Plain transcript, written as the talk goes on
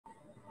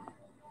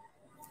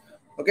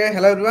ওকে,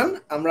 hello everyone.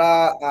 আমরা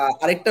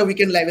আরেকটা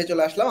weekend লাইভে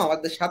চলে আসলাম।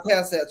 আমাদের সাথে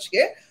আছে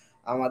আজকে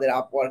আমাদের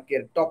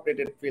আপওয়ার্কের টপ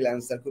রেটেড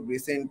ফ্রিল্যান্সার, খুব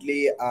recently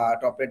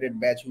top rated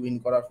batch win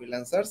করা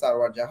ফ্রিল্যান্সার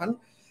সারওয়ার জাহান।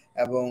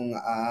 এবং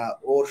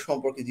ওর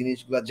সম্পর্কে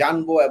জিনিসগুলো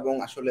জানবো এবং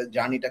আসলে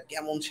জার্নিটা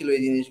কেমন ছিল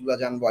এই জিনিসগুলো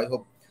জানবো। আই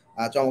হোপ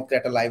চমৎকার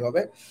একটা লাইভ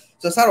হবে।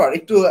 তো সারওয়ার,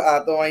 একটু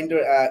তোমার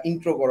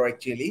ইন্ট্রো করো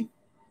অ্যাকচুয়ালি।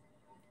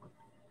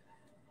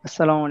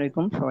 আসসালামু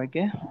আলাইকুম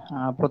সবাইকে।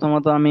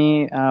 প্রথমত আমি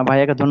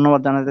ভাইয়াকে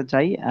ধন্যবাদ জানাতে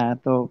চাই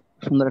তো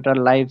সুন্দর একটা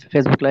লাইভ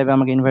ফেসবুক লাইভে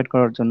আমাকে ইনভাইট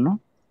করার জন্য।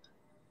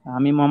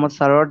 আমি মোহাম্মদ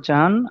সারোয়ার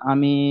জাহান।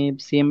 আমি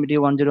সিএমডি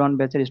 101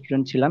 ব্যাচের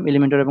স্টুডেন্ট ছিলাম,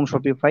 এলিমেন্টর এবং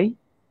শপিফাই।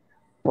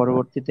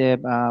 পরবর্তীতে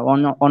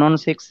অন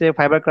 6-এ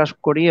ফাইবার ক্রাশ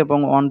করি এবং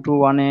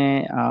 1-1-এ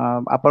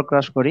আপার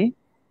ক্রাশ করি।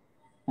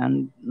 অ্যান্ড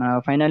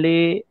ফাইনালি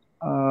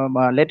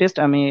লেটেস্ট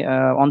আমি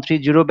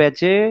 130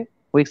 ব্যাচে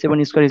উইক 7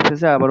 স্কোয়ার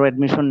স্পেসে আবারও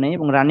অ্যাডমিশন নেই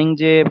এবং রানিং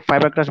যে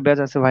ফাইবার ক্রাশ ব্যাচ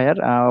আছে ভাইয়ার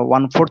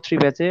 143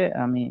 ব্যাচে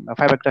আমি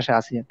ফাইবার ক্রাশে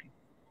আছি আর কি।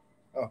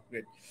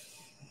 গ্রেট।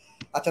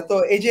 আচ্ছা, তো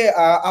এই যে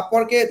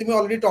আপওয়ার্কে তুমি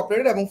অলরেডি টপ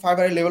রেটেড এবং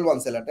ফাইবারের লেভেল 1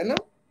 সেলার, তাই না?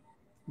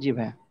 জি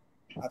ভাইয়া।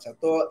 আচ্ছা,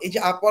 তো এই যে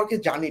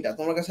আপওয়ার্কের জার্নিটা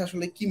তোমার কাছে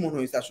আসলে কি মনে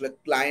হয়েছে? আসলে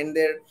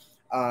ক্লায়েন্টদের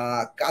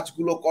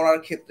কাজগুলো করার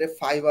ক্ষেত্রে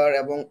ফাইবার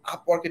এবং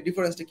আপওয়ার্কের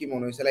ডিফারেন্সটা কি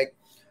মনে হয়েছে? লাইক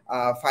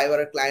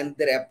ফাইবারের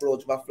ক্লায়েন্টদের অ্যাপ্রোচ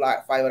বা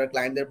ফাইবারের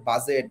ক্লায়েন্টদের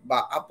বাজেট বা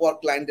আপওয়ার্ক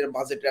ক্লায়েন্টদের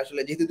বাজেটে,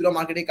 আসলে যেহেতু দুটো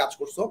মার্কেটেই কাজ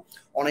করছো,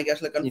 অনেকে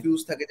আসলে জি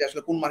কনফিউজ থাকে যে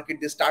আসলে কোন মার্কেট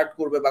দিয়ে স্টার্ট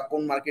করবে বা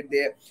কোন মার্কেট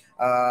দিয়ে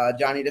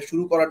জার্নিটা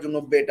শুরু করার জন্য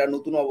বেটার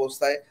নতুন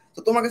অবস্থায়। তো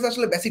তোমার কাছে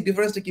আসলে বেসিক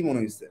ডিফারেন্সটা কি মনে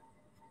হয়েছে?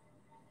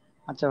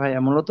 আচ্ছা ভাইয়া,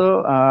 মূলত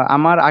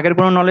আমার আগের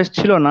কোনো নলেজ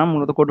ছিল না।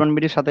 মূলত কোডবান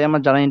বিডির সাথে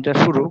আমার জানা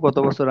ইন্টারেস্ট শুরু গত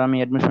বছর আমি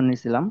অ্যাডমিশন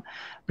নিয়েছিলাম।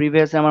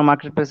 প্রিভিয়াসে আমার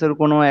মার্কেট প্লেসের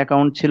কোনো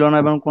অ্যাকাউন্ট ছিল না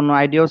এবং কোনো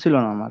আইডিয়াও ছিল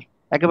না আমার।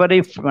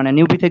 একেবারেই মানে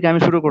নিউবি থেকে আমি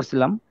শুরু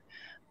করছিলাম।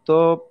 তো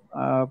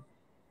আহ,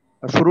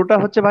 শুরুটা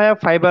হচ্ছে ভাইয়া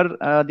ফাইবার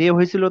দিয়ে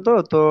হয়েছিল। তো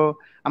তো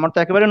আমার তো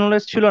একেবারে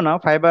নলেজ ছিল না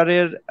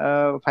ফাইবারের।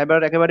 ফাইবার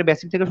একেবারে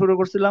বেসিক থেকে শুরু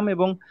করছিলাম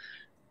এবং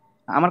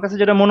আমার কাছে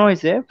যেটা মনে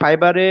হয়েছে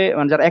ফাইবারে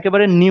মানে যারা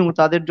একেবারে নিউ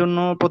তাদের জন্য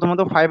প্রথমত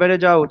ফাইবারে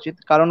যাওয়া উচিত,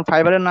 কারণ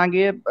ফাইবারে না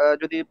গিয়ে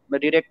যদি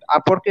ডিরেক্ট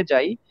আপওয়ার্কে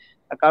যাই।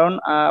 কারণ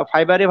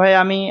ফাইবারে ভাই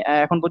আমি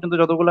এখন পর্যন্ত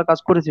যতগুলো কাজ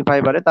করেছি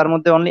ফাইবারে তার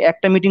মধ্যে অনলি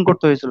একটা মিটিং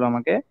করতে হয়েছিল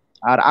আমাকে।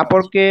 আর আচ্ছা,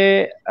 আপওয়ার্কে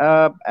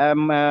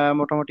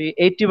মোটামুটি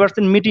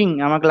 80% মিটিং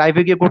আমাকে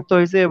লাইভে গিয়ে করতে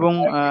হয়েছে এবং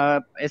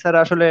এছাড়া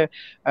আসলে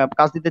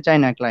কাজ দিতে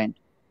চায় না ক্লায়েন্ট।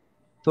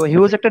 তো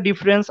হিউজ একটা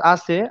ডিফারেন্স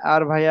আছে।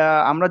 আর ভাইয়া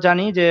আমরা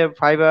জানি যে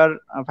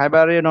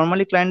ফাইবারে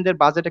নর্মালি ক্লায়েন্টদের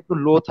বাজেট একটু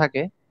লো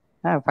থাকে।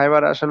 হ্যাঁ,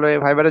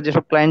 ফাইবারে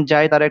যেসব ক্লায়েন্ট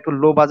যায় তারা একটু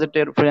লো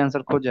বাজেটের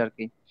ফ্রিল্যান্সার খোঁজে আর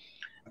কি।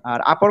 আর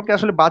আপওয়ার্কে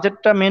আসলে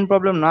বাজেটটা মেইন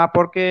প্রবলেম না।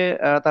 আপওয়ার্কে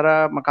তারা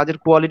কাজের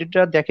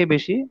কোয়ালিটিটা দেখে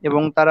বেশি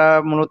এবং তারা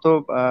মূলত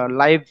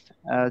লাইভ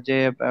যে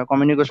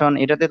কমিউনিকেশন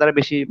এটাতে তারা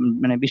বেশি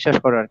মানে বিশ্বাস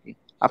করে আর কি।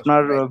 আপনার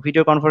রাইট,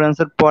 ভিডিও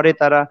কনফারেন্সের পরে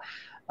তারা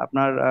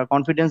আপনার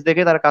কনফিডেন্স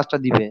দেখে তারা কাজটা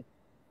দিবে।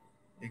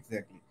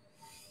 এক্স্যাক্টলি।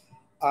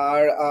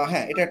 আর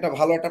হ্যাঁ, এটা একটা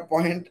ভালো একটা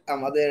পয়েন্ট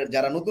আমাদের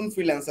যারা নতুন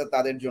ফ্রিল্যান্সার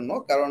তাদের জন্য।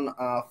 কারণ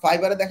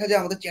ফাইবারে দেখা যায়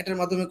আমাদের চ্যাটের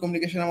মাধ্যমে,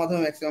 কমিউনিকেশনের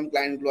মাধ্যমে ম্যাক্সিমাম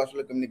ক্লায়েন্ট গুলো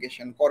আসলে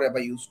কমিউনিকেশন করে বা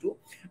ইউজ টু।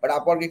 বাট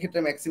আপওয়ার্কের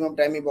ক্ষেত্রে ম্যাক্সিমাম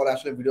টাইমই বলে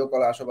আসলে ভিডিও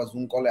কলে আসো বা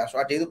জুম কলে আসো।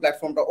 আর যেহেতু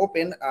প্ল্যাটফর্মটা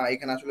ওপেন,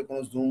 এখানে আসলে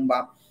কোনো জুম বা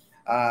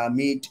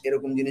মিট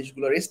এরকম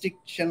জিনিসগুলো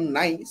রেস্ট্রিকশন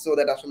নাই, সো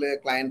দ্যাট আসলে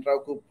ক্লায়েন্টরাও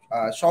খুব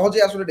সহজে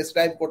আসলে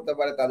ডিসক্রাইব করতে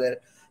পারে তাদের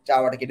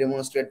চাওয়াটাকে,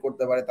 ডেমনস্ট্রেট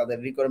করতে পারে তাদের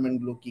রিকোয়ারমেন্ট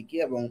গুলো কি কি,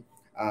 এবং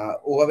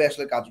ওভাবে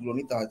আসলে কাজগুলো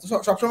নিতে হয়। তো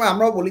সবসময়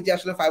আমরাও বলি যে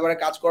আসলে ফাইবারে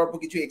কাজ করার পর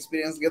কিছু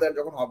এক্সপিরিয়েন্স গেদার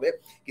যখন হবে,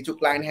 কিছু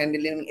ক্লায়েন্ট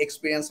হ্যান্ডলিং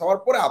এক্সপিরিয়েন্স হওয়ার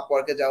পরে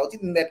আপওয়ার্কে যাওয়া উচিত।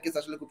 ইন দ্যাট কেস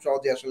আসলে খুব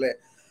সহজে আসলে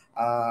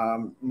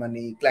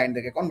মানে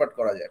ক্লায়েন্টদেরকে কনভার্ট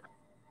করা যায়।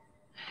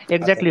 আচ্ছা,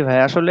 এক্স্যাক্টলি ভাই,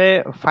 আসলে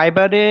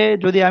ফাইবারে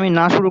যদি আমি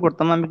না শুরু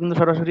করতাম আমি কিন্তু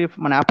সরাসরি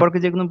মানে আপওয়ার্কে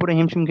যে কিন্তু পুরো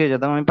হিমশিম খেয়ে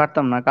যেতাম, আমি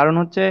পারতাম না। কারণ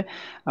হচ্ছে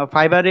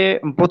ফাইবারে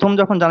প্রথম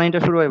যখন জার্নিটা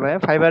শুরু হয় ভাই,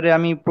 ফাইবারে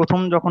আমি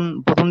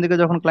প্রথম দিকে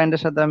যখন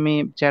ক্লায়েন্টের সাথে আমি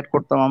চ্যাট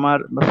করতাম, আমার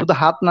শুধু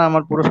হাত না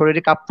আমার পুরো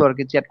শরীরে কাঁপতো আর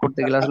কি। চ্যাট করতে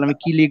গেলে আসলে আমি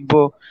কি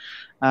লিখবো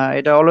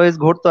এটা অলওয়েজ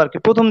ঘটতো আর কি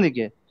প্রথম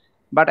দিকে।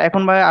 বাট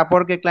এখন ভাই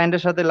আপওয়ার্কে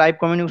ক্লায়েন্টের সাথে লাইভ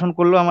কমিউনিকেশন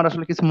করলেও আমার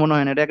আসলে কিছু মনে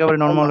হয় না, এটা একেবারে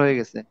নর্মাল হয়ে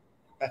গেছে।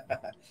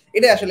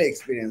 এটাই আসলে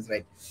এক্সপিরিয়েন্স,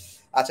 রাইট?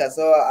 আচ্ছা,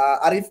 সো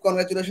আরিফ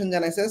কনগ্রাচুলেশন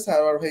জানাইছে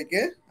সার্ভার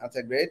ভাইকে। আচ্ছা,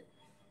 গ্রেট।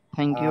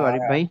 থ্যাংক ইউ আর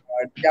আরিফ ভাই।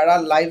 যারা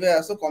লাইভে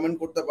আসো কমেন্ট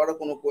করতে পারো,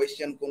 কোনো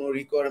কোয়েশ্চেন, কোনো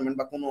রিকোয়ারমেন্ট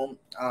বা কোনো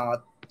আহ,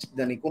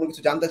 কোনো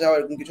কিছু জানতে চাও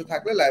এরকম কিছু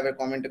থাকলে লাইভের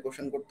কমেন্টে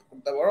কোশ্চেন করতে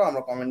করতে পারো।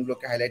 আমরা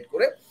কমেন্টগুলোকে হাইলাইট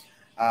করে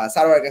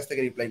সার্ভারের কাছ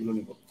থেকে রিপ্লাই গুলো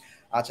নিব।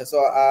 আচ্ছা, সো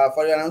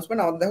ফর ইউর অ্যানাউন্সমেন্ট,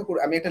 আমাদের দেখো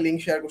আমি একটা লিঙ্ক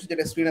শেয়ার করছি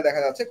যেটা স্ক্রিনে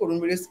দেখা যাচ্ছে।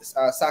 করুণবিড়ির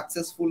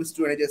সাকসেসফুল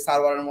স্টুডেন্ট, যে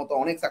সার্ভারের মতো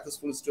অনেক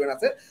সাকসেসফুল স্টুডেন্ট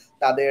আছে,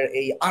 তাদের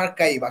এই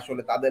আর্কাইভ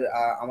আসলে তাদের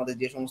আমাদের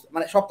যে সমস্ত,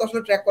 মানে সব তো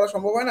আসলে ট্র্যাক করা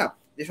সম্ভব হয় না,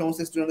 যে সমস্ত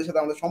স্টুডেন্টদের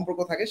সাথে আমাদের সম্পর্ক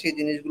থাকে সেই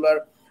জিনিসগুলোর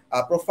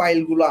প্রোফাইল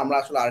গুলো আমরা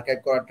আসলে আর্কাইভ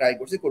করার ট্রাই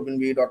করছি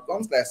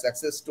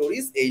corbinbee.com/success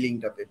stories। এই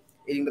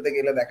লিঙ্কটাতে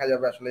গেলে দেখা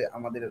যাবে আসলে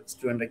আমাদের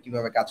স্টুডেন্টরা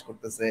কিভাবে কাজ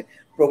করতেছে,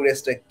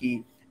 প্রোগ্রেসটা কি।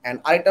 এন্ড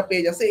আরেকটা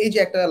পেজ আছে, এই যে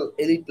একটা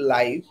এলিট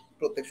লাইভ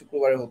প্রত্যেক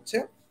শুক্রবারে হচ্ছে।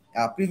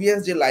 প্রিভিয়াস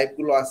যে লাইভ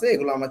গুলো আছে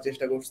এগুলো আমরা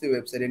চেষ্টা করছি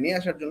ওয়েবসাইটে নিয়ে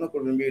আসার জন্য,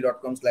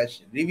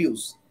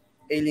 corbinbee.com/reviews।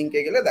 এই লিঙ্কে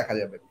গেলে দেখা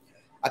যাবে।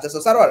 আচ্ছা, সো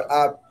সারওয়ার,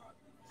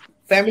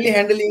 ফ্যামিলি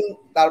হ্যান্ডলিং,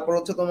 তারপর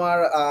হচ্ছে তোমার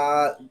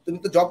তুমি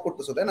তো জব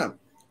করতেছো, তাই না?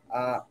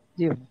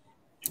 জি ভাই।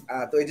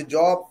 তো এই যে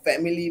জব,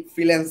 ফ্যামিলি,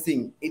 ফ্রিল্যান্সিং,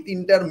 এই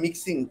তিনটার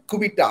মিক্সিং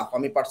খুবই টাফ,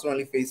 আমি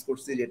পার্সোনালি ফেস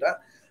করছি যেটা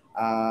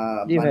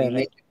জি মানে ভাইয়া, রাইট।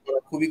 মেনটেন করা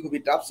খুবই খুবই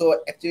টাফ। সো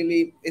অ্যাকচুয়ালি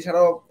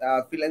এছাড়াও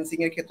ফ্রিল্যান্সিং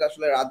এর ক্ষেত্রে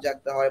আসলে রাত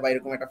জাগতে হয় বা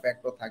এরকম একটা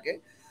ফ্যাক্টর থাকে।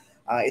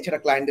 এছাড়া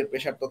ক্লায়েন্টের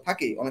প্রেশার তো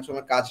থাকেই, অনেক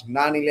সময় কাজ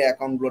না নিলে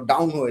অ্যাকাউন্ট গুলো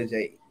ডাউন হয়ে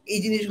যায়। এই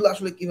জিনিসগুলো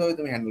আসলে কিভাবে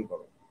তুমি হ্যান্ডেল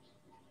করো?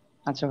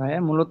 আচ্ছা ভাইয়া,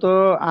 মূলত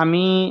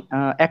আমি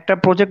একটা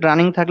প্রজেক্ট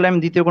রানিং থাকলে আমি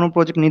দ্বিতীয় কোনো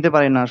প্রজেক্ট নিতে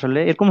পারি না আসলে।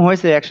 এরকম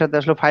হয়েছে একসাথে,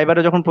 আসলে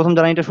ফাইবারে যখন প্রথম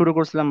জার্নিটা শুরু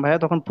করছিলাম ভাইয়া,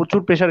 তখন প্রচুর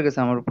প্রেশার গেছে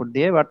আমার উপর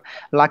দিয়ে। বাট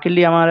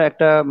লাকিলি আমার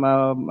একটা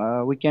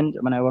উইকেন্ড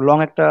মানে লং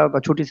একটা বা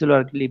ছুটি ছিল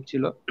আর কি, লিভ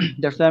ছিল।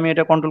 দ্যাটস আমি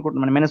এটা কন্ট্রোল করতে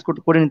মানে ম্যানেজ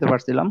করতে করে নিতে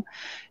পারছিলাম।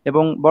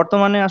 এবং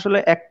বর্তমানে আসলে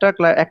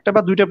একটা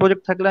বা দুইটা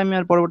প্রজেক্ট থাকলে আমি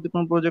আর পরবর্তী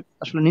কোনো প্রজেক্ট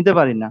আসলে নিতে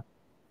পারি না।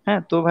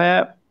 হ্যাঁ, তো ভাইয়া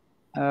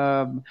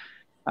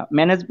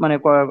ম্যানেজ মানে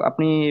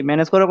আপনি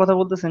ম্যানেজ করার কথা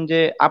বলতেছেন যে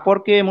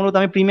আপওয়ার্কে মূলত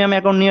আমি প্রিমিয়াম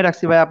অ্যাকাউন্ট নিয়ে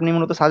রাখছি ভাই। আপনি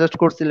মূলত সাজেস্ট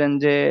করছিলেন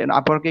যে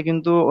আপওয়ার্কে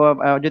কিন্তু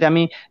যদি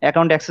আমি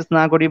অ্যাকাউন্ট অ্যাক্সেস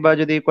না করি বা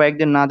যদি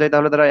কয়েকদিন না যাই,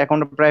 তাহলে তারা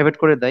অ্যাকাউন্ট প্রাইভেট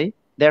করে দেয়।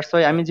 দ্যাটস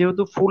ওয়াই আমি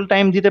যেহেতু ফুল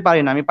টাইম দিতে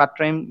পারি না, আমি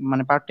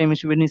পার্ট টাইম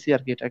হিসেবে নিছি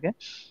আর কি এটাকে।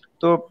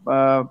 তো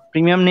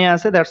প্রিমিয়াম নিয়ে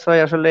আছে, দ্যাটস ওয়াই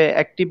আসলে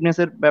অ্যাক্টিভনেস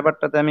এর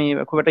ব্যাপারটাতে আমি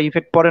খুব একটা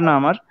ইফেক্ট পড়ে না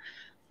আমার।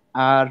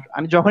 আর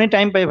আমি যখনই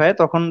টাইম পাই ভাই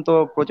তখন তো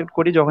প্রজেক্ট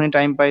করি, যখনই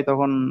টাইম পাই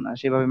তখন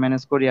সেভাবে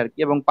ম্যানেজ করি আর কি।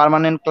 এবং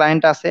পার্মানেন্ট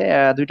ক্লায়েন্ট আছে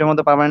দুইটার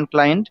মধ্যে পার্মানেন্ট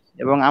ক্লায়েন্ট।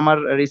 এবং আমার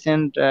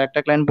রিসেন্ট একটা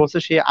ক্লায়েন্ট বলছে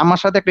সে আমার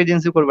সাথে একটা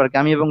এজেন্সি করবে আর কি,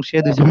 আমি এবং সে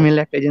দুজন মিলে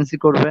একটা এজেন্সি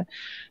করবে,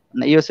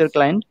 ইউএস এর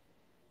ক্লায়েন্ট।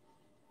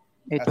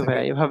 এই তো আচ্ছা, ভাই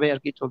great. এভাবে আর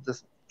কি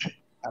চলতেছে।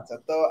 আচ্ছা,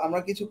 তো আমরা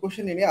কিছু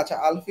কোশ্চেন নিই। আচ্ছা,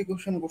 আলফি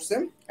কোশ্চেন করছে,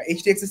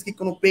 এইচটিএক্সএস কি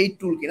কোনো পেইড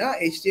টুল কিনা?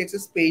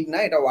 এইচটিএক্সএস পেইড না,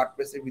 এটা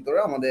ওয়ার্ডপ্রেস এর ভিতরে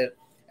আমাদের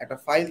একটা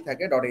ফাইল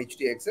থাকে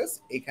 .htxs,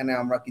 এখানে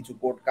আমরা কিছু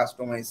কোড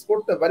কাস্টমাইজ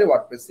করতে পারি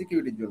ওয়ার্ডপ্রেস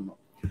সিকিউরিটির জন্য।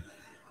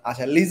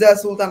 আচ্ছা, লিজা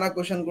সুলতানা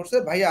কোশ্চেন করছে,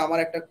 ভাইয়া আমার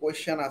একটা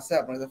কোশ্চেন আছে,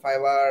 আপনার কাছে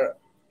ফাইবার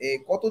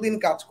কতদিন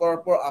কাজ করার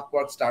পর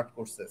আপওয়ার্ক স্টার্ট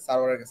করছে,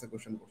 সার্ভারের কাছে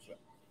কোশ্চেন করছে।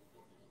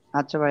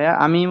 আচ্ছা ভাইয়া,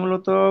 আমি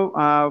মূলত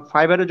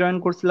ফাইবারে জয়েন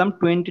করছিলাম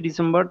 20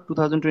 ডিসেম্বর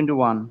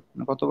 2021,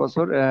 গত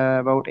বছর,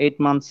 অ্যাবাউট 8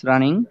 মান্থস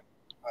রানিং।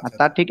 আর আচ্ছা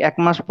তার আচ্ছা ঠিক 1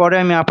 মাস পরে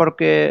আমি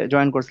আপরকে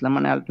জয়েন করছিলাম।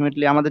 মানে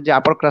আলটিমেটলি আমাদের যে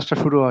আপর ক্লাসটা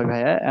শুরু হয়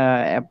ভাইয়া,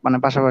 মানে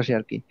পাশাপাশি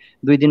আর কি,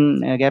 2 দিন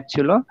গ্যাপ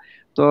ছিল।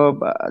 তো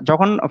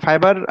যখন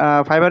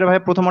ফাইবারে ভাই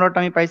প্রথম অর্ডারটা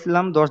আমি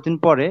পাইছিলাম 10 দিন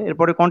পরে,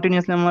 এরপরে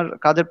কন্টিনিউয়াসলি আমার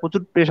কাজের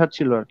প্রচুর প্রেশার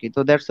ছিল আর কি। তো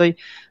দ্যাটস ওয়াই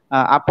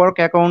আপওয়ার্ক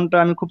অ্যাকাউন্টটা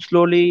আমি খুব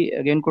স্লোলি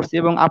গেইন করছি।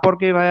 এবং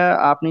আপওয়ার্কে ভাইয়া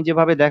আপনি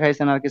যেভাবে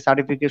দেখাইছেন আর কি,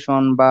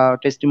 সার্টিফিকেশন বা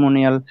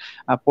টেস্টিমোনিয়াল,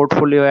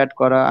 পোর্টফোলিও অ্যাড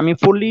করা, আমি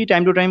ফুললি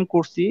টাইম টু টাইম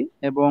করছি।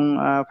 এবং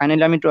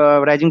ফাইনালি আমি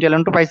রাইজিং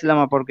ট্যালেন্টও পাইছিলাম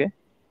আপওয়ার্কে।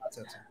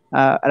 আচ্ছা আচ্ছা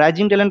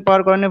রাইজিং ট্যালেন্ট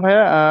পাওয়ার কারণে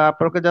ভাইয়া,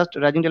 আপনাকে জাস্ট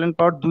রাইজিং ট্যালেন্ট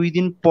পাওয়ার 2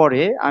 দিন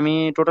পরে আমি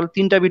টোটাল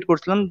 3টা বিট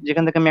করছিলাম,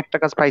 যেখান থেকে আমি একটা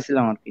কাজ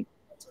পাইছিলাম আর কি।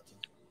 আচ্ছা আচ্ছা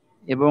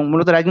এবং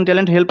মূলত রাইজিং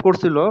ট্যালেন্ট হেল্প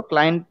করছিল।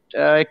 ক্লায়েন্ট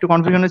একটু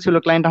কনফিউশনে ছিল,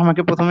 ক্লায়েন্ট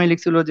আমাকে প্রথমেই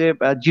লিখছিল যে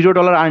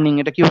 $0 আর্নিং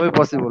এটা কিভাবে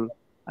পসিবল।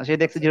 সে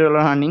দেখছে আচ্ছা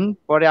 $0 আর্নিং,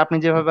 পরে আপনি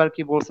যেভাবে আর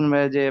কি বলছেন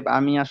ভাইয়া যে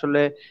আমি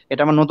আসলে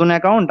এটা আমার নতুন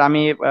অ্যাকাউন্ট,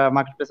 আমি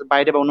মার্কেট প্লেসের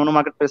বাইরে বা অন্যান্য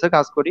মার্কেট প্লেসে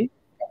কাজ করি,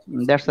 কাজ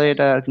করছে। দ্যাটস ওয়াই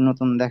এটা আর কি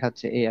নতুন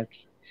দেখাচ্ছে, এই আর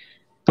কি।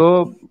 তো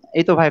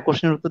এই তো ভাই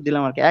কোশ্চেনের উত্তর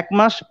দিলাম আর কি, 1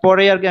 মাস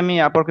পরে আর কি আমি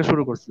আপওয়ার্কে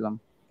শুরু করছিলাম।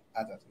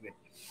 আচ্ছা আচ্ছা great.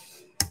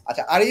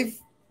 আচ্ছা, আরিফ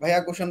ভাইয়া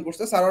কোশ্চেন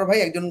করছে, সারোয়ার ভাই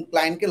একজন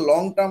ক্লায়েন্টকে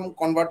লং টার্ম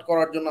কনভার্ট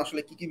করার জন্য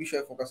আসলে কি কি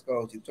বিষয়ে ফোকাস করা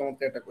উচিত?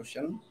 চমৎকার একটা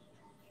কোশ্চেন।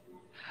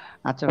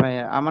 আচ্ছা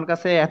ভাইয়া, আমার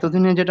কাছে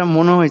এতদিনে যেটা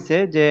মনে হয়েছে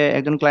যে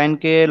একজন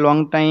ক্লায়েন্টকে লং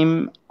টাইম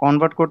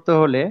কনভার্ট করতে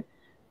হলে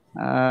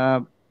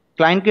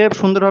ক্লায়েন্টকে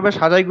সুন্দরভাবে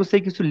সাজাই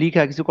গুছিয়ে কিছু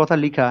লিখা, কিছু কথা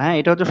লিখা, হ্যাঁ,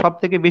 এটা হচ্ছে সব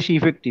থেকে বেশি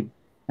ইফেক্টিভ।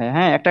 হ্যাঁ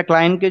হ্যাঁ, একটা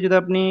ক্লায়েন্টকে যদি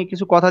আপনি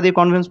কিছু কথা দিয়ে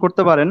কনভিন্স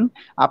করতে পারেন,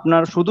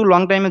 আপনার শুধু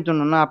লং টাইমের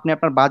জন্য না, আপনি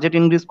আপনার বাজেট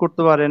ইনক্রিজ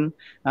করতে পারেন,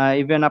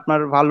 ইভেন আপনার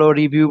ভালো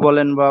রিভিউ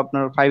বলেন বা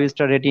আপনার 5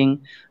 স্টার রেটিং,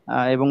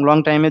 এবং লং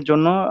টাইমের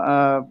জন্য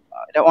আহ,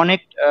 এটা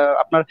অনেক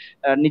আপনার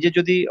নিজে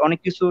যদি অনেক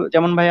কিছু,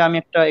 যেমন ভাই আমি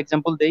একটা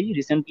এক্সাম্পল দেই।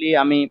 রিসেন্টলি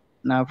আমি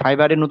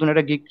ফাইবারে নতুন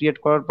একটা গিগ ক্রিয়েট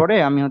করার পরে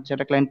আমি হচ্ছে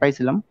একটা ক্লায়েন্ট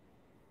পাইছিলাম।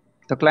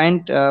 তো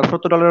ক্লায়েন্ট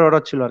 $70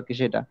 অর্ডার ছিল আর কি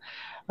সেটা,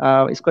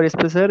 স্কোয়ার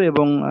স্পেসের,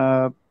 এবং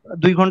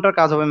 2 ঘন্টার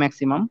কাজ হবে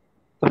ম্যাক্সিমাম।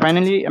 তো আচ্ছা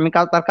ফাইনালি আচ্ছা আমি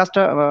তার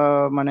কাজটা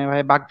মানে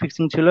ভাই বাগ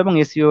ফিক্সিং ছিল এবং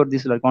এসইও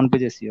দিছিল আর কি, অন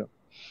পেজ এসইও।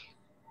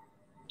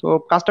 তো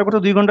কাজটা করতে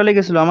 2 ঘন্টা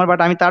লেগেছিল আমার, বাট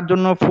আমি তার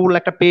জন্য ফুল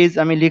একটা পেজ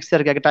আমি লিখছি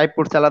আর কি, আগে টাইপ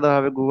করছি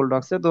আলাদাভাবে গুগল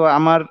ডক্সে। তো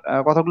আমার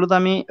কথাগুলো তো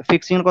আমি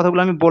ফিক্সিং এর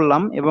কথাগুলো আমি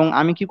বললাম, এবং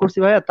আমি কি করছি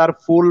ভাইয়া, তার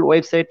ফুল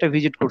ওয়েবসাইটটা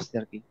ভিজিট করছি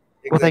আর কি,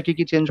 কোথায় কি এক্স্যাক্টলি।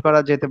 কি চেঞ্জ করা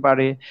যেতে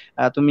পারে।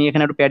 তুমি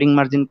এখানে একটু প্যাডিং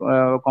মার্জিন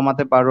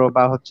কমাতে পারো,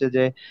 বা হচ্ছে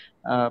যে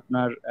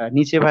আপনার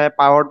নিচে ভাইয়া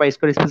পাওয়ার বা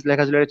স্কোয়ার স্পেস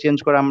লেখা ছিল, চেঞ্জ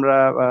করে আমরা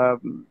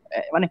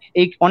মানে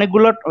এই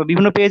অনেকগুলো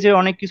বিভিন্ন পেজে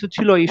অনেক কিছু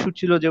ছিল, ইস্যু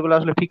ছিল যেগুলো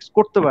আসলে ফিক্স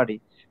করতে পারি।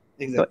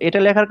 তো এক্স্যাক্টলি। এটা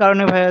লেখার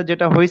কারণে ভাইয়া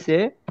যেটা হয়েছে,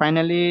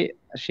 ফাইনালি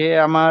সে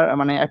আমার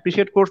মানে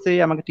অ্যাপ্রিসিয়েট করছে,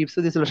 আমাকে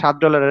টিপসও দিয়েছিল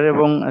 $7,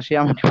 এবং সে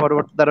আমাকে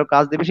পরবর্তীতে আরো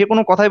কাজ দেবে। সে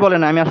কোনো কথাই বলে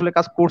না আমি আসলে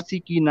কাজ করছি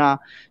কি না,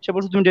 সে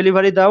বলছে তুমি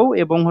ডেলিভারি দাও,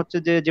 এবং হচ্ছে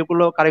যে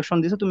যেগুলো কারেকশন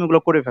দিছো তুমি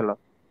ওগুলো করে ফেলো।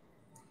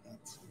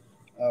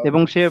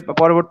 এবং ওকে। সে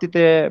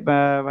পরবর্তীতে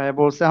ভাইয়া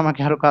বলছে আমাকে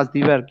আরো কাজ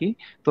দিবে আর কি।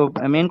 তো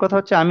মেইন কথা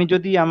হচ্ছে, আমি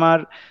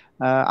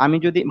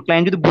যদি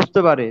ক্লায়েন্ট যদি বুঝতে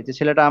পারে যে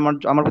ছেলেটা আমার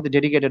আমার প্রতি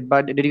ডেডিকেটেড বা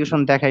ডেডিকেশন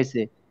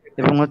দেখাইছে,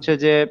 এবং হচ্ছে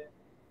যে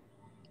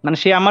মানে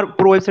সে আমার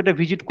পুরো ওয়েবসাইটে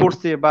ভিজিট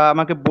করছে বা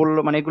আমাকে বললো,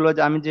 মানে এগুলো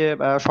যে আমি যে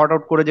শর্ট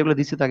আউট করে যেগুলো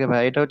দিচ্ছি তাকে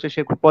ভাই, এটা হচ্ছে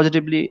সে খুব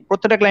পজিটিভলি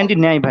প্রত্যেকটা ক্লায়েন্টই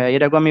নেয় ভাই,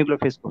 এরকম আমি এগুলো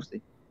ফেস করছি।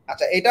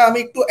 আচ্ছা, এটা আমি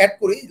একটু অ্যাড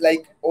করি,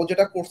 লাইক ও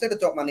যেটা করছে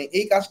এটা মানে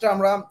এই কাজটা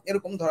আমরা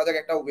এরকম ধরা যাক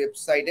একটা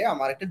ওয়েবসাইটে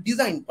আমার একটা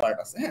ডিজাইন পার্ট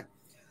আছে, হ্যাঁ।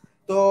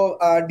 তো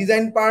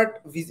ডিজাইন পার্ট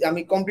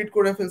আমি কমপ্লিট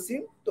করে ফেলছি।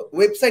 তো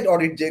ওয়েবসাইট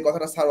অডিট যে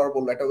কথাটা সার্ভার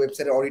বললো, একটা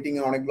ওয়েবসাইটের অডিটিং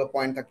এর অনেকগুলো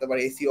পয়েন্ট থাকতে পারে,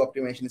 SEO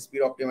optimisation,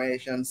 speed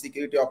optimisation,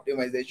 security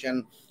optimisation,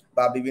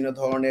 বা বিভিন্ন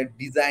ধরনের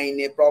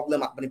ডিজাইনে প্রবলেম,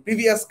 মানে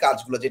প্রিভিয়াস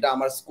কাজগুলো যেটা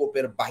আমার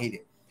স্কোপের বাইরে।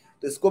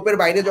 তো স্কোপের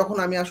বাইরে যখন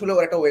আমি আসলে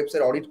ওর একটা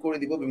ওয়েবসাইট অডিট করে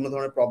দিব, বিভিন্ন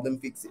ধরনের প্রবলেম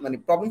ফিক্স, মানে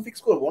প্রবলেম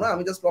ফিক্স করবো না,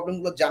 আমি জাস্ট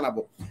প্রবলেমগুলো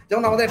জানাবো।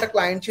 যেমন আমাদের একটা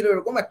ক্লায়েন্ট ছিল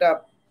এরকম একটা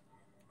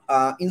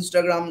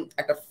ইনস্টাগ্রাম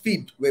একটা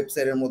ফিড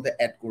ওয়েবসাইটের মধ্যে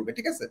অ্যাড করবে,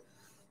 ঠিক আছে।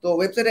 তো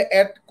ওয়েবসাইটে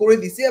অ্যাড করে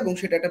দিছি এবং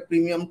সেটা একটা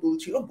প্রিমিয়াম টুল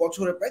ছিল,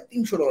 বছরে প্রায়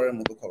 $300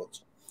 মতো খরচ।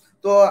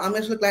 তো আমি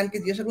আসলে ক্লায়েন্টকে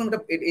জিজ্ঞাসা করলাম, এটা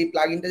এই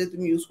প্লাগইনটা যে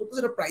তুমি ইউজ করতেছো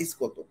এটা প্রাইস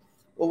কত?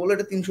 ও বললো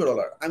এটা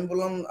 $300। আমি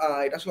বললাম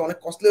এটা আসলে অনেক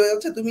কস্টলি হয়ে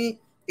যাচ্ছে, তুমি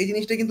এই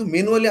জিনিসটা কিন্তু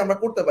ম্যানুয়ালি আমরা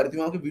করতে পারি,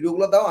 তুমি আমাকে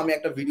ভিডিওগুলো দাও, আমি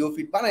একটা ভিডিও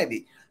ফিড বানাই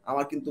দিই,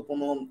 আমার কিন্তু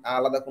কোনো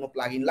আলাদা কোনো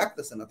প্লাগইন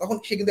লাগতেছে না। তখন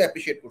সে কিন্তু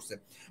অ্যাপ্রিসিয়েট করছে।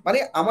 মানে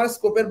আমার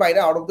স্কোপের বাইরে,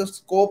 আউট অফ দ্য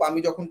স্কোপ, আমি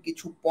যখন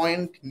কিছু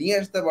পয়েন্ট নিয়ে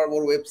আসতে পারবো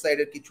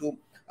ওয়েবসাইটের, কিছু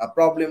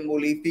প্রবলেম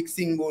বলি,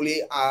 ফিক্সিং বলি,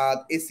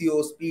 এসইও,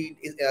 স্পিড,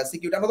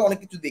 সিকিউরিটি, আমরা তো অনেক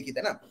কিছু দেখি,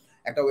 তাই না,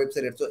 একটা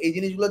ওয়েবসাইটের। তো এই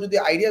জিনিসগুলো যদি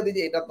আইডিয়া দিই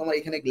যে এটা তোমার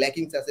এখানে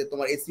ল্যাকিংস আছে,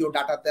 তোমার এসইও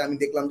ডাটাতে আমি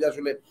দেখলাম যে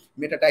আসলে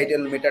মেটা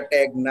টাইটেল, মেটা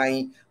ট্যাগ নাই,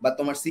 বা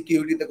তোমার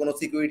সিকিউরিটিতে কোনো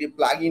সিকিউরিটি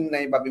প্লাগ ইন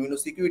নাই, বা বিভিন্ন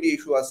সিকিউরিটি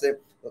ইস্যু আছে,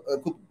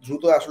 খুব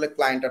দ্রুত আসলে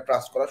ক্লায়েন্টটা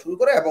ট্রাস্ট করা শুরু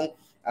করে, এবং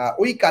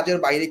ওই কাজের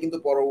বাইরে কিন্তু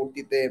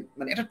পরবর্তীতে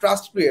মানে একটা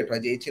ট্রাস্ট ক্রিয়েট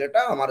হয় যে এই ছেলেটা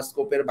আমার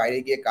স্কোপের বাইরে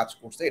গিয়ে কাজ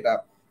করছে, এটা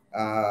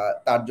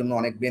তার জন্য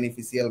অনেক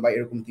বেনিফিশিয়াল বা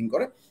এরকম থিং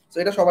করে। তো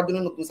এটা সবার জন্য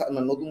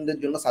নতুনদের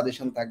জন্য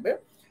সাজেশন থাকবে।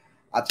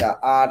 আচ্ছা,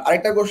 আর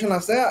আরেকটা কোশ্চেন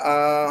আছে,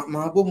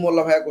 মাহবুব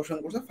মোল্লা ভাইয়া কোশ্চেন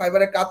করছে,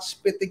 ফাইবারে কাজ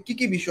পেতে কি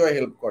কি বিষয়ে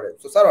হেল্প করে?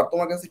 তো স্যার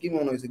তোমার কাছে কি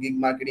মনে হয়েছে, গিগ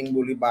মার্কেটিং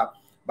বলি বা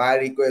বায়ার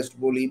রিকোয়েস্ট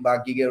বলি বা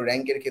গিগের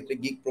র্যাঙ্কের ক্ষেত্রে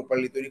গিগ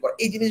প্রপারলি তৈরি করা,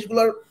 এই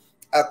জিনিসগুলোর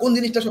কোন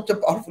জিনিসটা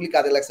সবচেয়ে পাওয়ারফুলি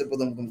কাজে লাগছে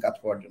প্রথম প্রথম কাজ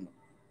পাওয়ার জন্য?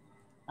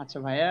 আচ্ছা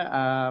ভাইয়া,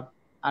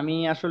 আমি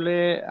আসলে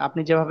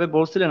আপনি যেভাবে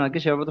বলছিলেন আর কি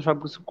সেভাবে তো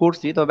সবকিছু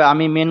করছি, তবে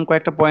আমি মেন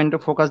কয়েকটা পয়েন্টে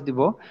ফোকাস দিব।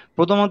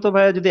 প্রথমত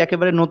ভাইয়া, যদি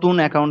একেবারে নতুন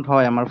অ্যাকাউন্ট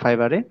হয় আমার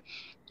ফাইবারে,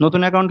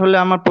 নতুন অ্যাকাউন্ট হলে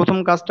আমার প্রথম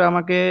কাজটা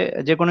আমাকে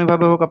যে কোনো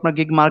ভাবে হোক আপনার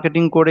গিগ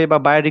মার্কেটিং করে বা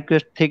বায়ার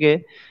রিকোয়েস্ট থেকে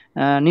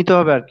নিতে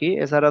হবে আর কি।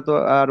 এছাড়া তো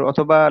আর,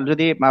 অথবা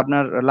যদি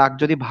আপনার লাক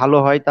যদি ভালো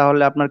হয়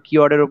তাহলে আপনার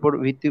কিওয়ার্ডের উপর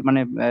ভিত্তি,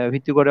 মানে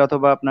ভিত্তি করে,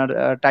 অথবা আপনার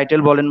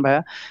টাইটেল বলেন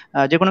ভাইয়া,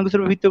 যে কোনো কিছুর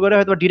উপর ভিত্তি করে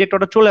হয়তো ডিরেক্ট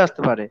অর্ডার চলে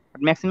আসতে পারে।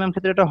 ম্যাক্সিমাম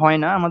ক্ষেত্রে এটা হয়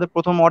না, আমাদের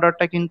প্রথম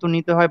অর্ডারটা কিন্তু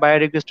নিতে হয় বায়ার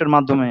রিকোয়েস্টের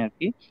মাধ্যমে আর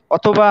কি।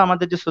 অথবা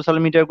আমাদের যে সোশ্যাল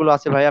মিডিয়া গুলো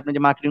আছে ভাই, আপনি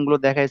যে মার্কেটিং গুলো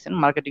দেখাইছেন,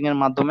 মার্কেটিং এর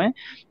মাধ্যমে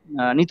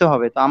নিতে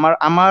হবে। তো আমার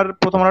আমার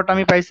প্রথম অর্ডারটা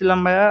আমি পাইছিলাম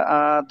ভাইয়া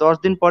 10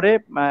 দিন পরে,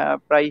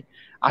 প্রায়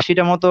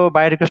 80টা মতো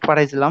বাই রিকোয়েস্ট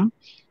পাঠাইছিলাম,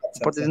 আচ্ছা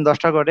আচ্ছা। প্রতিদিন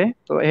 10টা করে।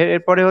 তো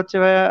এরপরে হচ্ছে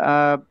ভাইয়া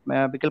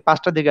বিকেল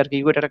 5টার দিকে আর কি,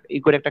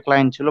 ইগোর একটা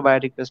ক্লায়েন্ট ছিল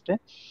বায়ার রিকোয়েস্টে।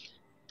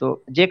 তো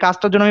যে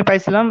কাজটার জন্য আমি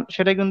পাইছিলাম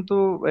সেটা কিন্তু,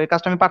 এই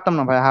কাজটা আমি পারতাম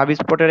না ভাই, হাব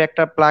স্পটের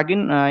একটা প্লাগ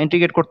ইন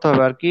ইন্টিগ্রেট করতে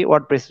হবে আর কি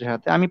ওয়ার্ডপ্রেসের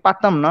সাথে, আমি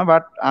পারতাম না,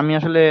 বাট আমি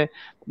আসলে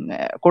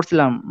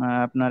করছিলাম,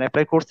 আপনার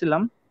অ্যাপ্লাই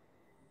করছিলাম।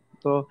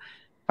 তো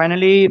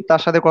ফাইনালি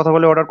তার সাথে কথা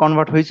বলে অর্ডার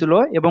কনভার্ট হয়েছিল,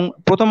 এবং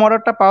প্রথম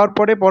অর্ডারটা পাওয়ার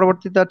পরে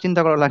পরবর্তীতে আর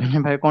চিন্তা করা লাগে না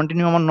ভাই,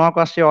 কন্টিনিউ আমার নক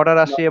আসে, অর্ডার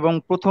আসে, এবং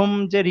প্রথম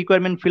যে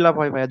রিকোয়ারমেন্ট ফিল আপ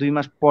হয় ভাই 2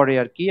 মাস পরে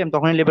আর কি, আমি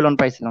তখনই লেভেল 1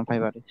 পাইছিলাম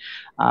ফাইবারে।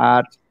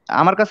 আর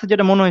আমার কাছে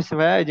যেটা মনে হয়েছে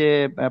ভাই, যে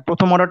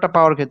প্রথম অর্ডারটা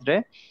পাওয়ার ক্ষেত্রে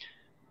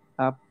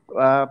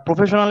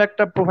প্রফেশনাল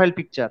একটা প্রোফাইল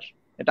পিকচার,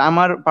 এটা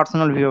আমার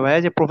পার্সোনাল ভিউ ভাই,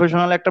 যে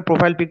প্রফেশনাল একটা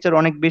প্রোফাইল পিকচার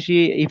অনেক বেশি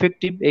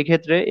ইফেক্টিভ এই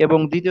ক্ষেত্রে। এবং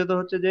দ্বিতীয়ত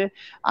হচ্ছে যে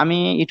আমি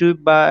ইউটিউব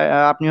বা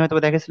আপনি হয়তো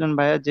দেখেছিলেন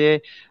ভাইয়া, যে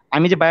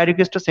আমি যে বায়ার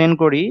রিকোয়েস্টটা সেন্ড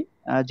করি,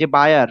 যে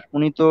বায়ার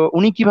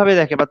উনি কিভাবে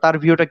দেখে বা তার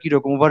ভিউটা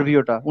কিরকম,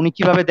 ওভারভিউটা উনি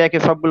কিভাবে দেখে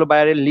সবগুলো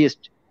বায়ারের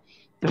লিস্ট।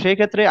 তো সেই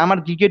ক্ষেত্রে আমার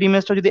গিগের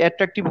ইমেজটা যদি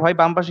অ্যাট্রাকটিভ হয়,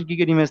 বাম পাশে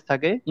গিগের ইমেজ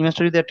থাকে,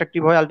 ইমেজটা যদি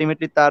অ্যাট্রাকটিভ হয়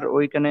আলটিমেটলি তার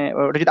ওইখানে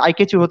ওটা যদি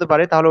আইকেচি হতে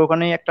পারে তাহলে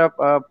ওখানে একটা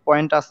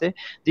পয়েন্ট আছে।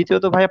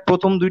 দ্বিতীয়ত ভাইয়া,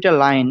 প্রথম দুইটা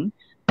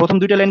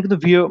লাইন কিন্তু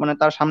ভিও মানে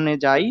তার সামনে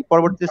যাই,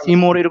 পরবর্তীতে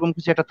সিমোর এরকম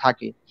কিছু একটা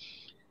থাকে।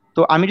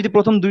 তো আমি যদি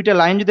প্রথম 2টা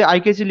লাইন যদি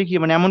আইকেচি লিখি,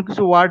 মানে এমন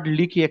কিছু ওয়ার্ড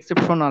লিখি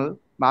এক্সেপশনাল,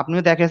 বা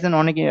আপনিও দেখেছেন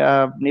অনেক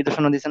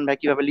নির্দেশনা দিয়েছেন ভাই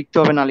কিভাবে লিখতে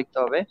হবে না লিখতে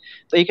হবে,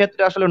 তো এই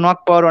ক্ষেত্রে আসলে নক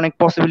পাওয়ার অনেক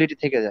পসিবিলিটি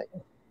থেকে যায়।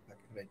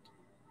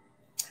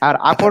 আর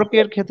আচ্ছা।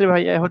 আপওয়ার্কের ক্ষেত্রে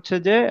ভাই হচ্ছে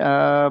যে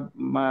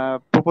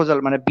প্রপোজাল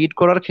মানে বিড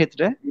করার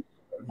ক্ষেত্রে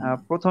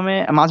প্রথমে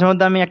মাঝে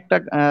মধ্যে আমি একটা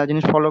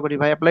জিনিস ফলো করি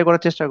ভাই, অ্যাপ্লাই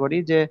করার চেষ্টা করি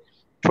যে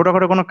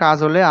ছোটখাটো কোনো কাজ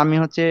হলে আমি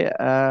হচ্ছে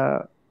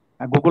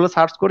গুগলে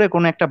সার্চ করে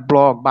কোনো একটা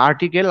ব্লগ বা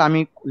আর্টিকেল আমি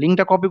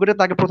লিঙ্কটা কপি করে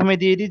তাকে প্রথমে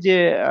দিয়ে দিই যে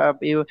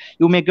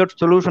you make your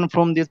solution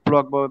from this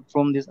blog বা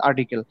ফ্রম দিস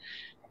আর্টিকেল।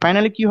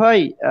 ফাইনালি কি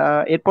হয়,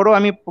 এরপরও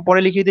আমি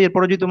পরে লিখিয়ে দিই,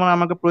 এরপরও যদি তোমার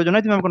আমাকে প্রয়োজন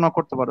হয় তুমি আমাকে নক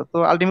করতে পারো। তো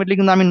আলটিমেটলি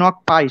কিন্তু আমি নক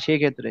পাই সেই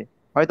ক্ষেত্রে।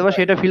 হয়তোবা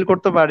সেটা ফিল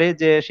করতে পারে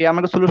যে সে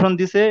আমাকে সলিউশন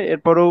দিছে,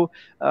 এরপরও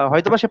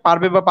হয়তোবা সে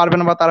পারবে বা পারবে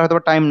না, বা তার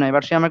হয়তোবা টাইম নাই,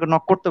 বাট সে আমাকে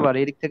নক করতে পারে।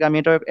 এদিক থেকে আমি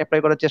এটা অ্যাপ্লাই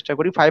করার চেষ্টা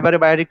করি ফাইবারে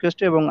বাই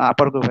রিকোয়েস্টে এবং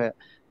আপার আচ্ছা,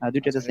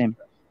 দুইটাতে সেম।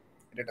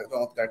 এটা একটা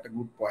চমৎকার একটা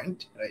গুড পয়েন্ট,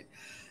 রাইট।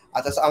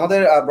 আচ্ছা, so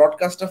আমাদের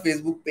ব্রডকাস্টটা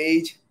ফেসবুক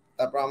পেজ,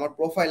 তারপর আমার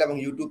প্রোফাইল এবং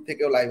ইউটিউব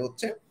থেকেও লাইভ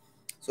হচ্ছে।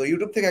 সো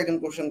ইউটিউব থেকে একজন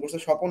কোশ্চেন করছে,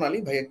 স্বপন আলী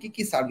ভাইয়া কি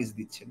কি সার্ভিস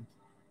দিচ্ছেন?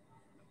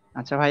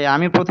 আচ্ছা ভাই,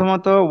 আমি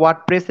প্রথমত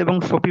ওয়ার্ডপ্রেস এবং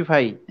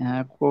শপিফাই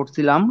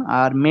করছিলাম।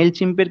 আর মেল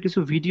চিম্পের কিছু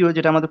ভিডিও,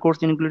 যেটা আমাদের কোর্স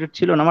ইনক্লুডেড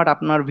ছিল না, বাট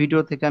আপনার ভিডিও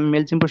থেকে আমি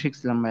মেল চিম্পও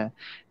শিখছিলাম ভাই।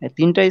 এই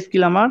তিনটা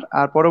স্কিল আমার।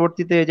 আর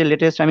পরবর্তীতে এই যে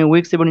লেটেস্ট আমি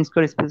উইক্স এবং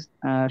স্কোয়ার স্পেস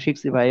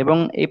শিখছি ভাই। এবং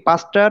এই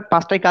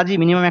পাঁচটাই কাজই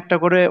মিনিমাম একটা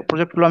করে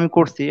প্রজেক্ট গুলো আমি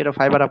করছি, এটা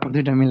ফাইবার আপলোড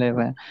দুইটা মিলে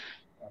ভাই।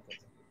 আচ্ছা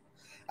আচ্ছা।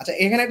 আচ্ছা,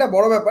 এখানে একটা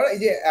বড় ব্যাপার, এই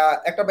যে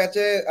একটা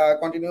ব্যাচে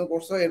কন্টিনিউ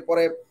করছো,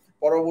 এরপরে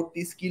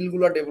পরবর্তী স্কিল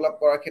গুলো ডেভেলপ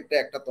করার ক্ষেত্রে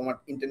একটা তোমার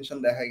ইন্টেনশন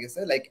দেখা গেছে,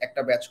 লাইক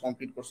একটা ব্যাচ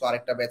কমপ্লিট করছো,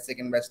 আরেকটা ব্যাচ,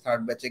 সেকেন্ড ব্যাচ,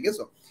 থার্ড ব্যাচে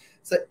গেছো।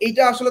 সো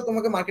এইটা আসলে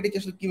তোমাকে মার্কেটিং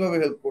আসলে কিভাবে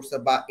হেল্প করছে,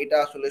 বা এটা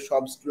আসলে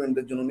সব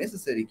স্টুডেন্টদের জন্য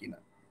নেসেসারি কিনা?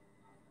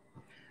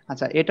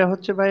 আচ্ছা, এটা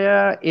হচ্ছে ভাইয়া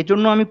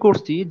এজন্য আমি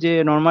করছি যে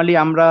নর্মালি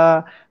আমরা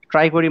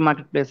ট্রাই করি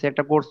মার্কেট প্লেসে,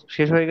 একটা কোর্স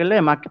শেষ হয়ে গেলে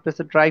মার্কেট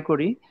প্লেসে ট্রাই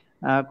করি।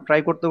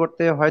 ট্রাই করতে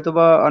করতে হয়তো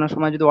বা অনেক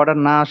সময় যদি অর্ডার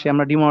না আসে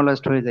আমরা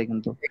ডিমোরালাইজড হয়ে যাই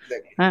কিন্তু।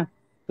 এক্স্যাক্টলি। হ্যাঁ।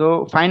 তো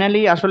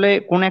ফাইনালি আসলে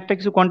কোন একটা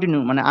কিছু কন্টিনিউ,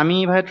 মানে আমি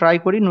ভাই ট্রাই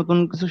করি নতুন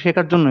কিছু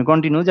শেখার জন্য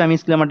কন্টিনিউ, যে আমি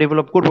স্কিল আমার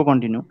ডেভেলপ করবো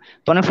কন্টিনিউ।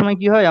 তো অনেক সময়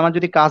কি হয়, আমার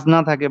যদি কাজ না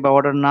থাকে বা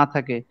অর্ডার না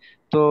থাকে,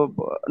 তো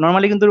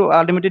নর্মালি কিন্তু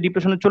আলটিমেটলি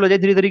ডিপ্রেশনে চলে যায়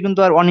ধীরে ধীরে, কিন্তু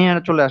আর অনীহা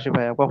চলে আসে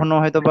ভাইয়া। কখনো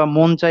হয়তো বা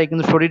মন চায়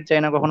কিন্তু শরীর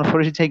চায় না, কখনো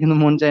শরীর চায় কিন্তু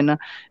মন চায় না,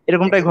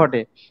 এরকমটাই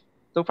এক্স্যাক্টলি। ঘটে।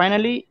 তো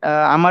ফাইনালি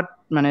আমার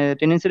মানে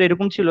টেন্ডেন্সিটা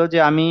এরকম ছিল যে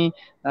আমি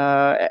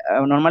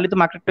নর্মালি তো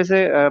মার্কেট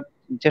প্লেসে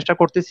চেষ্টা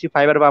করতেছি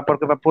ফাইবার বা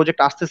আপওয়ার্কে, বা প্রজেক্ট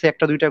আসতেছে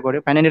একটা দুইটা করে।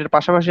 ফাইনালি এর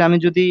পাশাপাশি আমি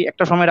যদি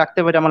একটা সময় রাখতে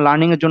পারি আমার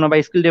লার্নিং এর জন্য বা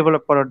স্কিল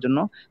ডেভেলপ করার জন্য,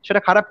 সেটা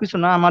খারাপ কিছু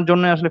না, আমার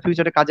জন্য আসলে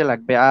ফিউচারে কাজে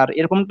লাগবে। আর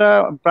এরকমটা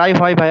প্রায়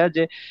হয় ভাইয়া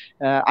যে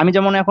আমি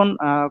যেমন এখন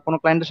কোনো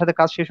ক্লায়েন্টের সাথে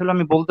কাজ শেষ হলে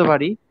আমি বলতে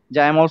পারি যে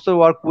I am also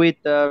work with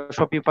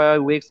Shopify,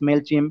 weeks,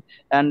 মেলচিম,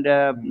 and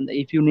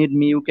if you need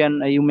me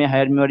you may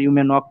hire me or you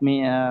may knock me,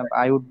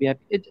 I would be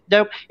happy। যাই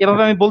হোক,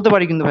 এভাবে আমি বলতে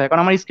পারি কিন্তু ভাই,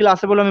 কারণ আমার স্কিল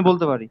আছে বলে আমি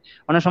বলতে পারি।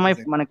 অনেক সময়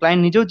এক্স্যাক্টলি। মানে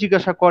ক্লায়েন্ট নিজেও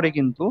জিজ্ঞাসা করে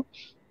কিন্তু।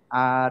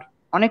 আর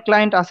অনেক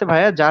ক্লায়েন্ট আছে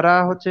ভাইয়া যারা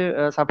হচ্ছে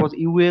সাপোজ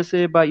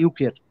ইউএসএ বা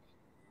ইউকে,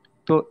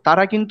 তো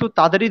তারা কিন্তু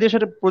তাদেরই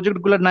দেশের প্রজেক্ট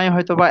গুলো নাই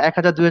হয়তো বা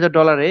 1,000 2,000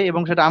 ডলারে,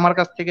 এবং সেটা আমার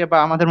কাছ থেকে বা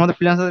আমাদের মতো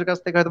ফ্রিল্যান্সারদের কাছ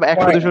থেকে হয়তো বা 100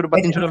 করাই না, 200 বা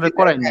 300 ডলারে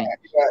করাই নাই।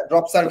 হ্যাঁ,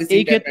 ড্রপ তো সার্ভিসিং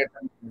এই ক্ষেত্রে, টাইপের একটা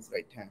বিজনেস,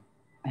 রাইট? হ্যাঁ।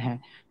 হ্যাঁ,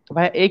 তো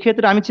ভাই এই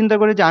ক্ষেত্রে আমি চিন্তা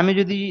করি যে আমি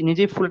যদি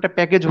নিজেই ফুল একটা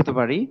প্যাকেজ হতে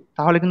পারি,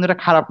 তাহলে কিন্তু এটা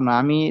খারাপ না।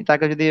 আমি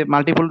তাকে যদি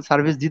মাল্টিপল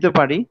সার্ভিস দিতে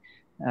পারি,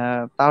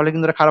 তাহলে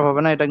কিন্তু এটা খারাপ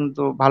হবে না, এটা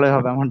কিন্তু ভালোই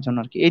হবে আমার জন্য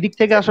আর কি। এই দিক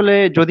থেকে আসলে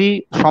যদি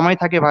সময়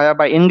থাকে ভাইয়া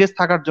বা এনগেজ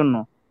থাকার জন্য,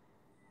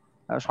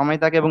 সময়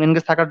থাকে এবং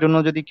এনগেজ থাকার জন্য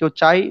যদি কেউ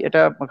চাই,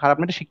 এটা খারাপ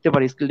না, এটা শিখতে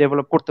পারে, স্কিল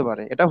ডেভেলপ করতে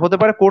পারে। এটা হতে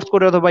পারে কোর্স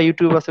করে, অথবা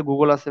ইউটিউব আছে,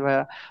 গুগল আছে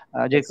ভাইয়া,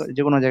 যে Yes.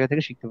 যে কোনো জায়গা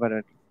থেকে শিখতে পারে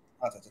আর কি।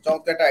 আচ্ছা আচ্ছা,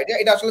 চমৎকার একটা আইডিয়া,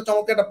 এটা আসলে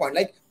চমৎকার একটা পয়েন্ট।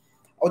 লাইক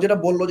ও যেটা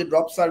বললো যে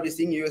ড্রপ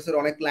সার্ভিসিং, ইউএস এর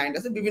অনেক ক্লায়েন্ট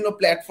আছে, বিভিন্ন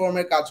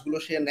প্ল্যাটফর্মের কাজগুলো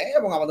সে নেয়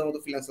এবং আমাদের মতো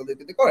ফ্রিল্যান্সারদের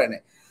ক্ষেত্রে করে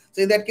নেয়। তো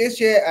ইন দ্যাট কেস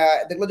সে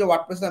দেখলো যে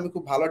ওয়ার্ডপ্রেসে আমি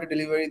খুব ভালো একটা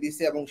ডেলিভারি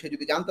দিছি, এবং সে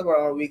যদি জানতে পারে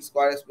আমার উইক,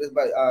 স্কোয়ার স্পেস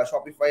বা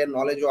শপিফাই এর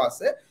নলেজও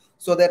আছে,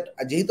 সো দ্যাট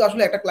যেহেতু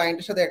আসলে একটা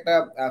ক্লায়েন্টের সাথে একটা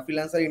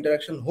ফ্রিল্যান্সার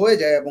ইন্টারাকশন হয়ে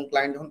যায় এবং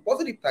ক্লায়েন্ট যখন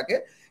পজিটিভ থাকে,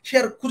 সে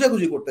আর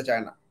খুঁজাখুঁজি করতে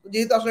চায় না। তো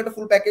যেহেতু আসলে একটা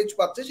ফুল প্যাকেজ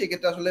পাচ্ছে,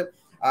 সেক্ষেত্রে আসলে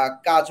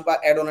কাজ বা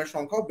অ্যাড অনের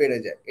সংখ্যাও বেড়ে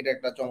যায়। এটা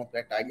একটা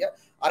চমৎকার একটা আইডিয়া।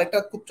 আরেকটা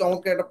খুব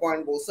চমৎকার একটা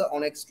পয়েন্ট বলছে,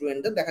 অনেক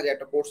স্টুডেন্টদের দেখা যায়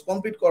একটা কোর্স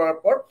কমপ্লিট করার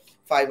পর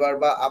ফাইবার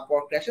বা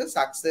আপওয়ার্ক ক্র্যাশে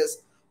সাকসেস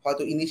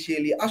হয়তো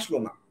ইনিশিয়ালি আসলো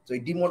না। তো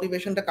এই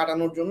ডিমোটিভেশনটা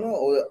কাটানোর জন্য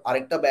ও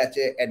আরেকটা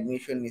ব্যাচে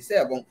অ্যাডমিশন নিছে,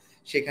 এবং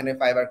সেখানে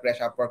ফাইবার ক্র্যাশ,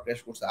 আপওয়ার্ক ক্র্যাশ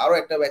করছে, আরো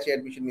একটা ব্যাচে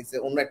অ্যাডমিশন নিছে,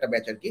 অন্য একটা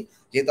ব্যাচ আর কি।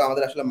 যেহেতু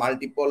আমাদের আসলে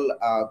মাল্টিপল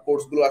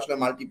কোর্সগুলো আসলে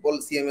মাল্টিপল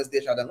সিএমএস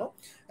দিয়ে সাজানো,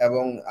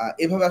 এবং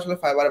এভাবে আসলে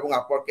ফাইবার এবং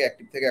আপওয়ার্কে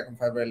অ্যাক্টিভ থেকে এখন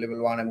ফাইবার লেভেল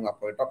 1 এবং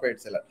আপওয়ার্ক টপ 8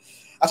 সেলার।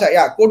 আচ্ছা,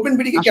 কোডবিন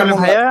বিডিকে আসলে কেমন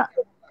ভাইয়া,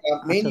 লাগে? আচ্ছা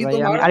মেইনলি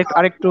ভাইয়া, তোমার আমি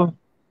আরেকটু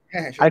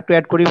হ্যাঁ হ্যাঁ, sure. আরেকটু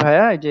অ্যাড করি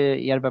ভাইয়া, এই যে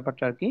ইয়ার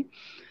ব্যাপারটা আর কি।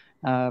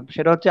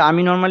 সেটা হচ্ছে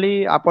আমি নর্মালি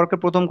আপওয়ার্কের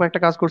প্রথম কয়েকটা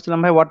কাজ করছিলাম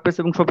ভাই ওয়ার্ডপ্রেস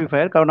এবং শপিফাই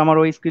এর, কারণ আমার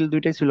ওই স্কিল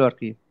দুইটাই ছিল আর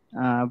কি।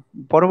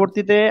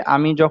 পরবর্তীতে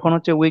আমি যখন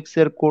হচ্ছে উইক্স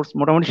এর কোর্স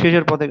মোটামুটি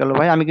শেষের পথে গেল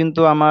ভাই, আমি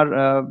কিন্তু আমার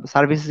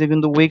সার্ভিসে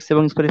কিন্তু উইক্স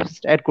এবং স্কোয়ার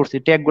অ্যাড করছি,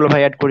 ট্যাগ গুলো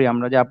ভাই অ্যাড করি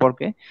আমরা যে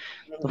আপওয়ার্কে।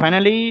 তো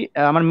ফাইনালি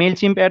আমার মেল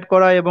চিম্প অ্যাড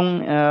করা এবং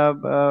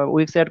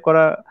উইক্স অ্যাড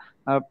করা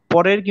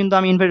পরের কিন্তু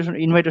আমি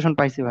ইনভাইটেশন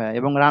পাইছি ভাইয়া।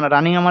 এবং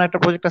রানিং আমার একটা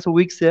প্রজেক্ট আছে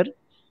উইক্স এর,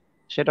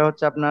 সেটা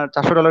হচ্ছে আপনার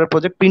 $400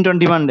 প্রজেক্ট, প্রিন্ট অন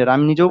ডিমান্ডের।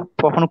 আমি নিজেও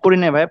কখনো করি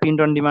নাই ভাই প্রিন্ট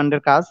অন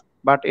ডিমান্ডের কাজ,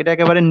 বাট এটা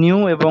একেবারে নিউ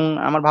এবং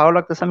আমার ভালো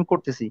লাগতেছে, আমি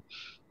করতেছি।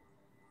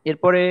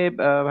 এরপরে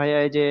ভাইয়া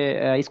এই যে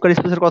স্কোয়ার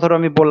স্পেসের কথাটা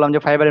আমি বললাম যে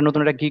ফাইবারে নতুন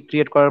একটা গিগ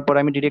ক্রিয়েট করার পর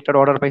আমি ডিরেক্ট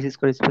অর্ডার পাইছি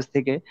স্কোয়ার স্পেস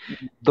থেকে।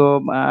 তো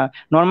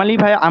নর্মালি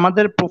ভাই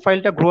আমাদের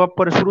প্রোফাইলটা গ্রো আপ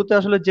করে, শুরুতে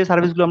আসলে যে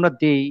সার্ভিসগুলো আমরা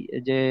দেই,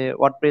 যে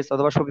ওয়ার্ডপ্রেস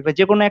অথবা শপিফাই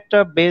যে কোনো একটা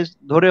বেস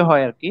ধরে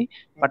হয় আর কি।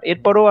 বাট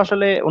এরপরও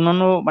আসলে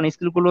অন্যান্য মানে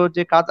স্কিল গুলো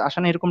যে কাজ আসে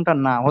না এরকমটা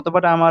না, হতে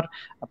পারে আমার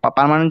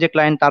পার্মানেন্ট যে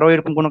ক্লায়েন্ট তারও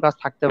এরকম কোনো কাজ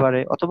থাকতে পারে,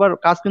 অথবা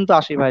কাজ কিন্তু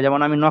আসে ভাই, যেমন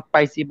আমি নক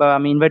পাইছি বা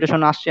আমি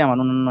ইনভাইটেশন আসছে আমার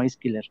অন্যান্য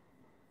স্কিলের।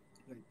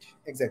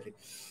 এক্স্যাক্টলি।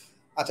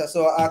 আচ্ছা,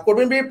 সো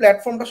কোডবিন বিডি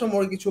প্ল্যাটফর্মটা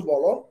সম্পর্কে কিছু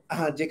বলো,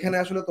 যেখানে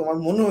আসলে তোমার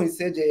মনে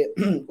হয়েছে যে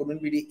কোডবিন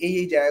বিডি এই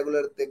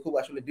জায়গাগুলোতে খুব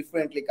আসলে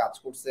ডিফারেন্টলি কাজ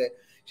করছে।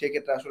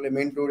 সেক্ষেত্রে আসলে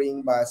মেন্টরিং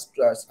বা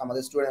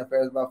আমাদের স্টুডেন্ট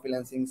অ্যাফেয়ার্স বা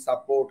ফ্রিল্যান্সিং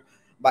সাপোর্ট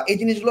বা এই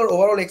জিনিসগুলোর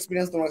ওভারঅল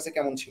এক্সপিরিয়েন্স তোমার কাছে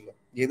কেমন ছিল,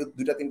 যেহেতু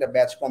দুইটা তিনটা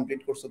ব্যাচ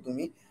কমপ্লিট করছো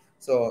তুমি?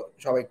 সো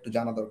সবাই একটু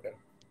জানা দরকার।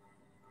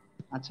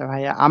 আচ্ছা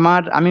ভাইয়া,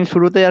 আমি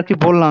শুরুতে আর কি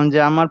বললাম যে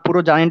আমার পুরো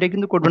জার্নিটাই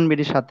কিন্তু কোডবান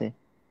বিডির সাথে।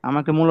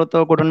 আমাকে মূলত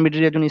কোডবান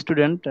বিডির একজন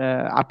স্টুডেন্ট,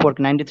 আপওয়ার্ক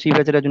 93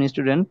 ব্যাচের একজন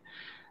স্টুডেন্ট।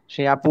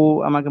 সেই আপু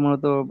আমাকে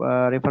মূলত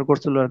রেফার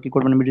করছিল আর কি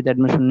কোরবানি বিডিতে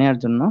অ্যাডমিশন নেওয়ার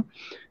জন্য।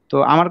 তো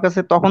আমার কাছে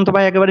তখন তো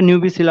ভাই একেবারে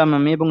নিউবি ছিলাম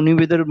আমি, এবং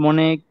নিউবিদের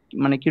মনে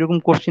মানে কিরকম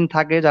কোশ্চিন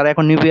থাকে, যারা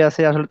এখন নিউবি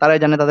আছে আসলে তারাই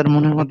জানে তাদের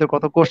মনের মধ্যে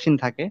কত কোশ্চিন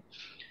থাকে।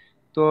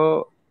 তো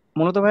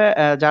মূলত ভাই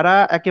যারা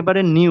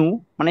একেবারে নিউ,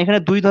 মানে এখানে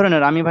দুই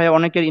ধরনের, আমি ভাই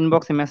অনেকের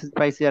ইনবক্সে মেসেজ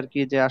পাইছি আর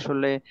কি, যে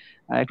আসলে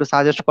একটু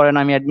সাজেস্ট করেন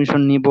আমি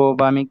অ্যাডমিশন নিব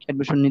বা আমি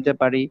অ্যাডমিশন নিতে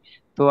পারি।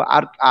 তো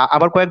আর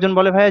আবার কয়েকজন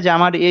বলে ভাই যে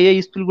আমার এই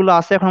স্কিলগুলো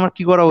আছে, এখন আমার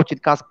কি করা উচিত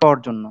কাজ পাওয়ার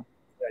জন্য।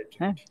 রাইট,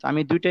 হ্যাঁ, তো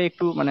আমি দুইটাই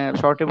একটু মানে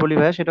শর্টে বলি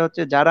ভাই। সেটা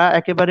হচ্ছে যারা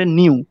একেবারে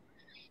নিউ,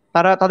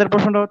 তাদের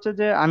প্রশ্নটা হচ্ছে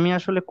যে আমি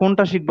আসলে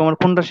কোনটা শিখবো, আমার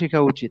কোনটা শেখা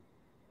উচিত।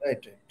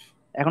 Right, right.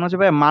 এখন হচ্ছে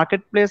ভাই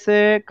মার্কেট প্লেসে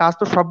কাজ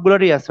তো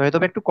সবগুলোরই আছে, হয়তো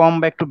বা একটু কম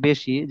বা একটু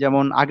বেশি।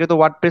 যেমন আগে তো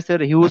ওয়ার্ডপ্রেসের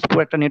হিউজ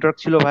একটা নেটওয়ার্ক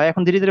ছিল ভাই,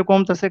 এখন ধীরে ধীরে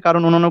কমতেছে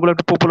কারণ অন্যান্যগুলো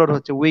একটু পপুলার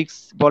হচ্ছে। উইক্স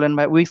বলেন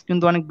ভাই, উইক্স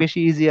কিন্তু অনেক বেশি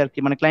ইজি আর কি,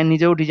 মানে ক্লায়েন্ট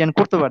নিজেও ডিজাইন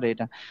করতে পারে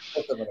এটা।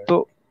 করতে পারে। তো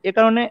এ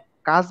কারণে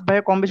কাজ ভাই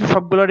কম বেশি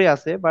সবগুলোরই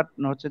আছে, বাট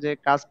হচ্ছে যে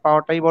কাজ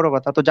পাওয়াটাই বড়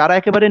কথা। তো যারা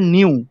একেবারে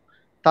নিউ,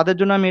 তাদের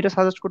জন্য আমি এটা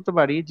সাজেস্ট করতে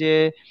পারি যে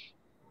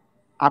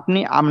আপনি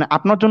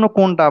আপনার জন্য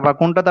কোনটা বা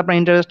কোনটাতে আপনার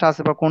ইন্টারেস্ট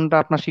আছে বা কোনটা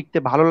আপনার শিখতে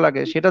ভালো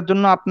লাগে, সেটার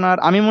জন্য আপনার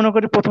আমি মনে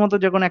করি প্রথমত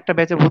যে কোনো একটা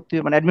ব্যাচে ভর্তি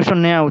মানে অ্যাডমিশন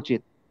নেওয়া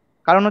উচিত।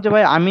 কারণ হচ্ছে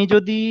ভাই আমি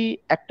যদি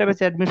একটা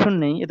ব্যাচে অ্যাডমিশন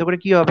নেই, এতে করে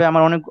কি হবে,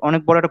 আমার অনেক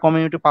অনেক বড় একটা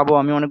কমিউনিটি পাবো,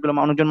 আমি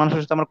অনেকজন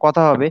মানুষের সাথে আমার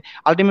কথা হবে।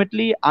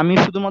 আলটিমেটলি আমি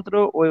শুধুমাত্র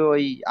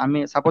ওই আমি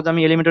সাপোজ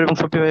আমি এলিমেন্টারি এবং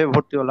শপিফাই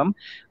ভর্তি হলাম,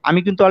 আমি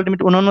কিন্তু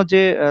আলটিমেটলি অন্যান্য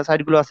যে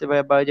সাইটগুলো আছে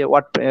বা এই যে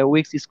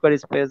উইক্স, স্কোয়ার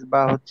স্পেস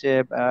বা হচ্ছে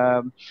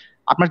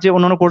আপনার যে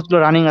অন্যান্য কোর্সগুলো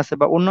রানিং আছে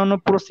বা অন্যান্য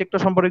পুরো সেক্টর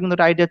সম্পর্কে কিন্তু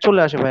একটা আইডিয়া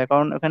চলে আসে ভাই।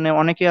 কারণ এখানে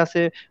অনেকে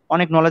আছে,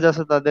 অনেক নলেজ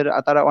আছে তাদের,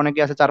 তারা অনেকে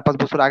আছে 4-5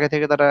 বছর আগে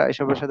থেকে তারা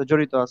এসবের সাথে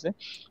জড়িত আছে।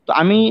 তো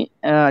আমি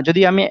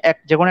যদি আমি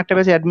যে কোনো একটা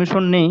ব্যাচে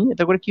অ্যাডমিশন নেই,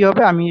 এতে করে কি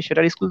হবে, আমি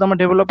সেটার স্কিল তো আমার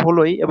ডেভেলপ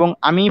হলোই, এবং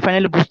আমি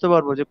ফাইনালি বুঝতে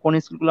পারবো যে কোন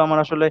স্কিলগুলো আমার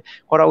আসলে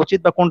করা উচিত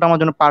বা কোনটা আমার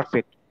জন্য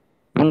পারফেক্ট।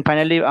 এবং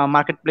ফাইনালি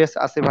মার্কেট প্লেস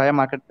আছে ভাইয়া,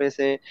 মার্কেট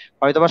প্লেসে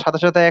হয়তো বা সাথে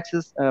সাথে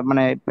অ্যাক্সেস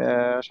মানে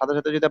সাথে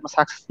সাথে যদি আপনার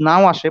সাকসেস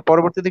নাও আসে,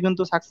 পরবর্তীতে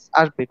কিন্তু সাকসেস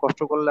আসবে, কষ্ট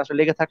করলে আসলে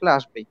লেগে থাকলে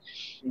আসবেই।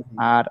 হুম, হুম।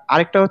 আর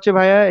আরেকটা হচ্ছে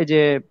ভাইয়া, এই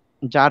যে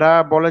যারা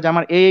বলে যে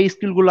আমার এই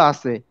স্কিল গুলো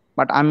আছে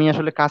বাট আমি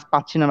আসলে কাজ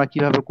পাচ্ছি না বা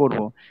কিভাবে করব,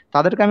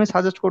 তাদেরকে আমি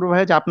সাজেস্ট করবো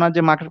ভাইয়া যে আপনার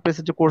যে মার্কেট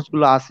প্লেসের যে কোর্স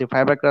গুলো আছে,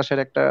 ফাইবার ক্রাশের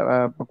একটা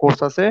কোর্স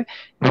আছে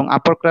এবং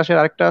আপওয়ার্ক ক্রাশের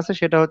আরেকটা আছে,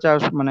 সেটা হচ্ছে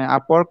মানে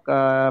আপওয়ার্ক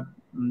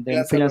দেন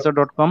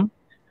ফ্রিল্যান্সার.com,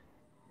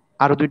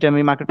 আরো দুইটা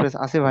আমি মার্কেট প্লেস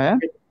আছে ভাইয়া।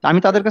 তো আমি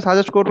তাদেরকে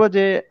সাজেস্ট করবো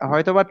যে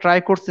হয়তোবা ট্রাই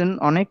করছেন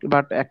অনেক,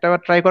 বাট একটাবার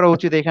ট্রাই করা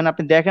উচিত। এখানে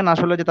আপনি দেখেন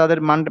আসলে যে তাদের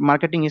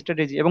মার্কেটিং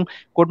স্ট্র্যাটেজি, এবং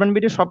কোডম্যান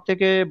বিডির সব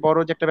থেকে বড়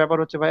যে একটা ব্যাপার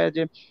হচ্ছে ভাইয়া,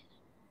 যে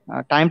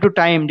time to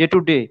time, day to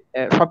day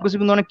সবকিছু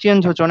কিন্তু অনেক চেঞ্জ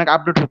হচ্ছে, অনেক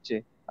আপডেট হচ্ছে।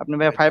 আপনি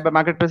ভাই রাইট। ফাইবার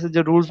মার্কেট প্লেসের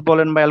যে রুলস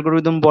বলেন বা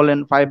অ্যালগোরিদম বলেন,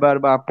 ফাইবার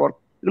বা আপওয়ার্ক,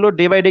 এগুলো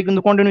ডে বাই ডে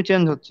কিন্তু কন্টিনিউ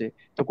চেঞ্জ হচ্ছে।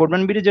 তো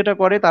কোডম্যান বিডি যেটা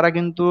করে, তারা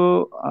কিন্তু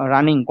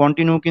রানিং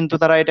কন্টিনিউ কিন্তু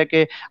তারা এটাকে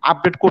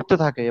আপডেট করতে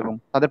থাকে, এবং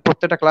তাদের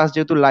প্রত্যেকটা ক্লাস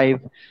যেহেতু লাইভ,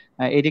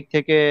 এদিক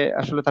থেকে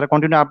আসলে তারা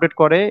কন্টিনিউ আপডেট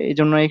করে। এই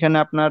জন্য এখানে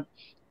আপনার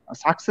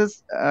সাকসেস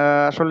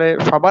আসলে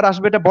সবার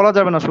আসবে এটা বলা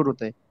যাবে না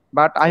শুরুতে,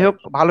 বাট আই হোপ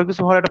রাইট। ভালো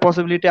কিছু হওয়ার একটা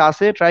পসিবিলিটি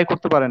আছে, ট্রাই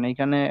করতে পারেন,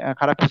 এখানে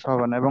খারাপ কিছু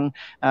হবে না। এবং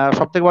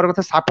সব থেকে বড়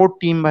কথা সাপোর্ট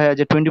টিম ভাইয়া,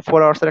 যে 24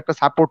 আওয়ার্স এর একটা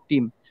সাপোর্ট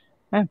টিম।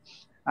 হ্যাঁ,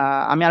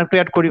 আমি আরেকটু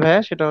অ্যাড করি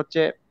ভাইয়া, সেটা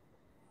হচ্ছে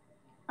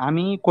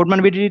আমি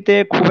কোডম্যান বিডিতে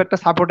খুব একটা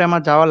সাপোর্টে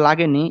আমার যাওয়া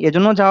লাগেনি,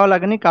 এজন্য যাওয়া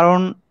লাগেনি কারণ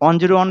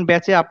 101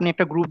 ব্যাচে আপনি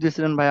একটা গ্রুপ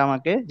দিয়েছিলেন ভাই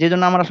আমাকে, যে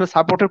জন্য আমার আসলে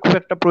সাপোর্টের খুব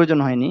একটা প্রয়োজন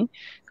হয়নি।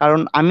 কারণ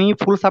আমি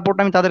ফুল সাপোর্ট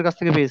আমি তাদের কাছ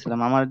থেকে পেয়েছিলাম।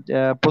 আমার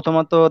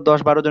প্রথমত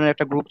 10-12 জনের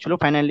একটা গ্রুপ ছিল,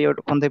 ফাইনালি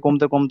ওখান থেকে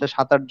কমতে কমতে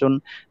 7-8 জন,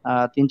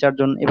 3-4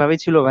 জন এভাবেই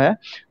ছিল ভাইয়া।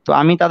 তো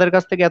আমি তাদের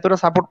কাছ থেকে এতটা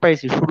সাপোর্ট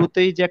পাইছি,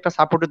 শুরুতেই যে একটা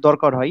সাপোর্টের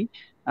দরকার হয়,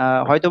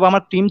 হয়তো বা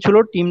আমার টিম ছিল,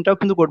 টিমটাও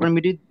কিন্তু কোডম্যান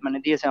বিডি মানে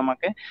দিয়েছে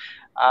আমাকে।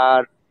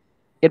 আর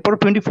এরপর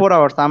 24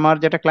 আওয়ার্স আমার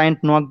যেটা ক্লায়েন্ট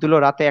নক দিল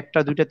রাতে 1টা,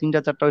 2টা, 3টা,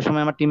 4টা, ওই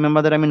সময় আমার টিম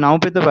মেম্বারদের আমি নাও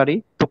পেতে পারি,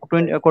 তো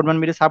রাইট। কোডম্যান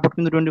বিডি সাপোর্ট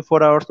কিন্তু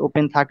 24 আওয়ার্স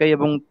ওপেন থাকে,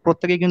 এবং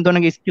প্রত্যেকেই কিন্তু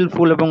অনেক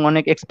স্কিলফুল এবং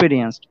অনেক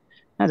এক্সপিরিয়েন্সড।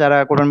 হ্যাঁ, যারা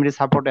কোডম্যান বিডি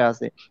সাপোর্টে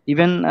আছে,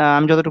 ইভেন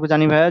আমি যতটুকু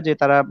জানি ভাইয়া যে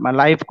তারা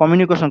লাইভ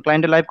কমিউনিকেশন,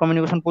 ক্লায়েন্টের লাইভ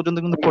কমিউনিকেশন পর্যন্ত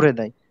কিন্তু করে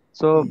দেয়।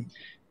 সো হুম।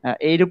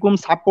 এইরকম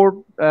সাপোর্ট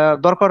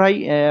দরকার হয়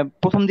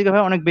প্রথম দিকে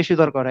ভাই, অনেক বেশি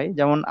দরকার হয়।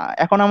 যেমন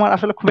এখন আমার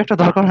আসলে খুব একটা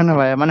দরকার হয় না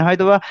ভাই, মানে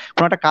হয়তোবা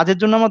কোনো একটা কাজের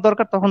জন্য আমার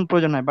দরকার, তখন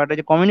প্রয়োজন হয়, বাট এই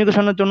যে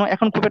কমিউনিকেশনের জন্য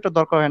এখন খুব একটা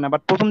দরকার হয় না,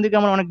 বাট প্রথম দিকে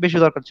আমার অনেক বেশি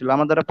দরকার ছিল,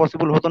 আমার দ্বারা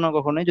পসিবল হতো না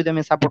কখনোই যদি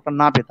আমি সাপোর্টটা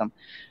না পেতাম।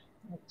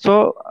 সো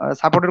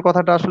সাপোর্টের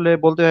কথাটা আসলে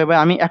বলতে হয় ভাই,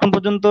 আমি এখন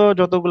পর্যন্ত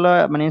যতগুলা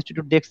মানে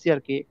ইনস্টিটিউট দেখছি আর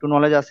কি, একটু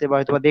নলেজ আছে বা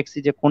হয়তোবা দেখছি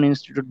যে কোন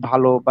ইনস্টিটিউট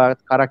ভালো বা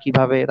কারা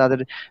কিভাবে তাদের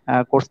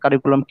কোর্স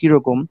কারিকুলাম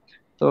কিরকম,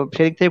 তো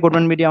সেদিক থেকে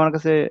কোডম্যান মিডিয়া আমার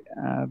কাছে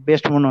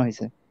বেস্ট মনে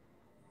হয়েছে।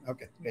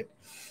 ওকে, great.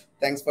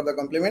 Thanks for the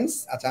compliments.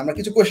 আচ্ছা, আমরা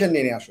কিছু কোশ্চেন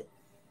নিয়ে নিয়ে আসো।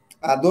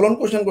 দোলন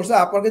কোশ্চেন করছে,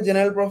 আপনাকে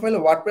general profile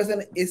WordPress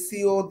and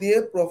SEO দিয়ে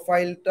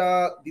প্রোফাইলটা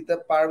দিতে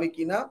পারবে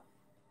কিনা,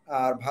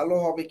 আর ভালো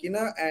হবে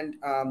কিনা, এন্ড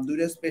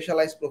দুইটা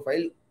স্পেশালাইজ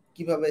প্রোফাইল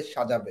কিভাবে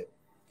সাজাবে।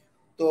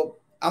 তো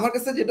আমার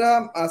কাছে যেটা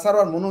স্যার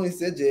আর মনে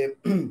হয়েছে যে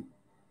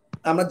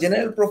আমরা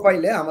জেনারেল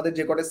প্রোফাইলে আমাদের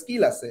যে কটা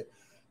স্কিল আছে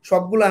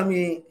সবগুলো আমি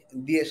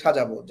দিয়ে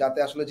সাজাবো, যাতে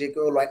আসলে যে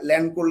কেউ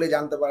ল্যান্ড করলে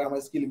জানতে পারে আমার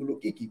স্কিলগুলো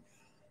কি কি।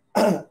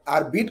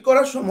 আর বিট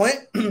করার সময়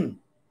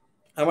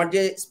আমার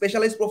যে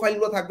স্পেশালাইজ প্রোফাইল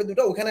গুলো থাকবে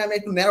দুটো, ওখানে আমি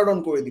একটু ন্যারো ডাউন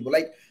করে দিব।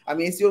 লাইক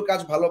আমি এসইওর কাজ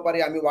ভালো পারি,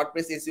 আমি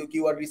ওয়ার্ডপ্রেস এসইও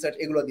কিওয়ার্ড রিসার্চ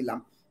এগুলো দিলাম,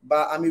 বা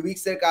আমি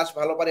উইক্স এর কাজ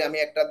ভালো পারি, আমি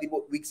একটা দিব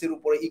উইক্স এর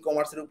উপরে, ই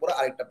কমার্স এর উপরে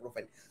আরেকটা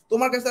প্রোফাইল।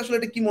 তোমার কাছে আসলে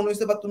এটা কি মনে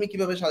হয়েছে, বা তুমি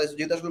কিভাবে সাজাইছো,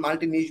 যেহেতু আসলে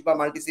মাল্টি নিশ বা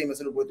মাল্টি সিএমএস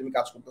এর উপরে তুমি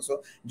কাজ করতেছো,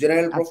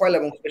 জেনারেল আচ্ছা প্রোফাইল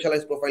এবং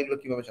স্পেশালাইজ প্রোফাইল গুলো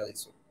কিভাবে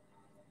সাজাইছো?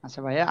 আচ্ছা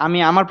ভাইয়া, আমি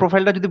আমার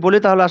প্রোফাইলটা যদি বলি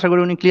তাহলে আশা করি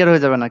উনি ক্লিয়ার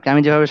হয়ে যাবে নাকি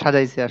আমি যেভাবে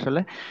সাজাইছি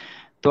আসলে।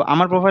 তো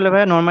আমার প্রোফাইলে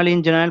ভাইয়া নর্মালি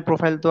ইন জেনারেল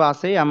প্রোফাইল তো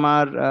আছেই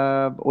আমার,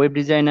 ওয়েব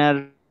ডিজাইনার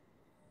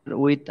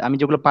উইথ আমি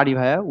যেগুলো পারি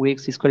ভাইয়া,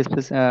 weeks, square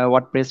space,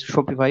 WordPress,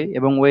 Shopify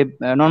এবং ওয়েব,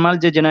 নর্মাল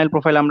যে জেনারেল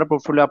প্রোফাইল আমরা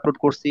পোর্টফোলিও আপলোড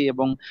করছি,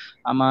 এবং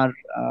আমার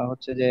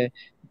হচ্ছে যে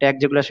ট্যাগ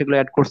যেগুলো সেগুলো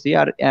অ্যাড করছি।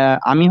 আর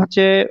আমি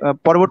হচ্ছে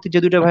পরবর্তী যে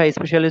দুইটা ভাই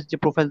স্পেশালিস্ট যে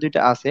প্রোফাইল দুইটা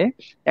আছে,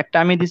 একটা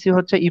আমি দিছি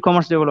হচ্ছে ই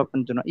কমার্স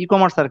ডেভেলপমেন্টের জন্য, ই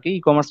কমার্স আর কি,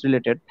 ই কমার্স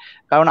রিলেটেড।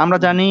 কারণ আমরা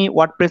জানি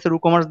ওয়ার্ডপ্রেস এর ই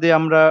কমার্স দিয়ে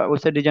আমরা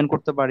ওয়েবসাইট ডিজাইন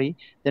করতে পারি।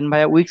 দেন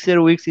ভাইয়া উইক্স এর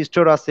উইক্স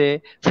স্টোর আছে,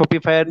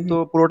 শপিফাই এর তো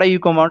পুরোটাই ই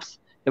কমার্স,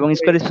 এবং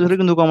স্কোয়ার স্পেসের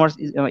কিন্তু কমার্স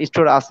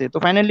স্টোর আছে। তো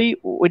ফাইনালি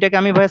ওইটাকে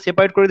আমি ভাই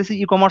সেপারেট করে দিয়েছি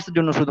ই কমার্সের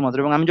জন্য শুধুমাত্র,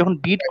 এবং আমি যখন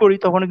বিড করি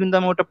তখন কিন্তু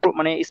আমি ওটা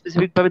মানে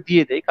স্পেসিফিক ভাবে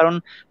দিয়ে দেই, কারণ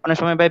অনেক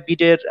সময় ভাই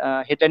বিডের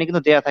হেডলাইনে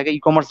কিন্তু দেয়া থাকে ই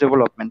কমার্স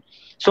ডেভেলপমেন্ট।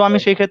 সো আমি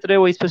সেই ক্ষেত্রে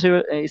ওই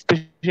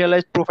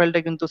স্পেশালাইজড প্রোফাইলটা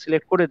কিন্তু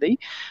সিলেক্ট করে দেই।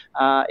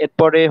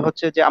 এরপরে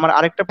হচ্ছে যে আমার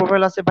আরেকটা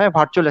প্রোফাইল আছে ভাই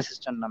ভার্চুয়াল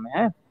অ্যাসিস্ট্যান্ট নামে,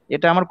 হ্যাঁ।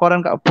 এটা আমার করার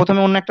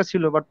প্রথমে অন্য একটা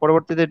ছিল, বাট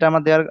পরবর্তীতে এটা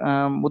আমার দেওয়ার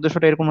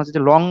উদ্দেশ্যটা এরকম হচ্ছে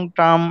যে লং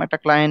টার্ম একটা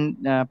ক্লায়েন্ট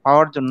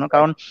পাওয়ার জন্য।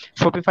 কারণ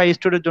শপিফাই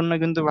স্টোরের জন্য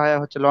কিন্তু ভাইয়া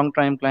হচ্ছে লং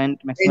টাইম ক্লায়েন্ট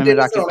ম্যাক্সিমাম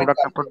রাখে মেইনটেনেন্সের অনেক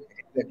প্রোডাক্ট। কাজ থাকে।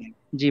 Exactly.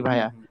 জি হুম,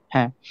 ভাইয়া, হুম।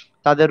 হ্যাঁ।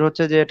 তাদের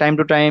হচ্ছে যে টাইম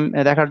টু টাইম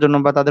দেখার জন্য,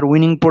 বা তাদের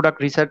উইনিং প্রোডাক্ট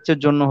রিসার্চের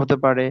জন্য হতে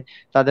পারে,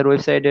 তাদের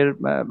ওয়েবসাইটের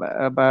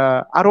বা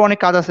আরো অনেক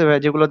কাজ আছে ভাই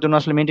যেগুলোর জন্য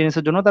আসলে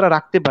মেনটেনেন্সের জন্য তারা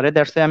রাখতে পারে।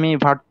 দ্যাটস আমি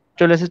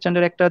ভার্চুয়াল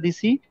অ্যাসিস্ট্যান্টের একটা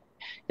দিছি,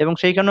 এবং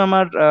সেইখানে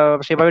আমার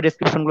সেভাবে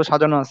ডেসক্রিপশন গুলো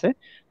সাজানো আছে।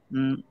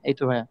 এই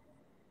তো ভাইয়া।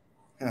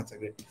 আচ্ছা,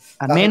 গ্রেট।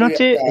 আর আশা মেইন করি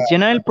হচ্ছে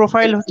জেনারেল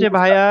প্রোফাইল হচ্ছে একটা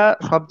ভাইয়া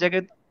সব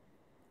জায়গায়।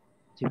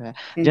 জি ভাইয়া,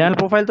 হুম, হুম। জেনারেল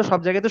প্রোফাইল তো সব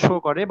জায়গাতে শো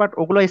করে, বাট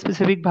ওগুলো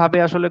স্পেসিফিক ভাবে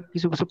আসলে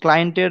কিছু কিছু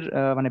ক্লায়েন্টের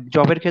মানে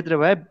জবের ক্ষেত্রে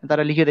ভাই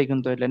তারা লিখে দেয়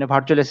কিন্তু হেডলাইনে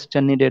ভার্চুয়াল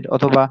অ্যাসিস্ট্যান্ট নিডেড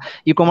অথবা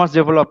ই কমার্স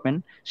ডেভেলপমেন্ট,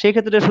 সেই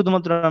ক্ষেত্রে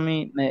শুধুমাত্র আমি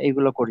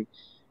এইগুলো করি।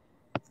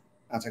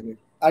 আচ্ছা, গ্রেট।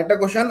 আরেকটা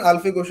কোশ্চেন,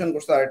 আলফি কোশ্চেন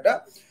করছে আরেকটা,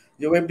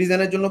 যে ওয়েব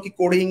ডিজাইনের জন্য কি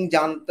কোডিং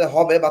জানতে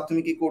হবে, বা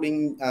তুমি কি কোডিং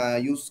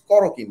ইউজ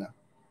করো কিনা?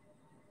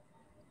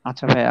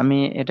 আচ্ছা ভাই, আমি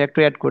এটা একটু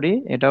অ্যাড করি,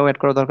 এটাও অ্যাড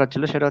করা দরকার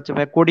ছিল। সেটা হচ্ছে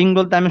ভাই কোডিং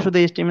বলতে আমি শুধু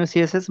এইচটিএমএল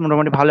সিএসএস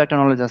মোটামুটি ভালো একটা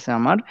নলেজ আছে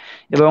আমার,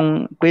 এবং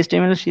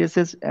এইচটিএমএল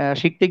সিএসএস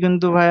শিখতে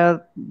কিন্তু ভাইয়া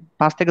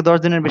 5 থেকে 10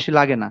 দিনের বেশি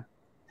লাগে না,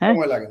 হ্যাঁ।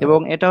 সময় লাগে না, এবং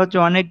রাইট? এটা হচ্ছে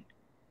অনেক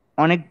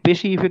অনেক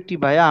বেশি ইফেক্টিভ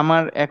ভাইয়া।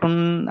 আমার এখন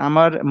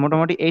আমার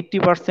মোটামুটি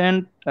 80%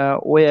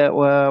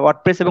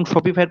 ওয়ার্ডপ্রেস এবং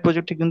শপিফাই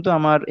প্রজেক্টে কিন্তু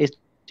আমার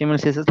এইচটিএমএল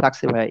সিএসএস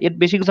লাগছে ভাইয়া। এর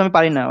বেশি কিছু আমি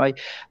পারি না ভাই,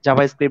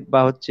 জাভা স্ক্রিপ্ট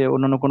বা হচ্ছে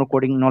অন্যান্য কোনো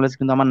কোডিং নলেজ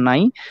কিন্তু আমার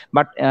নাই।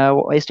 বাট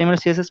এইচটিএমএল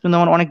সিএসএস কিন্তু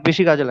আমার অনেক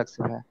বেশি কাজে লাগছে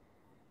ভাইয়া।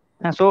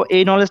 হ্যাঁ, সো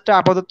এই নলেজটা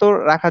আপাতত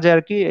রাখা যায়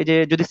আর কি। এই যে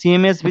যদি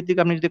সিএমএস ভিত্তিক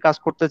আপনি যদি কাজ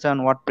করতে চান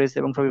ওয়ার্ডপ্রেস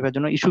এবং শপিফাইয়ের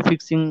জন্য, ইস্যু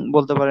ফিক্সিং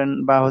বলতে পারেন,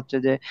 বা হচ্ছে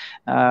যে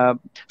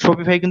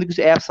শপিফাই কিন্তু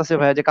কিছু অ্যাপস আছে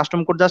ভাই যে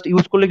কাস্টম কোড জাস্ট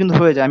ইউজ করলে কিন্তু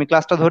হয়ে যায়, আমি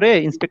ক্লাসটা ধরে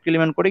ইন্সপেক্ট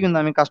এলিমেন্ট করে কিন্তু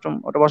আমি কাস্টম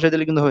ওটা বসাই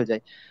দিলে কিন্তু হয়ে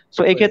যায়।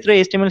 সো এই হয়ে ক্ষেত্রে যায়।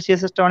 এইচটিএমএল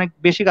সিএসএস টা অনেক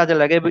বেশি কাজে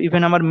লাগে।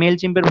 ইভেন আমার মেল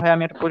চিম্পের ভাই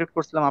আমি একটা প্রজেক্ট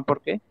করছিলাম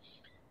আপওয়ার্কে,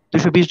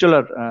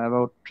 $220,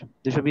 অ্যাবাউট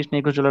 220 না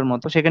 $21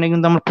 মতো, সেখানে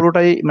কিন্তু আমার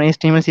পুরোটাই মানে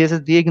এইচটিএমএল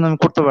সিএসএস দিয়ে কিন্তু আমি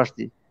করতে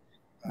পারছি।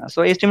 আচ্ছা, সো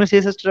আচ্ছা, এইচটিএমএল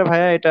সিএসএস টা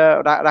ভাইয়া এটা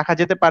রাখা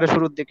যেতে পারে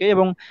শুরুর দিকে,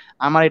 এবং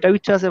আমার এটাও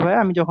ইচ্ছা আছে ভাইয়া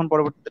আমি যখন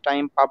পরবর্তীতে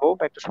টাইম পাবো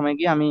বা একটা সময়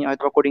গিয়ে আমি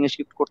হয়তো কোডিং এ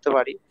শিফট করতে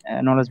পারি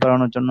নলেজ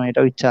বাড়ানোর জন্য,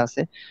 এটাও ইচ্ছা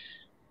আছে।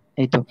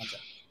 এই তো। আচ্ছা।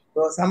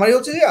 তো সামারি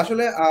হচ্ছে যে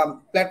আসলে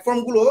প্ল্যাটফর্ম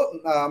গুলো,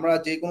 আমরা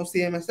যে কোনো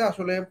সিএমএস এ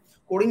আসলে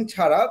কোডিং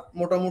ছাড়া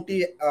মোটামুটি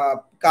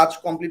কাজ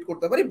কমপ্লিট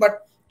করতে পারি, বাট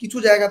কিছু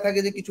জায়গা থাকে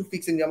যে কিছু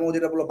ফিক্সিং, যেমন ও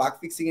যেটা বলো বাগ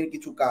ফিক্সিং এর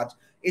কিছু কাজ,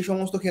 এই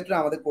সমস্ত ক্ষেত্রে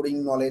আমাদের কোডিং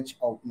নলেজ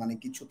মানে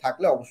কিছু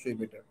থাকলে অবশ্যই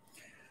বেটার।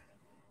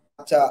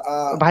 আচ্ছা,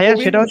 ভাইয়া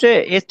কবির সেটা হচ্ছে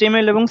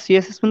এইচটিএমএল এবং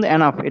সিএসএস কিন্তু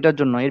এনাফ এটার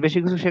জন্য, এর বেশি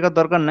কিছু শেখার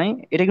দরকার নাই,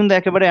 এটা কিন্তু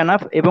একেবারে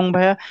এনাফ। এবং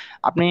ভাইয়া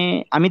আপনি,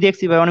 আমি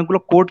দেখছি ভাই অনেকগুলো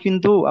কোড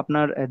কিন্তু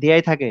আপনার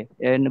দেয়াই থাকে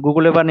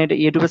গুগলে বা নেটে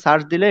ইউটিউবে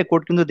সার্চ দিলে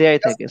কোড কিন্তু দেয়াই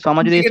থাকে। সো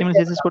আমার যদি ইন্টিগ্রেট এইচটিএমএল করা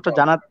সিএসএস জানতে কোডটা হবে।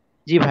 জানা।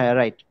 জি ভাইয়া,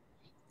 রাইট।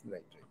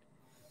 Right, right.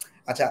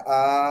 আচ্ছা,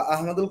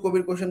 আহমদুল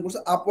কবির কোশ্চেন করছে,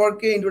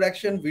 আপওয়ার্কে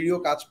ইন্ট্রোডাকশন ভিডিও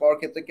কাজ পাওয়ার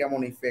ক্ষেত্রে কেমন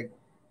ইফেক্ট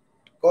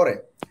করে,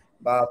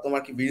 বা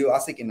তোমার কি ভিডিও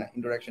আছে কিনা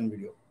ইন্ট্রোডাকশন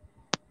ভিডিও?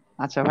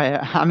 আচ্ছা ভাইয়া,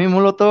 আমি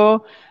মূলত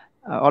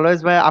অলওয়েজ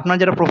ভাই আপনার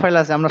যেটা প্রোফাইল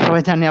আছে, আমরা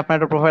সবাই জানি আপনার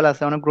একটা প্রোফাইল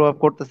আছে, অনেক গ্রো আপ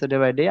করতেছে ডে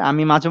বাই ডে।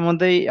 আমি মাঝে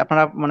মধ্যেই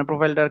আপনার মানে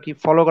প্রোফাইলটা আর কি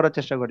ফলো করার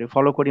চেষ্টা করি,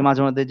 ফলো করি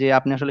মাঝে মধ্যে যে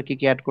আপনি আসলে কি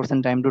কি অ্যাড করছেন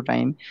টাইম টু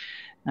টাইম।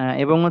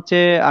 এবং হচ্ছে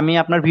আমি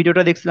আপনার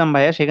ভিডিওটা দেখছিলাম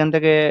ভাইয়া, সেখান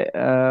থেকে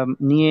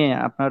নিয়ে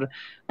আপনার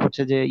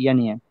হচ্ছে যে ইয়া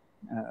নিয়ে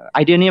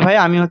আইডিয়া নিয়ে ভাই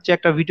আমি হচ্ছে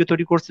একটা ভিডিও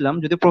তৈরি করছিলাম,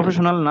 যদি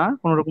প্রফেশনাল না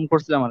কোনো রকম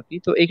করছিলাম আর কি।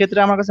 তো এই ক্ষেত্রে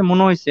আমার কাছে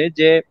মনে হয়েছে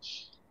যে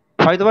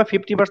হয়তোবা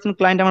 50%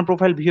 ক্লায়েন্ট আমার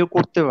প্রোফাইল ভিউ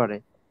করতে পারে।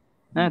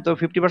 হ্যাঁ, তো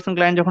 50%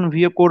 ক্লায়েন্ট যখন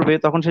ভিউ করবে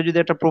তখন সে যদি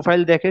একটা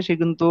প্রোফাইল দেখে, সে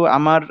কিন্তু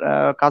আমার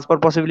কাজ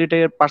করার পসিবিলিটি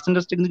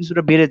পার্সেন্টেজটা কিন্তু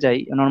কিছুটা বেড়ে যায়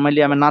নর্মালি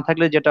আমি না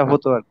থাকলে যেটা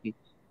হতো আর কি।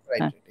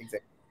 রাইট, হ্যাঁ। Right,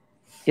 exactly.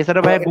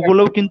 এছাড়া তো ভাইয়া এটা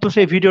গুগলেও কিন্তু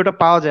সেই ভিডিওটা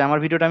পাওয়া যায়, আমার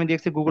ভিডিওটা আমি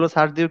দেখছি গুগলে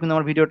সার্চ দিয়েও কিন্তু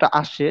আমার ভিডিওটা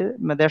আসছে।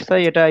 দ্যাটস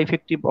ওয়াই এটা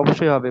ইফেক্টিভ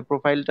অবশ্যই হবে।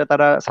 প্রোফাইলটা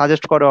তারা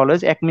সাজেস্ট করে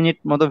অলওয়েজ 1 মিনিট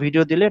মতো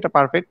ভিডিও দিলে এটা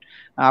পারফেক্ট।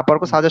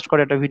 আপারকে সাজেস্ট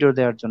করে একটা ভিডিও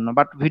দেওয়ার জন্য,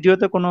 বাট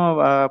ভিডিওতে কোনো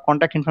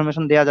কন্ট্যাক্ট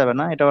ইনফরমেশন দেওয়া যাবে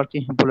না, এটা আর কি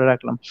বলে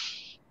রাখলাম।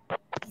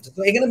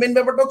 তো এখানে মেন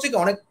ব্যাপারটা হচ্ছে কি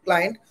অনেক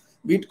ক্লায়েন্ট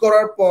বিট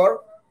করার পর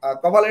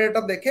কভার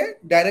লেটারটা দেখে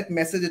ডাইরেক্ট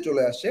মেসেজে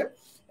চলে আসে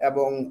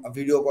এবং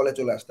ভিডিও কলে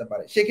চলে আসতে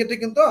পারে, সেক্ষেত্রে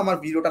কিন্তু আমার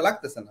ভিডিওটা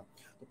লাগতেছে না।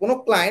 কোনো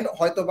ক্লায়েন্ট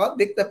হয়তো বা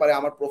দেখতে পারে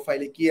আমার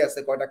প্রোফাইলে কি আছে,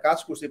 কয়টা কাজ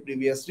করছে,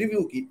 প্রিভিয়াস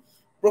রিভিউ কি।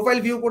 প্রোফাইল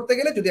ভিউ করতে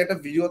গেলে যদি একটা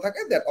ভিডিও থাকে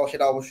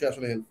সেটা অবশ্যই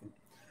আসলে হেল্পফুল।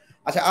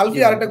 আচ্ছা, জি আলফি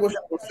ভাই। আরেকটা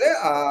কোশ্চেন করছে,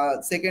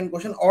 সেকেন্ড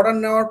কোশ্চেন, অর্ডার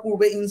নেওয়ার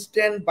পূর্বে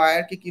ইনস্ট্যান্ট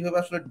বায়ারকে কিভাবে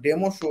আসলে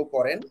ডেমো শো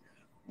করেন?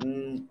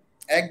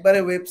 একবারে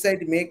ওয়েবসাইট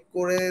মেক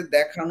করে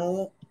দেখানো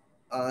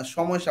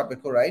সময়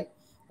সাপেক্ষ, রাইট?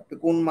 আপনি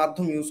কোন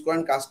মাধ্যম ইউজ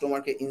করেন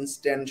কাস্টমারকে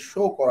ইনস্ট্যান্ট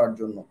শো করার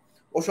জন্য?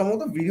 ও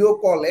সম্ভবত ভিডিও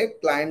কলে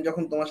ক্লায়েন্ট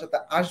যখন তোমার সাথে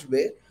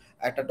আসবে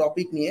একটা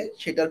টপিক নিয়ে,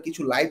 সেটার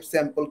কিছু লাইভ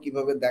স্যাম্পল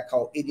কিভাবে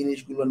দেখাও, এই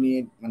জিনিসগুলো নিয়ে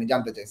মানে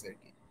জানতে চাইছে আর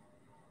কি।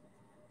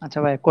 আচ্ছা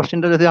ভাই,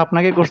 কোশ্চেনটা যদি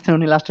আপনাকে করতে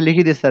উনি লাস্টে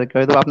লিখে দিচ্ছে আর কি,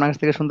 হয়তো আপনার কাছ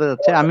থেকে শুনতে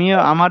যাচ্ছে। আমিও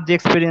আমার যে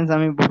এক্সপিরিয়েন্স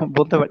আমি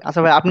বলতে পারি।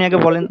 আচ্ছা ভাই, আপনি আগে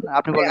বলেন,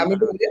 আপনি বলেন আমি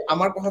শুরু বলি করেন। যে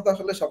আমার কথা তো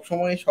আসলে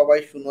সবসময় সবাই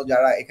শুনো,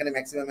 যারা এখানে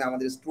ম্যাক্সিমাম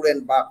আমাদের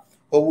স্টুডেন্ট বা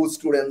হবু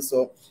স্টুডেন্ট, সো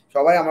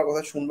সবাই আমার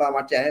কথা শুনবা,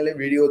 আমার চ্যানেলে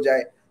ভিডিও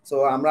যায়। সো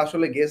আমরা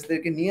আসলে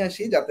গেস্টদেরকে নিয়ে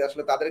আসি যাতে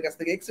আসলে তাদের কাছ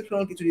থেকে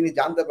এক্সেপশনাল কিছু জিনিস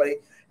জানতে পারি,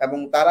 এবং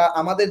তারা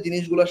আমাদের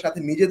জিনিসগুলোর সাথে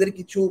নিজেদের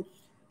কিছু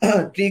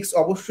ট্রিক্স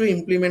অবশ্যই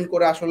ইমপ্লিমেন্ট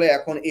করে আসলে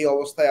এখন এই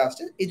অবস্থায়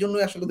আসছে, এই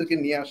জন্যই আসলে ওদেরকে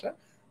নিয়ে আসা।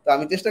 তো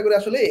আমি চেষ্টা করি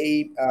আসলে এই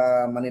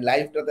মানে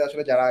লাইভটাতে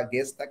আসলে যারা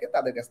গেস্ট থাকে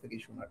তাদের কাছ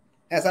থেকেই শোনার।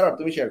 হ্যাঁ স্যার,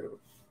 তুমি শেয়ার করো।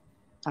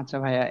 আচ্ছা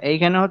ভাইয়া,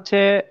 এইখানে হচ্ছে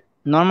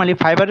নর্মালি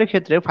ফাইবারের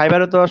ক্ষেত্রে,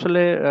 ফাইবারে তো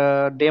আসলে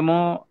ডেমো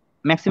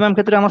ম্যাক্সিমাম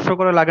ক্ষেত্রে আমার শো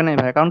করা লাগে নাই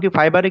ভাই, কারণ কি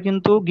ফাইবারে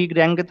কিন্তু গিগ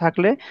র্যাঙ্কে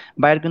থাকলে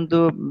বায়ার কিন্তু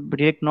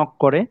ডিরেক্ট নক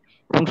করে,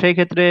 এবং সেই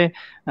ক্ষেত্রে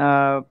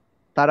আহ,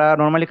 তারা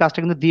নর্মালি কাজটা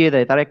কিন্তু দিয়ে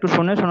দেয়। তারা একটু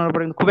শোনে, শোনার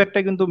পরে কিন্তু খুব একটা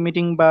কিন্তু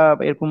মিটিং বা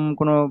এরকম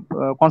কোনো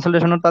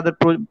কনসালটেশনের তাদের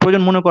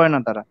প্রয়োজন মনে করে না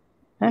তারা।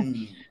 হ্যাঁ।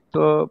 হুম।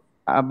 তো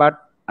বাট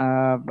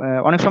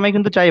অনেক সময়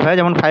কিন্তু চাই ভাই,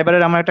 যেমন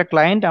ফাইবারের আমার একটা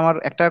ক্লায়েন্ট, আমার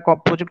একটা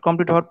প্রজেক্ট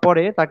কমপ্লিট হওয়ার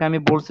পরে তাকে আমি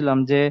বলছিলাম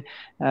যে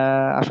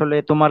আসলে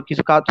তোমার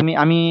কিছু কাজ তুমি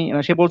আমি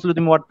সে বলছিল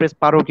তুমি ওয়ার্ডপ্রেস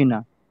পারো কিনা।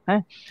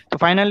 হ্যাঁ। তো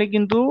ফাইনালি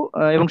কিন্তু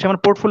এবং সে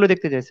আমার পোর্টফোলিও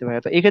দেখতে চাইছে ভাই।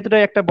 তো এই ক্ষেত্রে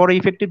একটা বড়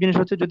ইফেক্টিভ জিনিস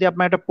হচ্ছে যদি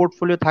আপনার একটা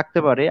পোর্টফোলিও থাকতে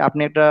পারে,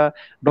 আপনি একটা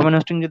ডোমেন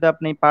হোস্টিং যদি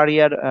আপনি পার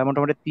ইয়ার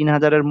মোটামুটি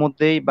 3,000-এর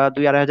মধ্যেই বা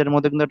 2-2,500-এর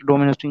মধ্যে কিন্তু একটা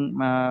ডোমেন হোস্টিং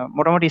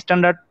মোটামুটি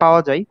স্ট্যান্ডার্ড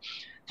পাওয়া যায়।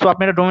 সো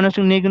আপনি একটা ডোমেন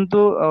হোস্টিং নিয়ে কিন্তু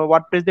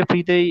ওয়ার্ডপ্রেস দিয়ে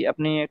ফ্রিতেই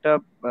আপনি একটা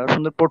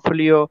সুন্দর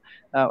পোর্টফোলিও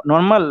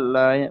নর্মাল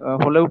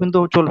হলেও কিন্তু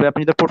চলবে,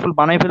 আপনি যদি পোর্টফোলিও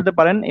বানাই ফেলতে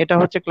পারেন, এটা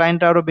হচ্ছে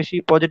ক্লায়েন্ট আরো বেশি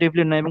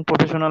পজিটিভলি নেয় এবং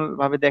প্রফেশনাল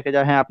ভাবে দেখে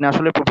যায় হ্যাঁ আপনি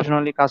আসলে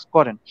প্রফেশনালি কাজ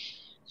করেন।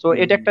 সো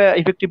এটা হুম। একটা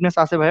ইফেক্টিভনেস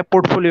আছে ভাইয়া,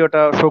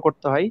 পোর্টফোলিওটা শো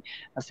করতে হয়।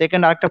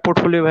 সেকেন্ড আরেকটা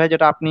পোর্টফোলিও ভাইয়া,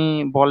 যেটা আপনি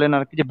বলেন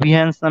আর কি, যে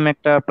বিহ্যান্স নামে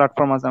একটা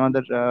প্ল্যাটফর্ম আছে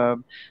আমাদের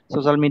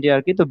সোশ্যাল মিডিয়া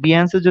আর কি। তো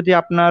বিহ্যান্সে যদি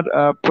আপনার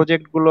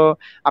প্রজেক্ট গুলো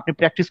আপনি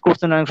প্র্যাকটিস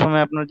করছেন, অনেক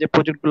সময় আপনার যে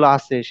প্রজেক্ট গুলো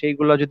আছে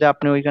সেইগুলো যদি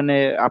আপনি ওইখানে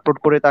আপলোড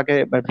করে তাকে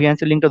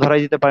বিহ্যান্সের লিঙ্কটা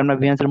ধরাই দিতে পারেন বা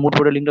বিহ্যান্সের মুড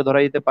বোর্ডের লিঙ্কটা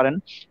ধরাই দিতে পারেন,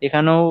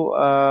 এখানেও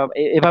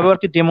এভাবে আর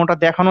কি ডেমোটা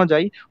দেখানো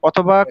যায়।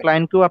 অথবা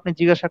ক্লায়েন্টকেও আপনি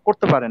জিজ্ঞাসা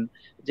করতে পারেন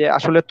যে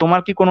আসলে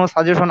তোমার কি কোনো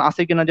সাজেশন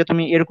আছে কিনা, যে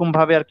তুমি এরকম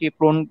ভাবে আর কি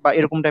ক্লোন বা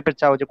এরকম টাইপের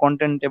চাও যে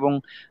কন্টেন্ট এবং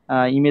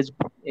ইমেজ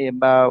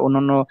বা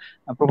অন্যান্য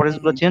প্রপার্টিস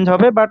হুম। গুলো হুম। চেঞ্জ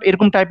হবে, বাট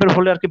এরকম টাইপের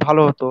হলে আর কি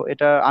ভালো হতো।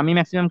 এটা আমি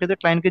ম্যাক্সিমাম ক্ষেত্রে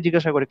ক্লায়েন্টকে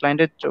জিজ্ঞাসা করি,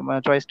 ক্লায়েন্টের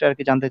চয়েসটা আর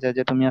কি জানতে চাই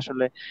যে তুমি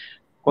আসলে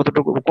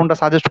কতটুকু কোনটা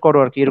সাজেস্ট করো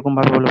আর কি, এরকম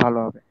ভাবে হলে ভালো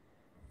হবে।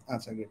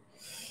 আচ্ছা, great.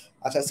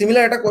 আচ্ছা,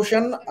 সিমিলার একটা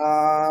কোশ্চেন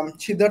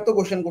সিদ্ধার্থ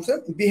কোশ্চেন করছে,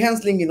 Behance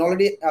LinkedIn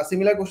already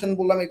similar question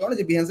বললাম এই কারণে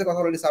যে বিহেন্সের কথা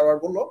অলরেডি সার্ভার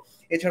বললো,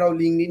 এছাড়াও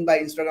লিঙ্কডিন বা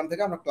ইনস্টাগ্রাম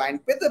থেকে আমরা ক্লায়েন্ট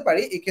পেতে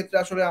পারি। এক্ষেত্রে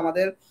আসলে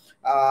আমাদের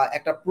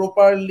একটা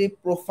প্রপারলি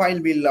প্রোফাইল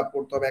বিল্ড আপ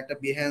করতে হবে, একটা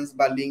বিহেন্স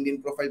বা LinkedIn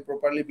profile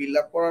properly build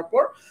up করার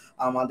পর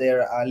আমাদের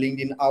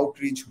লিঙ্কডিন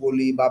আউটরিচ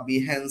বলি বা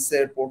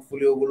বিহেন্সের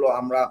পোর্টফোলিও গুলো,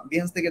 আমরা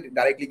বিহেন্স থেকে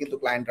ডাইরেক্টলি কিন্তু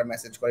ক্লায়েন্টরা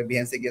মেসেজ করে,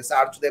 বিহেন্সে গিয়ে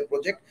সার্চ দেয়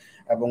প্রজেক্ট,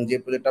 এবং যে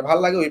প্রজেক্টটা ভালো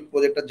লাগে ওই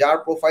প্রজেক্টটা যার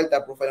প্রোফাইল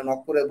তার প্রোফাইলে নক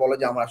করে বলে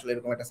যে আমার আসলে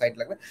এরকম একটা সাইট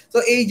লাগবে। তো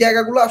এই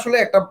জায়গাগুলো আসলে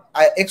একটা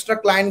এক্সট্রা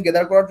ক্লায়েন্ট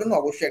গেদার করার জন্য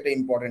অবশ্যই একটা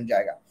ইম্পর্টেন্ট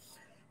জায়গা।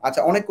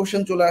 আচ্ছা, অনেক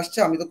কোশ্চেন চলে আসছে,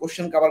 আমি তো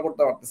কোশ্চেন কভার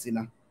করতে পারতেছি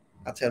না।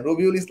 আচ্ছা,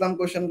 রবিউল ইসলাম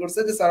কোশ্চেন করছে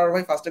যে সারার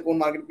ভাই ফার্স্টে কোন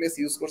মার্কেট প্লেস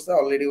ইউজ করছে,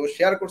 অলরেডি ও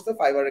শেয়ার করছে,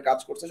 ফাইবারে কাজ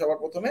করছে সবার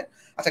প্রথমে।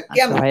 আচ্ছা,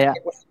 কেন আচ্ছা ভাইয়া।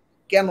 একটা question,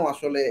 কেন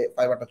আসলে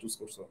ফাইবারটা চুজ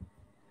করছো?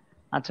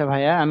 আচ্ছা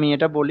ভাইয়া, আমি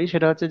এটা বলি,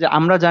 সেটা হচ্ছে যে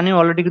আমরা জানি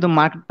অলরেডি কিন্তু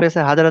মার্কেট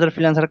প্লেসে হাজার হাজার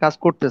ফ্রিল্যান্সার কাজ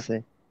করতেছে।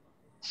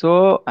 সো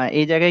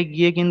এই জায়গায়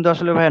গিয়ে কিন্তু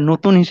আসলে ভাইয়া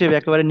নতুন হিসেবে,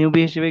 একেবারে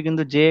নিউবি হিসেবে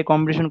কিন্তু যে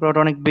কম্পিটিশন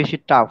করাটা অনেক বেশি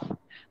টাফ।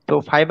 তো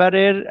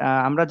ফাইবারের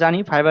আমরা জানি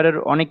ফাইবারের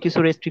অনেক কিছু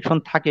রেস্ট্রিকশন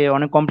থাকে,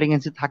 অনেক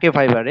কমপ্লিকেন্সি থাকে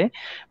ফাইবারে।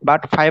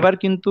 বাট ফাইবার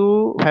কিন্তু,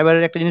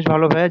 ফাইবারের একটা জিনিস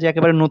ভালো ভাইয়া, যে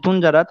একেবারে নতুন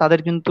যারা তাদের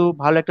কিন্তু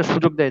ভালো একটা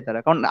সুযোগ দেয় তারা।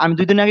 কারণ আমি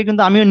 2 দিন আগে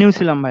কিন্তু আমিও নিউ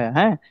ছিলাম ভাইয়া।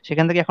 হ্যাঁ,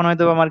 সেখান থেকে এখন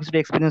হয়তো আমার কিছু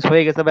এক্সপিরিয়েন্স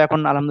হয়ে গেছে, বা এখন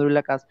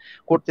আলহামদুলিল্লাহ কাজ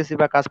করতেছি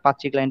বা কাজ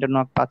পাচ্ছি, ক্লায়েন্টের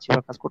নক পাচ্ছি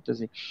বা কাজ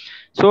করতেছি।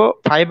 সো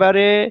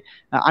ফাইবারে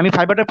আমি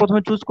ফাইবারটা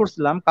প্রথমে চুজ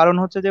করছিলাম, কারণ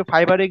হচ্ছে যে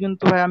ফাইবারে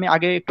কিন্তু ভাই আমি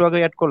আগে একটু আগে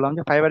অ্যাড করলাম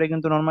যে ফাইবারে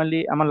কিন্তু নর্মালি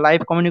আমার লাইভ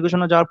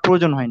কমিউনিকেশনে যাওয়ার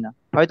প্রয়োজন হয় না।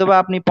 হয়তো বা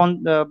আপনি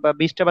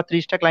 20টা বা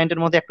 30টা ক্লায়েন্টের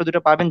মধ্যে একটা দুটো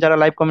পাবেন যারা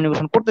লাইভ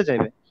কমিউনিকেশন করতে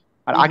চাইবে।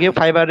 আর হুম আগে হুম।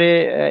 ফাইবারে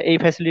এই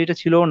ফ্যাসিলিটিটা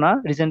ছিল না,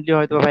 রিসেন্টলি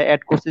হয়তো ভাই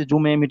অ্যাড করছে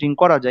জুমে মিটিং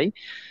করা যায়।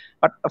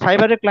 বাট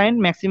ফাইবারের ক্লায়েন্ট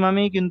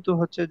ম্যাক্সিমামই কিন্তু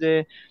হচ্ছে যে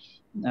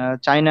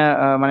চায়না,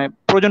 মানে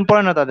প্রয়োজন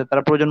পড়ে না তাদের,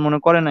 তারা প্রয়োজন মনে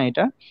করে না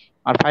এটা।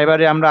 আর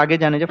ফাইবারে আমরা আগে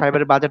জানি যে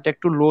ফাইবারের বাজারটা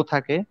একটু লো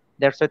থাকে,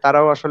 দ্যাটস ওয়াই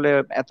তারাও আসলে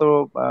এত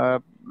আহ,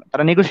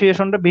 তারা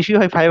নেগোসিয়েশনটা বেশি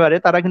হয় ফাইবারে,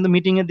 তারা কিন্তু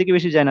মিটিং এর দিকে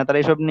বেশি যায় না, তারা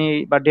এইসব নিয়ে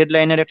বা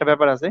ডেডলাইনের একটা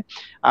ব্যাপার আছে।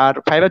 আর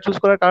ফাইবার চুজ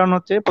করার কারণ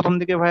হচ্ছে প্রথম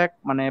দিকে ভাই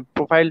মানে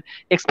প্রোফাইল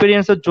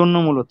এক্সপিরিয়েন্সের জন্য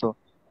মূলত।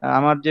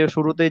 আমার যে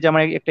শুরুতেই যে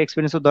আমার একটা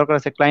এক্সপিরিয়েন্সের দরকার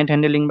আছে ক্লায়েন্ট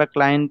হ্যান্ডেলিং বা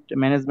ক্লায়েন্ট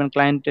ম্যানেজমেন্ট,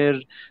 ক্লায়েন্টের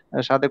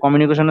সাথে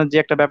কমিউনিকেশনের যে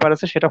একটা ব্যাপার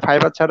আছে, সেটা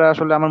ফাইবার ছাড়া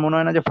আসলে আমার মনে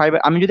হয় না যে ফাইবার,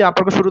 আমি যদি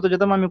আপওয়ার্কের শুরুতে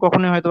যেতাম আমি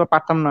কখনোই হয়তো বা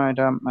পারতাম না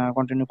এটা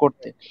কন্টিনিউ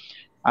করতে।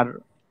 আর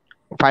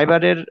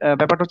ফাইবারের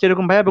ব্যাপারটা হচ্ছে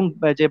এরকম ভাই, এবং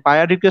যে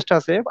বায়ার রিকোয়েস্ট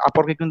আছে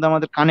আপওয়ার্কে কিন্তু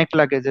আমাদের কানেক্ট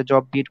লাগে, যে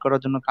জব বিড করার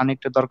জন্য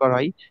কানেক্টের দরকার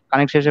হয়,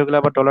 কানেক্ট শেষ হয়ে গেলে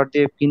আবার ডলার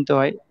দিয়ে কিনতে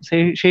হয়।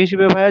 সেই সেই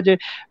হিসেবে ভাইয়া যে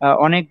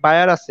অনেক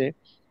বায়ার আছে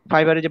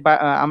ফাইবারে, যে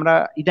আমরা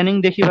ইদানিং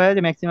দেখি ভাইয়া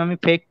যে ম্যাক্সিমামই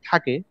ফেক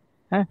থাকে।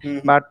 হ্যাঁ। হুম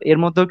হুম। বাট এর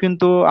মধ্যেও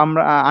কিন্তু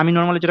আমি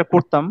নর্মালি যেটা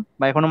করতাম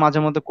বা এখনো মাঝে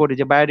মধ্যে করি,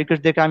 যে বায়ার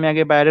রিকোয়েস্ট দেখে আমি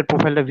আগে বায়ারের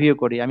প্রোফাইলটা ভিউ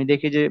করি, আমি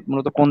দেখি যে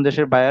মূলত কোন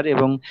দেশের বায়ার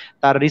এবং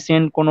তার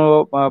রিসেন্ট কোনো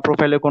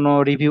প্রোফাইলে কোনো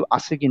রিভিউ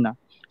আছে কিনা।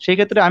 সেই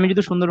ক্ষেত্রে আমি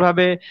যদি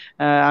সুন্দরভাবে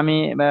আমি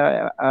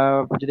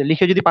যদি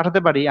লিখে যদি পাঠাতে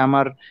পারি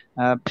আমার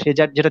সে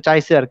যেটা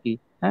চাইছে আর কি,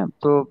 হ্যাঁ,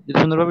 তো যদি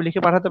সুন্দরভাবে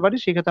লিখে পাঠাতে পারি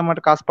সেক্ষেত্রে আমার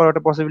একটা কাজ পাওয়ার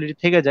একটা পসিবিলিটি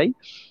থেকে যায়।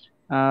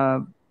 আহ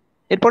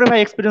এরপরে ভাই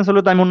এক্সপিরিয়েন্স হলো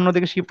তো আমি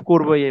অন্যদিকে শিফট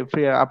করবো, এই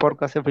আপওয়ার্ক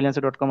কাছে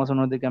ফ্রিল্যান্সার ডট কম আছে,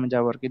 অন্যদিকে আমি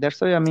যাবো আর কি, দ্যাটস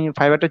ওয়াই আমি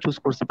ফাইবারটা চুজ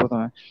করছি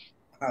প্রথমে।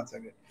 আচ্ছা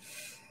good.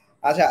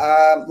 আচ্ছা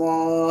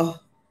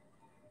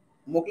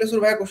মোকলেসুর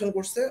ভাইয়া কোশ্চেন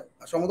করছে,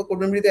 সম্ভবত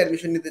কোডবেনবিড়িতে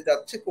অ্যাডমিশন নিতে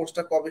যাচ্ছে,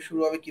 কোর্সটা কবে শুরু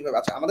হবে কিভাবে।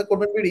 আচ্ছা আমাদের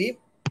কোডবেনবিড়ি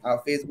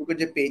ফেসবুকের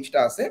যে পেজটা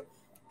আছে,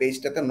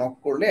 পেজটাতে নক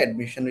করলে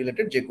অ্যাডমিশন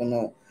রিলেটেড যে কোনো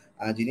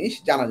জিনিস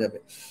জানা যাবে।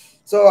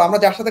 সো আমরা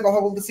যার সাথে কথা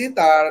বলতেছি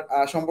তার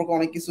সম্পর্কে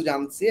অনেক কিছু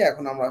জানছি,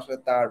 এখন আমরা আসলে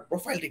তার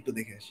প্রোফাইলটা একটু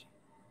দেখে আসি।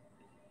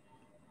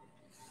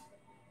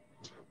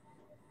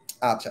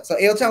 আচ্ছা সো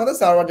এই হচ্ছে আমাদের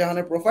সারওয়ার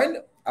জাহানের প্রোফাইল।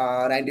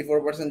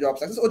 94% জব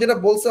সাকসেস, ও যেটা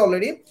বলছে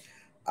অলরেডি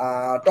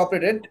টপ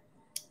রেটেড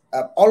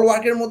অল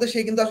ওয়ার্কের মধ্যে সে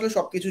কিন্তু আসলে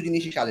সবকিছু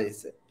জিনিসই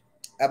সাজাইছে,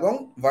 এবং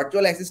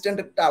ভার্চুয়াল অ্যাসিস্ট্যান্ট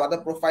একটা আলাদা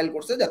প্রোফাইল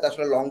করছে যাতে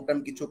আসলে লং টার্ম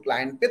কিছু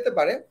ক্লায়েন্ট পেতে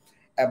পারে,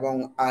 এবং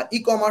ই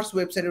কমার্স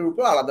ওয়েবসাইটের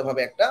উপর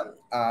আলাদাভাবে একটা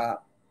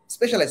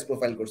স্পেশালাইজ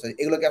প্রোফাইল করছে,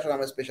 এগুলোকে আসলে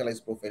আমরা স্পেশালাইজ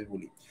প্রোফাইল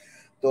বলি।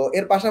 তো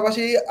এর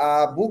পাশাপাশি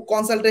বুক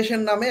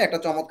কনসালটেশন নামে একটা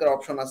চমৎকার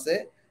অপশন আছে।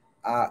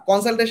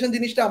 কনসালটেশন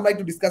জিনিসটা আমরা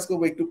একটু ডিসকাস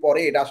করবো একটু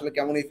পরে, এটা আসলে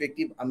কেমন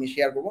ইফেক্টিভ আমি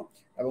শেয়ার করবো,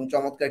 এবং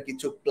চমৎকার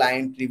কিছু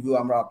ক্লায়েন্ট রিভিউ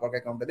আমরা আপওয়ার্ক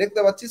অ্যাকাউন্টে দেখতে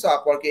পাচ্ছি। সো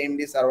আপওয়ার্কে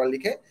এমডি সার্ভার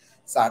লিখে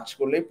সার্চ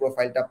করলেই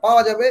প্রোফাইলটা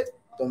পাওয়া যাবে।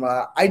 তোমরা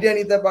আইডিয়া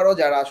নিতে পারো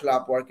যারা আসলে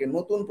আপওয়ার্কের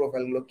নতুন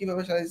প্রোফাইলগুলো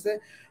কিভাবে সাজাইছে।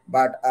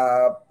 বাট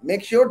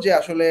মেক শিওর যে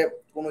আসলে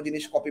কোনো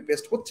জিনিস কপি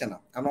পেস্ট হচ্ছে না।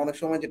 আমরা অনেক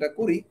সময় যেটা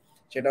করি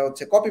সেটা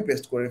হচ্ছে কপি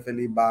পেস্ট করে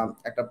ফেলি, বা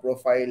একটা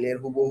প্রোফাইলের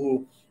হুবহু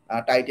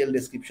টাইটেল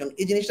ডেসক্রিপশন,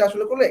 এই জিনিসটা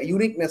আসলে করলে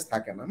ইউনিকনেস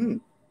থাকে না।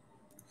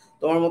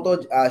 তোমার মতো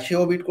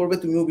সেও বিট করবে,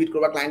 তুমিও বিট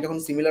করবে, ক্লায়েন্ট যখন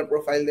সিমিলার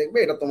প্রোফাইল দেখবে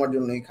এটা তোমার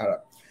জন্যই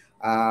খারাপ।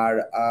 আর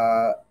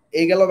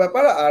এই গেল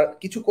ব্যাপার। আর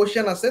কিছু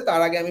কোশ্চেন আছে,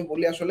 তার আগে আমি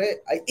বলি আসলে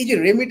এই যে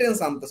রেমিটেন্স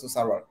আনতেছো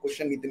সার্ভার,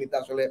 কোশ্চেন নিতে নিতে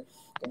আসলে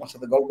তোমার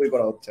সাথে গল্পই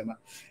করা হচ্ছে না।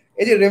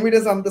 এই যে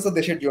রেমিটেন্স আনতেছো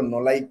দেশের জন্য,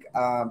 লাইক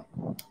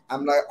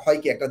আমরা হয়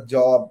কি একটা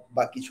জব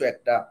বা কিছু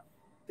একটা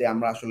তে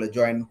আমরা আসলে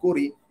জয়েন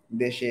করি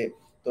দেশে,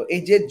 তো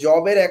এই যে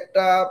জবের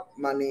একটা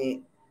মানে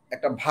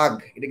একটা ভাগ,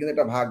 এটা কিন্তু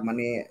একটা ভাগ,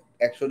 মানে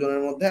 100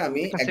 জনের মধ্যে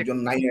আমি একটা একজন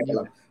নাই জি হয়ে ভাই।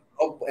 গেলাম,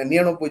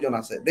 99 জন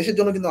আছে দেশের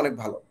জন্য কিন্তু অনেক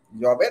ভালো,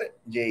 জবের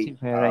যেই জি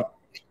ভাই রাইট।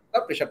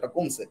 প্রেশারটা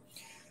কমছে।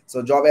 সো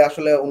জবে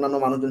আসলে অন্যান্য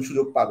মানুষজন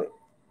সুযোগ পাবে।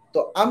 তো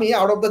আমি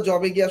আউট অফ দ্য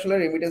জবে গিয়ে আসলে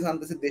রেমিটেন্স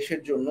আনতেছি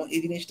দেশের জন্য, এই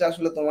জিনিসটা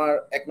আসলে তোমার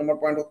 1 নম্বর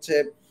পয়েন্ট হচ্ছে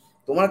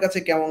তোমার কাছে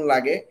কেমন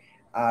লাগে,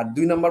 আর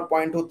 2 নম্বর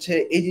পয়েন্ট হচ্ছে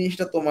এই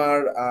জিনিসটা তোমার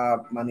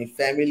মানে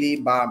ফ্যামিলি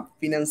বা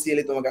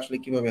ফিনান্সিয়ালি তোমাকে আসলে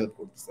কিভাবে হেল্প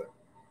করতেছে।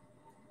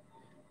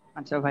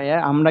 আচ্ছা ভাইয়া,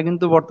 আমরা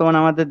কিন্তু বর্তমানে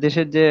আমাদের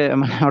দেশের যে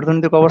মানে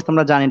অর্থনৈতিক অবস্থা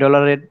আমরা জানি,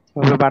 ডলার রেট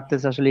ভাবে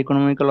বাড়তেছে, আসলে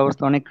ইকোনমিক্যাল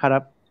অবস্থা অনেক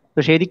খারাপ। তো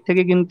সেই দিক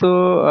থেকে কিন্তু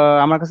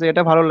আমার কাছে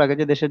এটা ভালো লাগে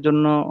যে দেশের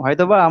জন্য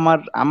হয়তোবা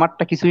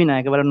আমারটা কিছুই না,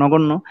 একেবারে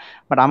নগণ্য,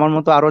 বাট আমার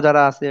মতো আরো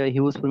যারা আছে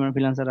হিউজ পরিমাণ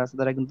ফ্রিল্যান্সার আছে,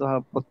 তারা কিন্তু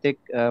প্রত্যেক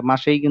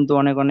মাসেই কিন্তু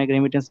অনেক অনেক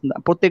রেমিটেন্স,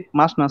 প্রত্যেক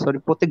মাস না সরি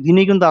প্রত্যেক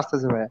দিনেই কিন্তু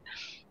আসতেছে ভাইয়া।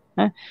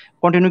 হ্যাঁ,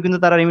 কন্টিনিউ কিন্তু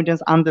তারা রেমিটেন্স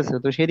আনতেছে,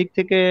 তো সেই দিক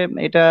থেকে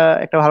এটা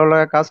একটা ভালো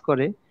লাগা কাজ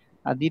করে।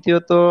 আর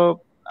দ্বিতীয়ত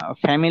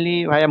ফ্যামিলি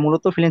ভাইয়া,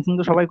 মূলত ফ্রিল্যান্সিং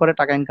তো সবাই করে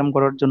টাকা ইনকাম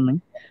করার জন্যই,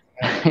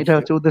 হ্যাঁ এটা অবশ্যই।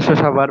 হচ্ছে উদ্দেশ্য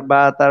সবার,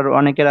 বা তার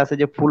অনেকের আছে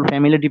যে ফুল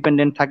ফ্যামিলি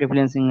ডিপেন্ডেন্ট থাকে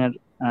ফ্রিল্যান্সিং এর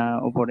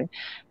উপরে।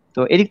 তো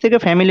এদিক থেকে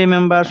ফ্যামিলি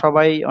মেম্বার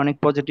সবাই অনেক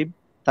পজিটিভ,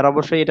 তারা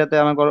অবশ্যই এটাতে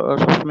আমাকে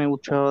সবসময়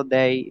উৎসাহ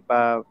দেয়, বা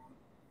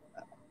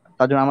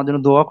তার জন্য আমার জন্য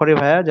দোয়া করে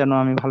ভাইয়া যেন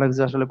আমি ভালো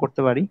কিছু আসলে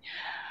করতে পারি।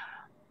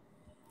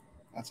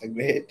 আচ্ছা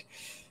গ্রেট।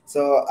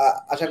 সো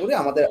আশা করি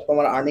আমাদের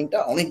তোমার আর্নিংটা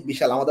অনেক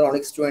বিশাল, আমাদের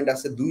অনেক স্টুডেন্ট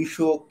আছে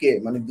 200K,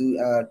 মানে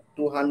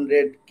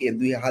 200K,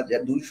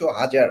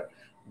 200,000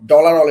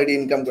 ডলার অলরেডি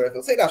ইনকাম করে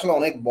ফেলছে, এটা আসলে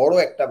অনেক বড়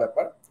একটা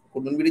ব্যাপার,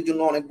 কুটুম্বির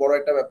জন্য অনেক বড়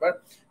একটা ব্যাপার,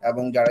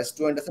 এবং যারা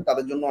স্টুডেন্ট আছে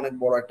তাদের জন্য অনেক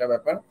বড় একটা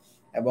ব্যাপার।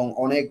 এবং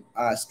অনেক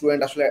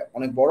স্টুডেন্ট আসলে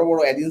অনেক বড় বড়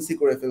এজেন্সি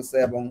করে ফেলছে,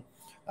 এবং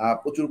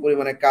প্রচুর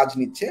পরিমাণে কাজ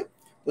নিচ্ছে।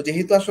 তো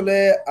যেহেতু আসলে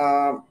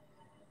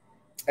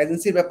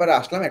এজেন্সির ব্যাপারে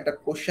আসলাম, একটা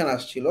কোশ্চেন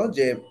আসছিল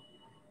যে,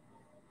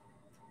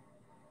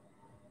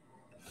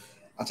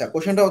 আচ্ছা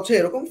কোশ্চেনটা হচ্ছে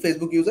এরকম,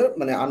 ফেসবুক ইউজার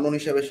মানে আননোন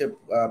হিসেবে সে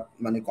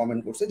মানে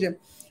কমেন্ট করছে যে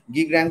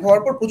গিগ র্যাঙ্ক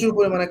হওয়ার পর প্রচুর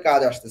পরিমাণে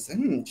কাজ আসতেছে,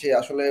 সে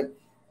আসলে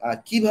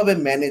কিভাবে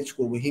ম্যানেজ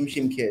করবো,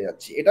 হিমশিম খেয়ে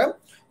যাচ্ছি। এটা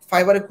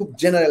ফাইবারে খুব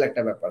জেনারেল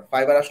একটা ব্যাপার।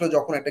 ফাইবার আসলে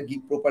যখন একটা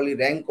গিগ প্রপারলি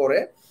র্যাঙ্ক করে,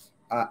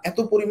 এত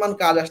পরিমাণ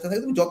কাজ আসতে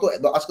থাকে, তুমি যত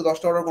আজকে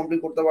 10টা অর্ডার কমপ্লিট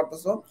করতে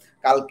পারতেছো,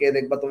 কালকে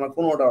দেখবা তোমার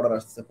 15টা অর্ডার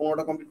আসতেছে,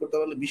 15টা কমপ্লিট করতে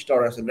পারলে 20টা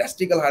অর্ডার আসছে,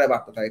 ড্রাস্টিক্যাল হারে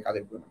বাড়তে থাকে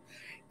কাজের পরিমাণ।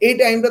 এই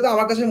টাইমটাতে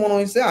আমার কাছে মনে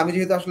হয়েছে, আমি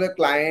যেহেতু আসলে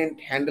ক্লায়েন্ট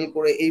হ্যান্ডেল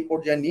করে এই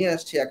পর্যায়ে নিয়ে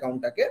আসছি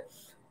অ্যাকাউন্টটাকে,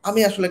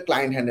 আমি আসলে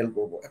ক্লায়েন্ট হ্যান্ডেল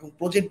করব। এখন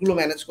প্রজেক্টগুলো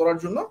ম্যানেজ করার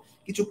জন্য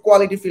কিছু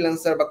কোয়ালিটি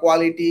ফ্রিল্যান্সার বা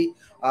কোয়ালিটি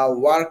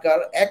ওয়ার্কার,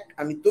 এক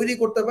আমি তৈরি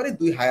করতে পারি,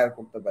 দুই হায়ার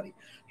করতে পারি।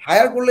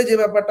 হায়ার করলে যে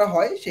ব্যাপারটা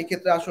হয়,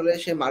 সেক্ষেত্রে আসলে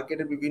সে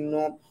মার্কেটের বিভিন্ন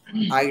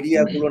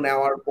আইডিয়া গুলো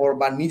নেওয়ার পর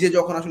বা নিজে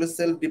যখন আসলে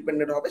সেলফ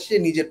ডিপেন্ডেন্ট হবে, সে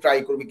নিজে ট্রাই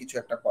করবে কিছু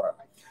একটা করার।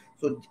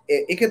 তো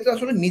এক্ষেত্রে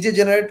আসলে নিজে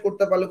জেনারেট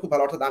করতে পারলে খুব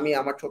ভালো। অর্থাৎ আমি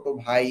আমার ছোট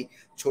ভাই,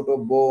 ছোট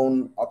বোন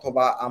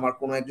অথবা আমার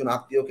কোনো একজন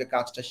আত্মীয়কে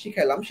কাজটা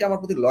শিখাইলাম, সে আমার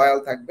প্রতি লয়াল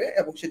থাকবে,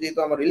 এবং সে যেহেতু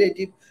আমার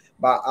রিলেটিভ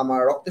বা আমার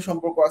রক্তের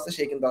সম্পর্ক আছে,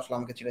 সে কিন্তু আসলে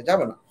আমাকে ছেড়ে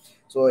যাবে না।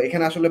 তো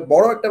এখানে আসলে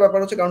বড় একটা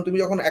ব্যাপার হচ্ছে, কারণ তুমি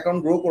যখন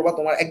অ্যাকাউন্ট গ্রো করবা,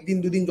 তোমার একদিন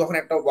দুদিন যখন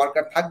একটা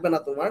ওয়ার্কার থাকবে না,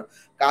 তোমার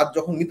কাজ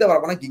যখন নিতে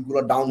পারবে না, গিগগুলো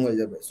ডাউন হয়ে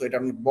যাবে। সো এটা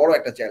বড়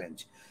একটা চ্যালেঞ্জ।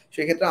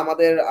 সেক্ষেত্রে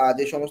আমাদের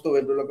যে সমস্ত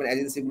ওয়েব ডেভেলপমেন্ট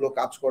এজেন্সি গুলো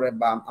কাজ করে,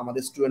 বা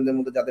আমাদের স্টুডেন্টদের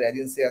মধ্যে যাদের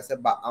এজেন্সি আছে,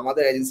 বা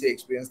আমাদের এজেন্সি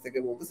এক্সপিরিয়েন্স থেকে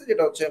বলতেছে,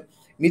 যেটা হচ্ছে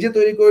নিজে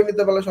তৈরি করে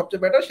নিতে পারলে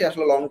সবচেয়ে বেটার, সে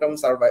আসলে লং টার্ম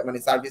সার্ভাই মানে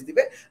সার্ভিস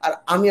দিবে। আর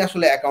আমি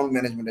আসলে অ্যাকাউন্ট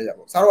ম্যানেজমেন্টে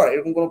যাবো। সার্ভার,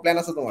 এরকম কোনো প্ল্যান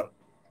আছে তোমার?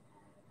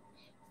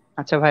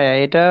 আচ্ছা ভাইয়া,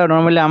 এটা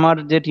নর্মালি আমার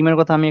যে টিমের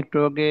কথা আমি একটু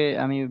আগে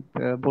আমি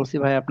বলছি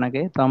ভাই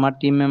আপনাকে, তো আমার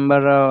টিম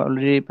মেম্বাররা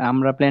অলরেডি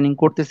আমরা প্ল্যানিং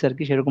করতেছি আর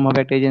কি সেরকম ভাবে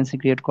একটা এজেন্সি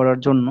ক্রিয়েট করার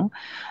জন্য।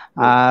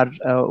 আর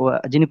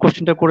যিনি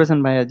কোশ্চেনটা করেছেন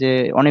ভাইয়া যে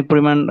অনেক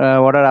পরিমাণ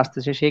অর্ডার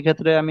আসতেছে, সেই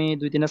ক্ষেত্রে আমি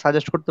দুই তিনটা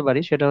সাজেস্ট করতে পারি।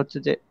 সেটা হচ্ছে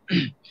যে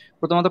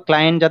প্রথমত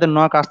ক্লায়েন্ট যাদের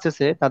নক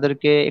আসতেছে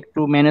তাদেরকে একটু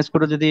ম্যানেজ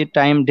করে যদি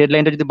টাইম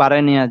ডেডলাইনটা যদি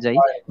বাড়ায় নেওয়া যায়,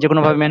 যে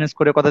কোনো ভাবে ম্যানেজ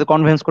করে কথা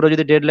কনভিন্স করে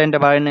যদি ডেডলাইনটা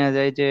বাড়ায় নেওয়া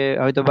যায়, যে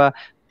হয়তো বা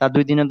তার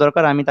 2 দিনের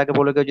দরকার, আমি তাকে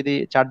বলে কেউ যদি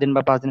 4 দিন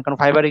বা 5 দিন, কারণ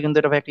ফাইবারে কিন্তু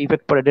এটা একটা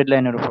ইফেক্ট পড়ে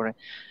ডেডলাইনের উপরে।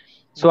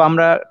 সো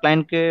আমরা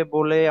ক্লায়েন্টকে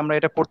বলে আমরা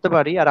এটা করতে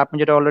পারি। আর আপনি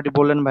যেটা অলরেডি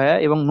বললেন ভাইয়া,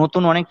 এবং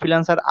নতুন অনেক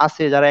ফ্রিল্যান্সার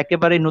আছে যারা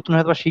একেবারেই নতুন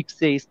হয়তো বা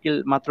শিখছে, স্কিল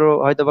মাত্র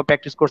হয়তো বা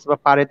প্র্যাকটিস করছে বা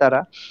পারে তারা,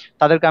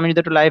 তাদেরকে আমি যদি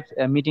একটু লাইভ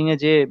মিটিং এ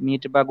যে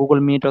মিট বা গুগল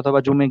মিট অথবা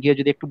জুমে গিয়ে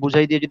যদি একটু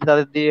বুঝাই দিয়ে যদি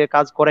তাদের দিয়ে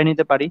কাজ করাই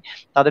নিতে পারি,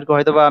 তাদেরকে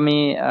হয়তো বা আমি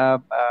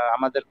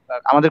আমাদের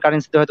আমাদের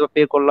কারেন্সিতে হয়তো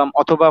পে করলাম,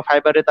 অথবা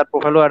ফাইবারে তার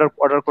প্রোফাইলও অর্ডার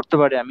অর্ডার করতে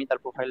পারি, আমি তার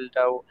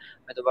প্রোফাইলটাও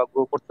হয়তো বা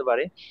গ্রো করতে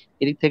পারি,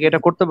 এদিক থেকে এটা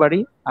করতে পারি।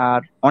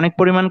 আর অনেক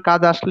পরিমাণ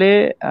কাজ আসলে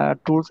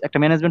টুলস, একটা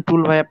ম্যানেজমেন্ট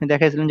টুল ভাই আপনি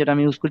দেখাইছিলেন যেটা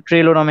আমি ইউজ করি,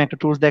 ট্রেলো নামে একটা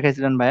টুলস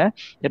দেখাইছিলেন ভাইয়া,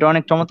 এটা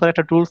অনেক চমৎকার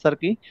একটা টুলস আর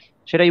কি।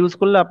 সেটা ইউজ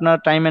করলে আপনার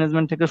টাইম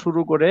ম্যানেজমেন্ট থেকে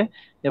শুরু করে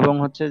এবং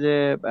হচ্ছে যে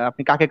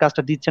আপনি কাকে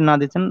কাজটা দিচ্ছেন না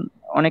দিচ্ছেন,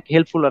 অনেক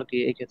হেল্পফুল আর কি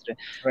এই ক্ষেত্রে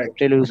রাইট।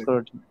 ট্রেলো ইউজ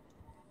করার জন্য।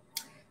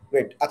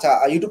 গ্রেট। আচ্ছা,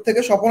 ইউটিউব থেকে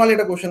স্বপন আলী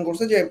এটা কোশ্চেন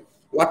করছে যে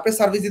ওয়ার্ডপ্রেস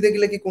সার্ভিস দিতে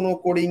গেলে কি কোনো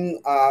কোডিং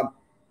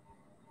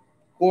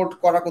কোড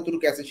করা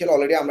কতটুকু এসেনশিয়াল?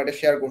 অলরেডি আমরা এটা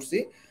শেয়ার করছি।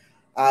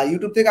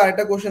 ইউটিউব থেকে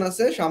আরেকটা কোশ্চেন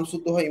আছে,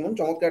 শামসুদ্দোহা ইমন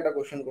চমৎকার একটা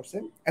কোশ্চেন করছে।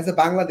 অ্যাজ এ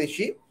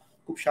বাংলাদেশি,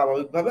 খুব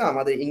স্বাভাবিকভাবে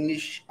আমাদের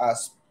ইংলিশ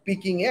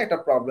স্পিকিং এ একটা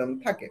প্রবলেম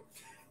থাকে।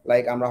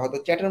 লাইক আমরা হয়তো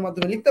চ্যাটের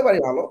মাধ্যমে লিখতে পারি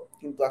ভালো,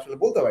 কিন্তু আসলে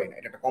বলতে পারি না।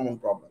 এটা একটা কমন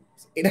প্রবলেম।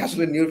 এটা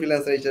আসলে নিউ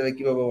ফ্রিল্যান্সার হিসেবে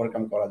কিভাবে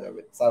ওভারকাম করা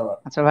যাবে, সার্ভার?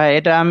 আচ্ছা ভাই,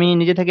 এটা আমি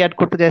নিজে থেকে অ্যাড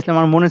করতে চাইছিলাম,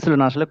 আমার মনে ছিল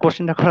না আসলে।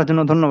 কোশ্চেনটা করার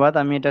জন্য ধন্যবাদ,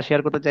 আমি এটা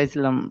শেয়ার করতে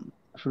চাইছিলাম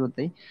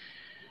শুরুতেই।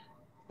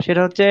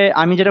 সেটা হচ্ছে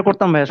আমি যেটা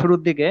করতাম ভাইয়া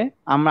শুরুর দিকে,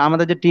 আমরা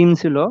আমাদের যে টিম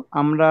ছিল,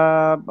 আমরা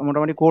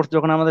মোটামুটি কোর্স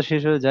যখন আমাদের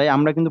শেষ হয়ে যায়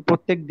আমরা কিন্তু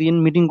প্রত্যেক দিন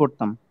মিটিং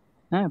করতাম।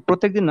 হ্যাঁ,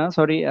 প্রত্যেক দিন না,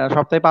 সরি,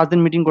 সপ্তাহে 5 দিন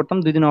মিটিং করতাম,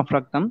 2 দিন অফ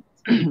রাখতাম।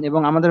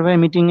 এবং আমাদের ভাই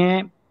মিটিং এ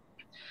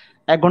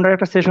 1 ঘন্টার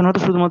একটা সেশন হতো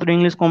শুধুমাত্র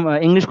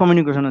ইংলিশ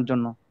কমিউনিকেশনের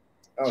জন্য।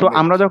 So great.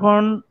 আমরা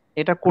যখন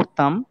এটা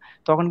করতাম,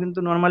 তখন কিন্তু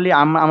নর্মালি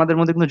আমাদের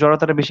মধ্যে কিন্তু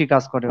জড়তাটা বেশি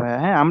কাজ করে ভাই।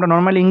 হ্যাঁ, আমরা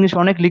নর্মালি ইংলিশ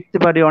অনেক লিখতে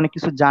পারি, অনেক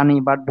কিছু জানি,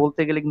 বাট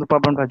বলতে গেলে কিন্তু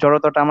প্রবলেম হয়,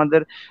 জড়তাটা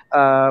আমাদের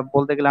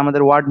বলতে গেলে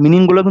আমাদের ওয়ার্ড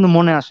মিনিং গুলো কিন্তু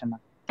মনে আসে না।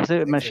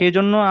 মানে সেই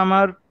জন্য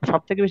আমার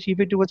সব থেকে বেশি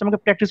ইফেক্টিভ হচ্ছে আমাকে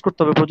প্র্যাকটিস করতে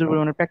হবে, প্রচুর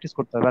পরিমাণে প্র্যাকটিস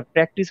করতে হবে। আর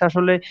প্র্যাকটিস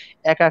আসলে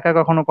একা একা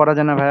কখনো করা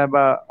যায় না ভাইয়া,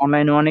 বা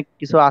অনলাইনে অনেক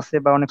কিছু আছে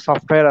বা অনেক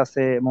সফটওয়্যার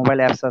আছে, মোবাইল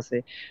অ্যাপস আছে।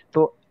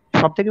 তো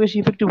সব থেকে বেশি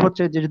ইফেক্টিভ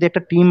হচ্ছে যে যদি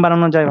একটা টিম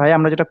বানানো যায় ভাই,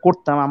 আমরা যেটা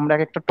করতাম, আমরা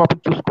এক একটা টপিক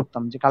চুজ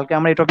করতাম যে কালকে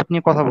আমরা এই টপিক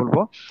নিয়ে কথা বলবো।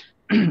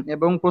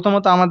 এবং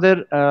প্রথমত আমাদের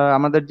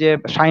আমাদের যে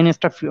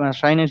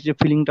শাইনেস যে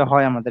ফিলিংটা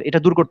হয় আমাদের, এটা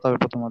দূর করতে হবে।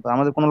 প্রথমত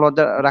আমাদের কোনো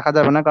লজ্জা রাখা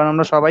যাবে না, কারণ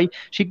আমরা সবাই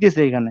শিখতেছি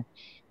এখানে।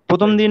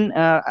 প্রথম রাইট। দিন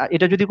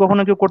এটা যদি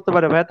কখনো কেউ করতে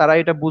পারে ভাই, তারা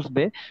এটা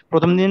বুঝবে।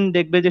 প্রথম দিন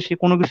দেখবে যে সে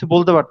কোনো কিছু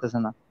বলতে পারতেছে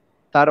না,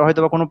 তার হয়তো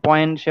বা কোনো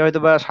পয়েন্ট সে হয়তো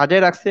বা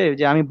সাজায় রাখছে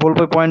যে আমি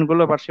বলবো পয়েন্ট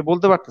গুলো, বাট সে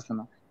বলতে পারতেছে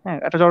না। হ্যাঁ,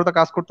 একটা জড়তা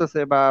কাজ করতেছে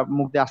বা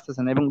মুখ দিয়ে আসতেছে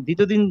না। এবং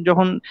দ্বিতীয় দিন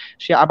যখন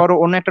সে আবারও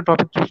অন্য একটা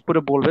টপিক চুজ করে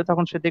বলবে,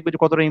 তখন সে দেখবে যে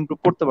কতটা ইমপ্রুভ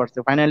করতে পারছে।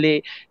 ফাইনালি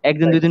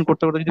একদিন দুই রাইট। দিন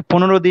করতে করতে যদি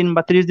 15 দিন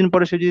বা 30 দিন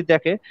পরে সে যদি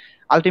দেখে,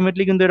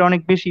 আলটিমেটলি কিন্তু এটা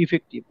অনেক বেশি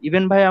ইফেক্টিভ।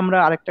 ইভেন ভাই আমরা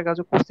আরেকটা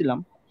কাজও করছিলাম,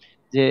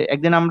 যে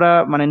একদিন আমরা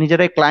মানে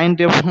নিজেরাই ক্লায়েন্ট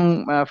এবং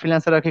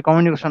ফ্রিল্যান্সার আর কি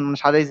কমিউনিকেশন মানে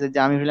সাজাইছে যে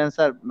আমি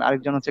ফ্রিল্যান্সার,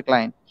 আরেকজন হচ্ছে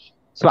ক্লায়েন্ট।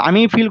 সো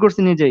আমি ফিল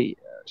করছি নিজেই,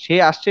 সে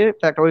আসছে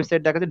তার একটা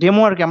ওয়েবসাইট দেখাচ্ছে,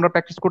 ডেমো আর কি, আমরা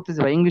প্র্যাকটিস করতেছি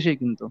ভাই ইংলিশেই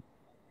কিন্তু।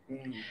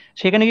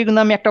 সেখানে গিয়ে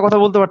কিন্তু আমি একটা কথা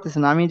বলতে পারতেছি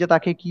না, আমি যে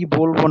তাকে কি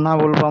বলবো না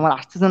বলবো আমার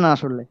আসতেছে না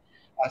আসলে।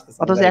 আসতেছে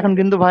না, অথচ রাইট এখন রাইট।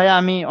 কিন্তু ভাইয়া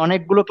আমি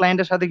অনেকগুলো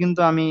ক্লায়েন্টের সাথে কিন্তু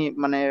আমি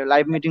মানে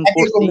লাইভ মিটিং একই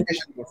করছি।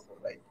 কমিউনিকেশন করছো,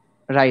 রাইট।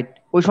 রাইট,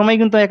 ওই সময়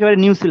কিন্তু একেবারে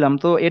নিউ ছিলাম,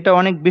 তো এটা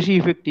অনেক বেশি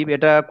ইফেক্টিভ।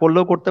 এটা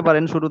করলেও করতে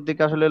পারেন, শুরুর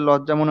দিকে আসলে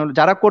লজ্জা মনে হলো,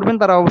 যারা করবেন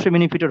তারা অবশ্যই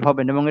বেনিফিটেড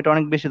হবেন, এবং এটা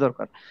অনেক বেশি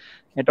দরকার।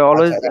 এটা আচ্ছা,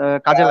 অলওয়েজ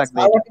কাজে লাগবে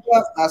এটা।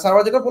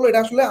 সার্ভার যেটা বললো,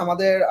 এটা আসলে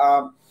আমাদের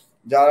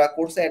যারা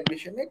কোর্সে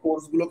অ্যাডমিশনে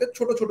কোর্স গুলোকে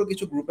ছোট ছোট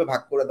কিছু গ্রুপে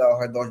ভাগ করে দেওয়া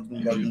হয়, 10 জন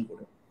 10 জন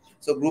করে।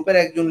 সো গ্রুপের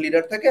একজন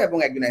লিডার থাকে এবং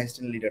একজন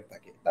অ্যাসিস্ট্যান্ট লিডার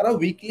থাকে, তারা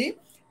উইকলি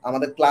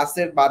আমাদের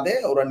ক্লাসের বাদে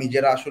ওরা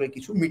নিজেরা আসলে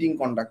কিছু মিটিং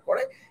কন্ডাক্ট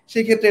করে।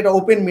 সেই ক্ষেত্রে এটা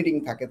ওপেন মিটিং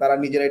থাকে, তারা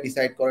নিজেরাই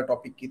ডিসাইড করে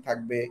টপিক কি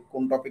থাকবে,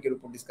 কোন টপিকের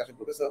উপর ডিসকাশন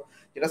করবে। সো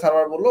যেটা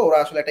সার্ভার বললো, ওরা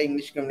আসলে একটা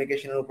ইংলিশ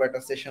কমিউনিকেশনের উপর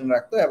একটা সেশন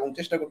রাখতো এবং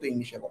চেষ্টা করতো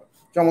ইংলিশে বলা।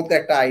 চমৎকার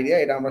একটা আইডিয়া,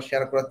 এটা আমরা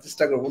শেয়ার করার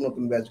চেষ্টা করবো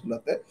নতুন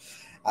ব্যাচগুলোতে।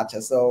 আচ্ছা,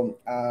 সো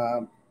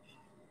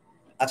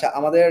আচ্ছা,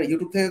 আমাদের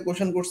ইউটিউব থেকে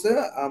কোশ্চেন করছে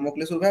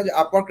মোকলেসুর ভাই, যে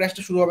আপওয়ার্ক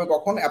ক্র্যাশটা শুরু হবে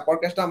কখন? আপওয়ার্ক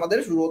ক্র্যাশটা আমাদের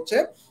শুরু হচ্ছে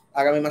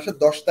আগামী মাসের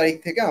 10 তারিখ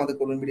থেকে, আমাদের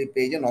কমিউনিটি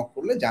পেজে নক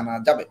করলে জানা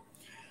যাবে।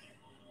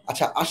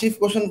 আচ্ছা, আশিফ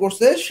কোশ্চেন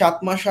করছে 7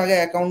 মাস আগে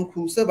অ্যাকাউন্ট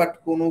খুলছে বাট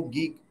কোনো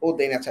গিগ ও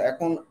দেয়নি। আচ্ছা,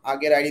 এখন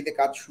আগের আইডিতে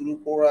কাজ শুরু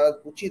করা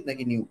উচিত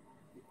নাকি নিউ?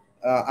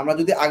 আমরা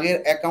যদি আগের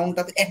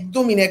অ্যাকাউন্টটাতে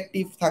একদম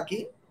ইনঅ্যাক্টিভ থাকি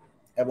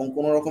এবং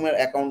কোনো রকমের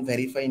অ্যাকাউন্ট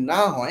ভেরিফাই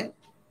না হয়,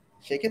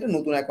 সেক্ষেত্রে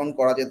নতুন অ্যাকাউন্ট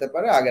করা যেতে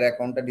পারে। আগের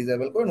অ্যাকাউন্টটা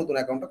ডিসেবল করে নতুন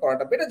অ্যাকাউন্টটা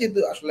করাটা বেটার, যেহেতু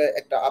আসলে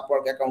একটা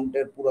আপওয়ার্ক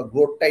অ্যাকাউন্টের পুরো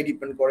গ্রোথটাই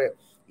ডিপেন্ড করে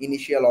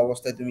ইনিশিয়াল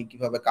অবস্থায় তুমি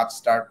কিভাবে কাজ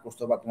স্টার্ট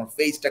করছো, বা তোমার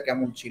ফেজটা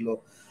কেমন ছিল,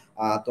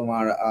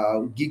 তোমার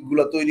গিগ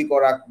গুলো তৈরি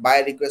করা, বাই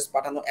রিকোয়েস্ট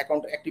পাঠানো,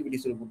 অ্যাকাউন্ট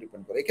অ্যাক্টিভিটিস এর উপর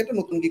ডিপেন্ড করে। এক্ষেত্রে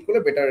নতুন গিগ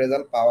করলে বেটার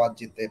রেজাল্ট পাওয়া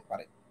যেতে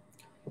পারে।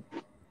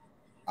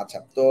 আচ্ছা,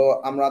 তো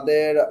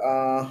আমাদের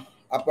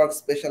আপওয়ার্ক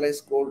স্পেশালাইজ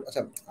কোড,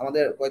 আচ্ছা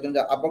আমাদের কয়েকজন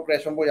আপওয়ার্ক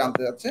ক্র্যাশ সম্পর্কে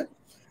জানতে যাচ্ছে।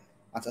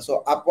 আচ্ছা, সো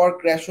আপওয়ার্ক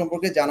ক্র্যাশ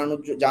সম্পর্কে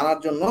জানার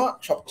জন্য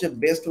সবচেয়ে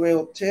বেস্ট ওয়ে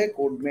হচ্ছে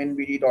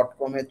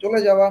codemanbd.com এ চলে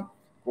যাওয়া।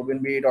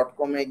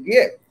 codemanbd.com এ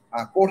গিয়ে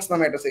কোর্স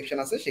নামে একটা সেকশন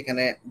আছে,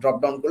 সেখানে ড্রপ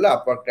ডাউন করলে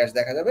আপওয়ার্ক ক্র্যাশ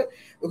দেখা যাবে।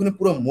 ওখানে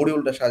পুরো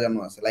মডিউলটা সাজানো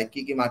আছে, লাইক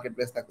কি কি মার্কেট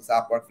প্লেস থাকতেছে,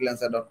 আপওয়ার্ক,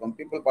 ফ্রিল্যান্সার.com,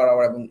 পিপল পাওয়ার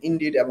আওয়ার এবং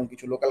ইনডিড, এবং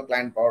কিছু লোকাল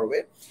ক্লায়েন্ট পাওয়ার ওয়ে।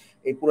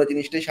 এই পুরো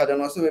জিনিসটাই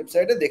সাজানো আছে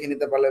ওয়েবসাইটে, দেখে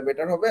নিতে পারলে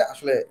বেটার হবে।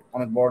 আসলে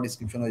অনেক বড়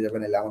ডিসক্রিপশন হয়ে যাবে,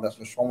 নাহলে আমাদের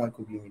আসলে সময়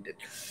খুব লিমিটেড।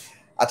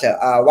 আচ্ছা,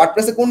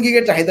 ওয়ার্ডপ্রেসে কোন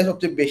গিগের চাহিদা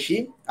সবচেয়ে বেশি?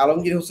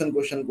 আলমগীর হোসেন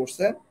কোশ্চেন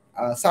করছে।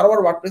 সার্ভার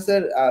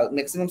ওয়ার্ডপ্রেসের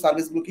ম্যাক্সিমাম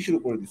সার্ভিসগুলো কি শুরু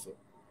করে দিছো?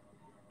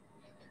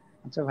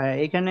 আচ্ছা ভাই,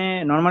 এখানে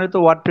নর্মালি তো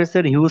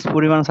ওয়ার্ডপ্রেসের হিউজ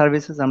পরিমাণ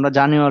সার্ভিসেস আমরা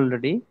জানি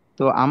অলরেডি।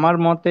 তো আমার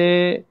মতে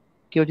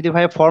কেউ যদি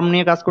ভাই ফর্ম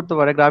নিয়ে কাজ করতে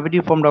পারে, gravity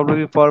form,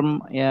 WP form,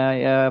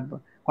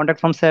 contact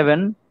form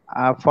 7,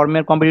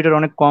 ফর্মের কম্পিটিটর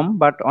অনেক কম,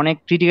 বাট অনেক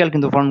ক্রিটিক্যাল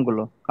কিন্তু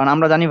ফর্মগুলো। কারণ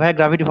আমরা জানি ভাই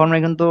গ্রাভিটি ফর্মে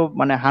কিন্তু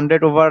মানে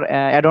 100 ওভার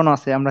অ্যাড অন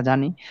আছে, আমরা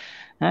জানি।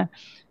 হ্যাঁ,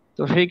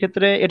 তো সেই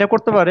ক্ষেত্রে এটা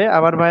করতে পারে।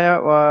 আবার ভাইয়া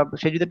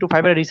সে যদি একটু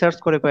ফাইবারে রিসার্চ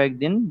করে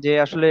কয়েকদিন, যে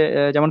আসলে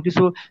যেমন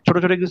কিছু ছোট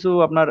ছোট কিছু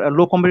আপনার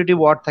লো কম্পিটিটিভ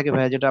ওয়ার্ড থাকে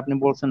ভাইয়া, যেটা আপনি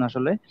বলছেন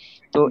আসলে,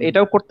 তো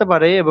এটাও করতে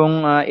পারে। এবং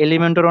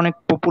এলিমেন্টর অনেক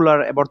পপুলার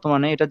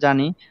বর্তমানে, এটা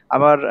জানি।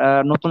 আবার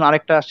নতুন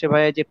আরেকটা আসছে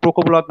ভাইয়া, যে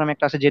প্রোকোব্লক নামে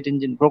একটা আছে, জেট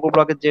ইঞ্জিন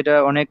প্রোকোব্লকের, যেটা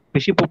অনেক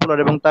বেশি পপুলার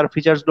এবং তার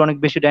ফিচার্স গুলো অনেক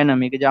বেশি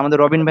ডাইনামিক, যে আমাদের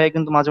রবিন ভাই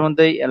কিন্তু মাঝে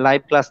মধ্যেই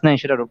লাইভ ক্লাস নেয়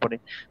সেটার উপরে।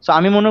 তো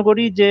আমি মনে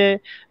করি যে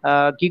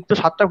গিগ তো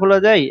 7টা খোলা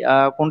যায়,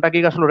 কোনটা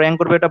গিগ আসলে র্যাঙ্ক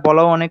করবে এটা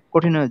বলাও অনেক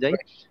কঠিন হয়ে যায়।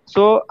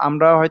 সো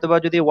আমরা হয়তোবা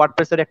যদি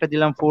ওয়ার্ডপ্রেসের একটা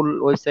দিলাম ফুল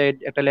ওয়েবসাইট,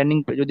 একটা ল্যান্ডিং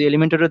পেজ যদি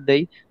এলিমেন্টরের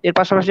দেই, এর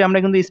পাশাপাশি আমরা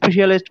কিন্তু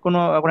স্পেশালাইজড কোনো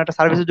কোনো একটা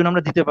সার্ভিসের জন্য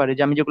আমরা দিতে পারি,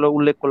 যে আমি যেগুলো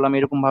উল্লেখ করলাম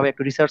এরকম ভাবে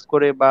একটু রিসার্চ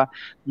করে। বা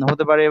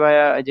হতে পারে বা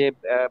যে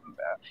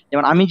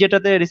যেমন আমি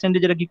যেটাতে রিসেন্টলি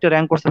যেটা গিগটা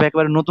র্যাঙ্ক করছে বা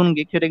একেবারে নতুন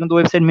গিগ, সেটা কিন্তু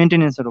ওয়েবসাইট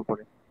মেনটেনেন্সের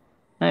উপরে।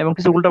 হ্যাঁ, এবং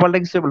কিছু উল্টাপাল্টা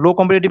কিছু লো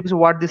কম্পিটিটিভ কিছু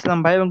ওয়ার্ড দিছিলাম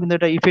ভাই, এবং কিন্তু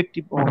এটা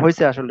ইফেক্টিভ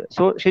হয়েছে আসলে।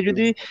 সো সে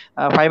যদি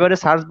ফাইবারে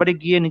সার্চ বারে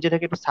গিয়ে নিজে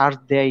থেকে একটু সার্চ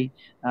দেয়,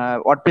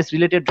 ওয়ার্ডপ্রেস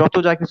রিলেটেড যত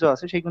যা কিছু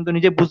আছে, সে কিন্তু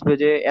নিজে বুঝবে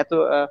যে এত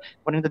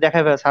ওখানে কিন্তু দেখা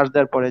যায় সার্চ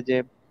দেওয়ার পরে যে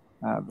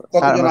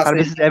কতজন আছে?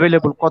 সার্ভিস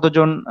অ্যাভেলেবল,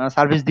 কতজন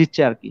সার্ভিস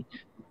দিচ্ছে আর কি।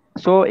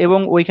 সো এবং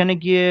ওইখানে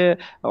গিয়ে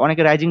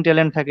অনেকে রাইজিং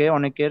ট্যালেন্ট থাকে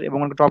অনেকের, এবং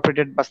অনেক টপ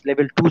রেটেড বা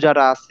লেভেল 2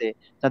 যারা আছে,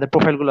 যাদের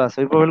প্রোফাইল গুলো আছে,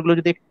 ওই প্রোফাইল গুলো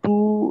যদি একটু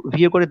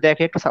ভিউ করে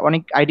দেখে, একটু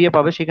অনেক আইডিয়া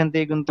পাবে সেখান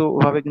থেকে, কিন্তু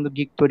ওভাবে কিন্তু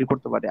গিগ তৈরি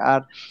করতে পারে।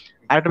 আর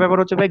আরেকটা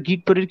ব্যাপার হচ্ছে ভাই, গিগ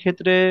তৈরির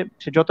ক্ষেত্রে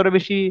সে যতটা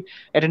বেশি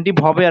অ্যাটেন্টিভ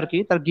হবে আর কি,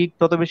 তার গিগ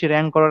তত বেশি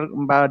র্যাঙ্ক করার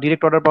বা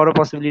ডিরেক্ট অর্ডার পাওয়ার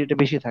পসিবিলিটি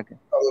বেশি থাকে।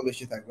 তত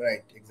বেশি থাকবে,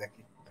 রাইট,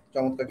 এক্স্যাক্টলি।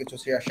 চমৎকার কিছু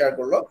শেয়ার শেয়ার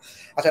করলো।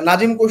 আচ্ছা,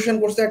 নাজিম কোশ্চেন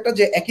করছে একটা,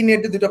 যে একই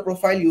নেটে দুটো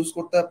প্রোফাইল ইউজ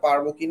করতে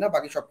পারবো কিনা,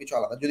 বাকি সবকিছু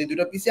আলাদা? যদি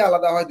দুটো পিসি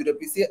আলাদা হয়, দুটো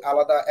পিসি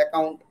আলাদা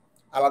অ্যাকাউন্ট,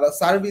 আলাদা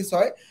সার্ভিস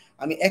হয়,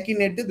 আমি একই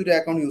নেট দিয়ে দুটো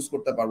অ্যাকাউন্ট ইউজ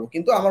করতে পারবো,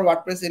 কিন্তু আমার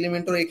ওয়ার্ডপ্রেস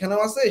এলিমেন্টর এখানেও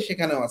আছে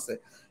সেখানেও আছে।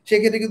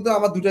 সেক্ষেত্রে কিন্তু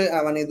আমার দুটো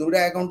মানে দুটো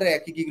অ্যাকাউন্টের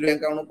একই গিগ র্যাঙ্ক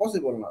করানো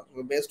পসিবল না।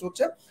 বেস্ট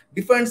হচ্ছে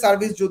ডিফারেন্ট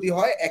সার্ভিস যদি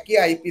হয়, একই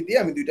আইপি দিয়ে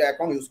আমি দুইটা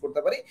অ্যাকাউন্ট ইউজ করতে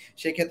পারি।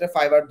 সেক্ষেত্রে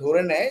ফাইবার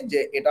ধরে নেয় যে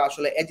এটা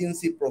আসলে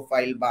এজেন্সি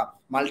প্রোফাইল বা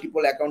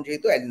মাল্টিপল অ্যাকাউন্ট,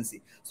 যেহেতু এজেন্সি।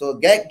 সো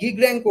গিগ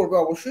র্যাঙ্ক করবে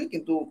অবশ্যই,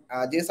 কিন্তু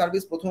যে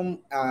সার্ভিস প্রথম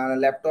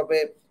ল্যাপটপে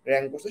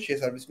র্যাঙ্ক করছে, সেই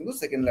সার্ভিস কিন্তু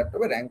সেকেন্ড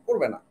ল্যাপটপে র্যাঙ্ক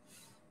করবে না।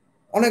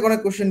 অনেক অনেক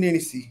কোশ্চেন নিয়ে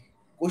নিছি,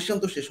 কোশ্চেন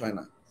তো শেষ হয়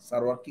না।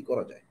 সার্ভার কি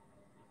করা যায়?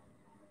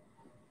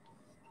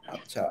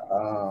 আচ্ছা,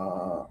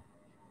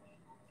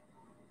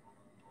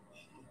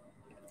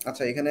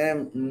 আচ্ছা, এখানে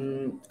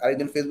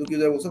আরেকজন ফেসবুক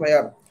ইউজার বলছে,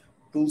 ভাইয়া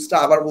টুলসটা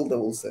আবার বলতে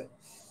বলছে,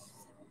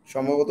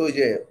 সম্ভবত ওই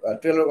যে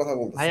ট্রেলার কথা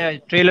ভাইয়া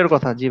বলতেছেন। ট্রেলের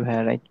কথা, জি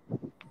ভাইয়া রাইট।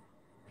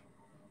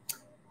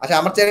 আচ্ছা,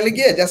 আমার চ্যানেলে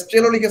গিয়ে জাস্ট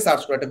ট্রেলার লিখে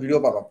সার্চ করে একটা ভিডিও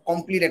পাবা,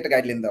 কমপ্লিট একটা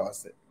গাইডলাইন দেওয়া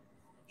আছে।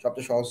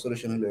 সবচেয়ে সহজ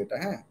সলিউশন হলো এটা,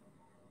 হ্যাঁ।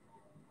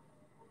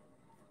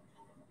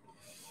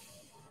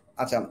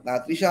 আচ্ছা,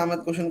 তৃষা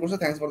আহমেদ কোশ্চেন করছে,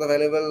 thanks for the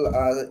valuable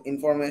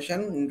information,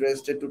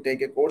 interested to take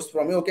a course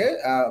from you. Okay,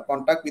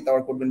 contact with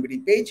our কোডবিন BD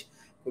page.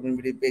 কোডবিন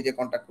BD পেজে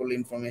কন্ট্যাক্ট করলে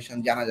ইনফরমেশন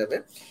জানা যাবে।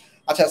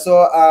 আচ্ছা, সো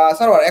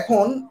সারোয়ার,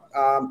 এখন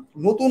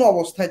নতুন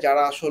অবস্থায়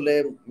যারা আসলে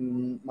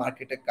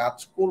মার্কেটে কাজ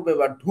করবে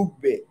বা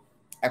ঢুকবে,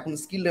 এখন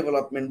স্কিল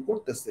ডেভেলপমেন্ট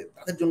করতেছে,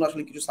 তাদের জন্য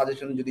আসলে কিছু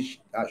সাজেশন যদি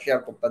শেয়ার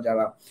করতে,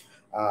 যারা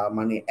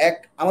মানে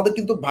আমাদের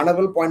কিন্তু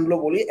ভার্নাবল পয়েন্টগুলো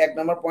বলি। 1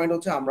 নাম্বার পয়েন্ট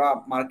হচ্ছে আমরা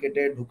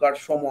মার্কেটে ঢুকার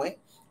সময়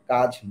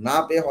কাজ না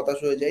পেয়ে হতাশ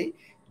হয়ে যাই।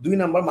 2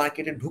 নাম্বার,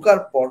 মার্কেটে ঢুকার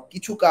পর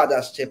কিছু কাজ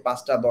আসছে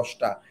 5টা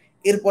 10টা,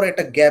 এরপরে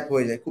একটা গ্যাপ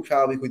হয়ে যায়, খুব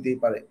স্বাভাবিক হইতেই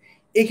পারে।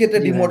 এই ক্ষেত্রে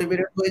জি ভাইয়া।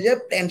 ডিমোটিভেটেড হয়ে যায়,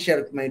 প্ল্যান শেয়ার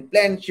মানে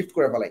প্ল্যান শিফট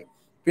করে ফেলাই।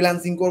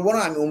 ফ্রিল্যান্সিং করবো না,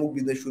 আমি অমুক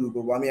বিজনেস শুরু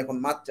করবো, আমি এখন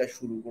মাছ চাষ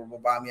শুরু করবো,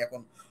 বা আমি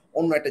এখন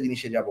অন্য একটা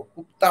জিনিসে যাব।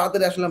 খুব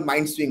তাড়াতাড়ি আসলে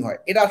মাইন্ড সুইং হয়।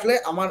 এটা আসলে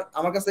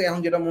আমার কাছে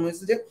এখন যেটা মনে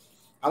হচ্ছে যে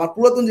আমার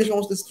পুরাতন যে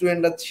সমস্ত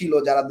স্টুডেন্টরা ছিল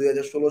যারা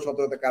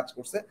 2016-17-তে কাজ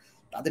করছে,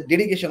 তাদের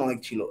ডেডিকেশন অনেক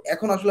ছিল।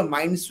 এখন আসলে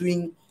মাইন্ড সুইং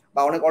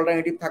বা অনেক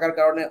অল্টারনেটিভ থাকার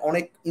কারণে,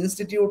 অনেক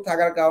ইনস্টিটিউট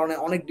থাকার কারণে,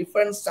 অনেক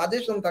ডিফারেন্ট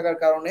সাজেশন থাকার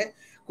কারণে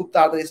খুব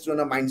তাড়াতাড়ি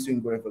স্টুডেন্টরা মাইন্ড সুইং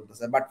করে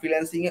ফেলতেছে। বাট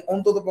ফ্রিল্যান্সিং এ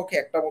অন্তত পক্ষে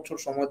 1 বছর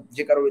সময়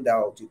যে কারোরই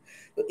দেওয়া উচিত।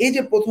 তো এই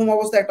যে প্রথম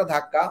অবস্থায় একটা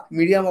ধাক্কা,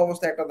 মিডিয়াম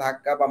অবস্থায় একটা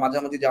ধাক্কা, বা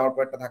মাঝামাঝি যাওয়ার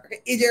পর একটা ধাক্কা,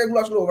 এই জায়গাগুলো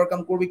আসলে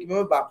ওভারকাম করবে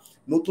কিভাবে, বা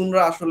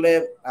নতুনরা আসলে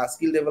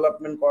স্কিল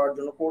ডেভেলপমেন্ট করার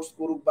জন্য কোর্স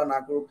করুক বা না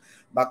করুক,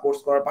 বা কোর্স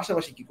করার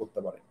পাশাপাশি কি করতে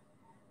পারে?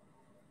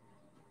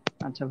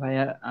 আচ্ছা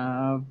ভাইয়া,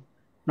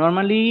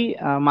 নর্মালি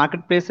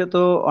মার্কেট প্লেসে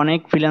তো অনেক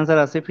ফ্রিল্যান্সার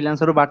আছে,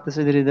 ফ্রিল্যান্সারও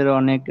বাড়তেছে ধীরে ধীরে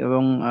অনেক,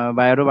 এবং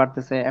বায়ারও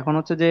বাড়তেছে। এখন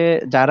হচ্ছে যে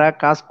যারা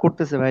কাজ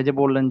করতেছে, ভাই যে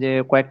বললেন যে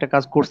কয়েকটা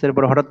কাজ করছে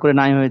এরপর হঠাৎ করে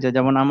নাই হয়ে যায়,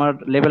 যেমন আমার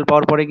লেভেল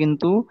পাওয়ার পরে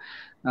কিন্তু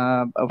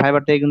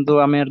ফাইবার থেকে কিন্তু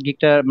আমার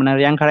গিগটা মানে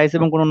র্যাঙ্ক হারাইছে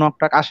এবং কোনো নক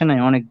টাক আসে নাই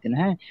অনেকদিন,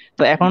 হ্যাঁ।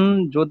 তো এখন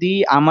যদি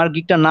আমার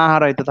গিগটা না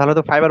হারাইতো তাহলে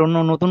তো ফাইবার অন্য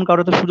নতুন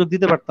কারো তো সুযোগ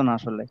দিতে পারতো না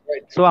আসলে।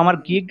 রাইট। সো আমার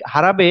গিগ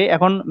হারাবে।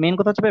 এখন মেন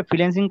কথা হচ্ছে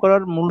ফ্রিল্যান্সিং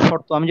করার মূল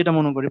শর্ত আমি যেটা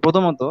মনে করি,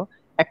 প্রথমত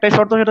একটাই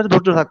শর্ত, সেটা হচ্ছে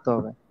ধৈর্য থাকতে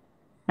হবে।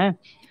 হ্যাঁ,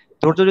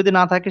 ধৈর্য যদি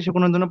না থাকে সে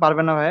কোনো দিনও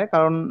পারবে না ভাই,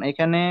 কারণ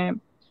এখানে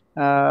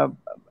আহ,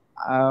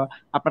 আহ,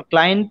 আপনার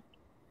ক্লায়েন্ট,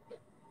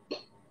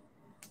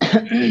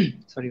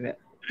 সরি ভাই,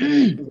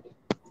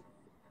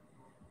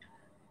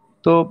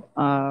 তো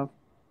আহ,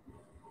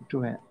 একটু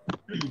ভাই,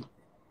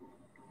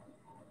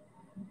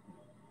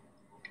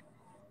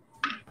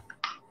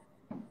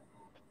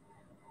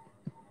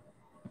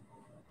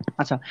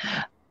 আচ্ছা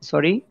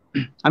সরি,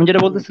 আমি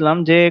যেটা বলতেছিলাম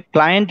যে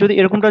ক্লায়েন্ট যদি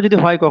এরকমটা যদি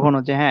হয় কখনো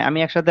যে হ্যাঁ আমি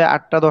একসাথে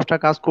 8টা 10টা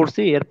কাজ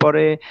করছি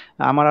এরপরে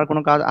আমার আর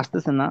কোনো কাজ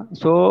আসতেছে না,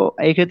 সো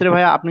এই ক্ষেত্রে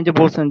ভাই আপনি যে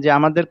বলছেন যে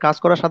আমাদের কাজ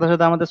করার সাথে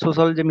সাথে আমাদের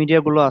সোশ্যাল যে মিডিয়া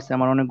গুলো আছে,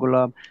 আমার অনেকগুলো,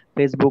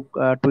 ফেসবুক,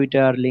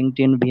 টুইটার,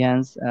 লিঙ্কডইন,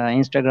 ভিয়ান্স,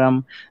 ইনস্টাগ্রাম,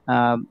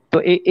 তো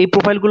এই এই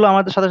প্রোফাইল গুলো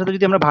আমাদের সাথে সাথে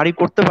যদি আমরা ভারী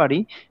করতে পারি,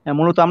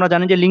 মূলত আমরা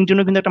জানি যে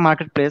লিঙ্কডইনও কিন্তু একটা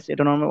মার্কেট প্লেস,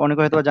 এটা অনেকে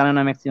হয়তো জানে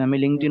না ম্যাক্সিমাম।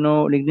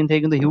 লিঙ্কডইন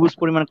থেকে কিন্তু হিউজ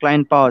পরিমাণ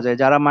ক্লায়েন্ট পাওয়া যায়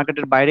যারা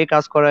মার্কেটের বাইরে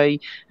কাজ করায়।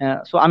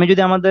 সো আমি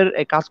যদি আমাদের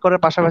এই কাজ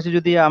করার পাশাপাশি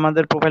যদি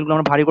আমাদের প্রোফাইলগুলো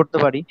আমরা ভারী করতে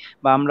পারি,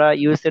 বা আমরা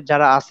ইউএস এর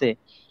যারা আছে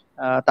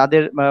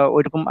তাদের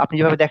ওইরকম আপনি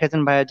যেভাবে দেখেছেন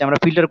ভাইয়া যে আমরা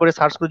ফিল্টার করে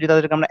সার্চ করে যদি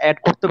তাদেরকে আমরা অ্যাড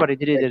করতে পারি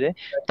ধীরে ধীরে,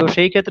 তো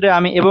সেই ক্ষেত্রে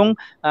আমি এবং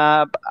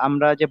আহ,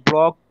 আমরা যে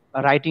ব্লগ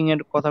রাইটিং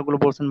এর কথাগুলো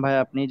বলছেন ভাই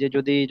আপনি, যে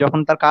যদি যখন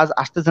তার কাজ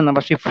আসতেছে না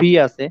বা সে ফ্রি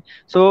আছে,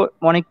 সো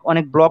অনেক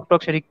অনেক ব্লগ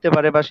টক সে লিখতে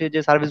পারে, বা সে যে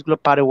সার্ভিস গুলো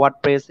পারে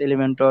ওয়ার্ডপ্রেস,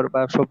 এলিমেন্টর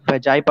বা শপিফাই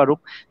যাই পারুক,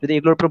 যদি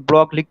এগুলোর উপর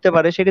ব্লগ লিখতে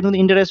পারে সেক্ষেত্রে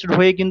কিন্তু ইন্টারেস্টেড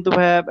হয়ে কিন্তু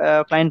ভাইয়া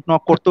ক্লায়েন্ট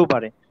নক করতেও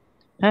পারে।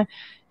 হ্যাঁ,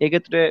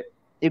 এক্ষেত্রে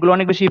এগুলো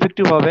অনেক বেশি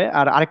ইফেক্টিভ হবে।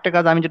 আর আরেকটা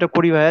কাজ আমি যেটা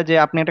করি ভাইয়া, যে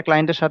আপনি একটা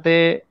ক্লায়েন্টের সাথে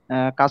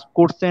কাজ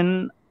করছেন,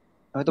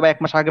 হয়তো বা 1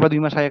 মাস আগে বা 2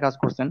 মাস আগে কাজ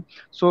করছেন,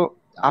 সো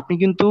আপনি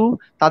কিন্তু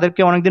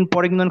তাদেরকে অনেকদিন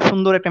পরে কিন্তু অনেক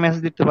সুন্দর একটা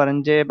মেসেজ দিতে পারেন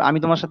যে আমি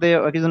তোমার সাথে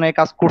কিছুদিন আগে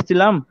কাজ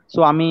করছিলাম, সো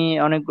আমি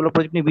অনেকগুলো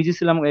প্রজেক্ট নিয়ে বিজি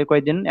ছিলাম এই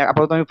কয়েকদিন,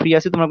 আপাতত আমি ফ্রি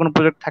আছি, তোমার কোনো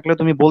প্রজেক্ট থাকলে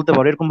তুমি বলতে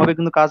পারো। এরকম ভাবে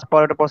কিন্তু কাজ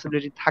পাওয়ার একটা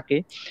পসিবিলিটি থাকে।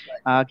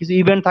 কিছু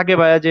ইভেন্ট থাকে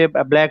বা যে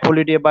ব্ল্যাক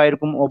হলিডে বা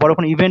এরকম বড়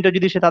কোনো ইভেন্টে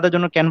যদি সে তাদের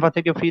জন্য ক্যানভা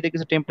থেকে ফ্রিতে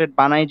কিছু টেমপ্লেট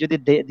বানাই যদি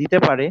দিতে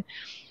পারে,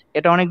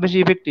 এটা অনেক বেশি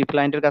ইফেক্টিভ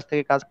ক্লায়েন্টের কাছ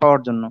থেকে কাজ পাওয়ার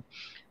জন্য।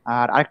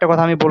 আর আরেকটা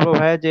কথা আমি বলবো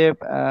ভাইয়া, যে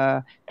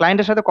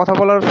ক্লায়েন্টের সাথে কথা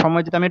বলার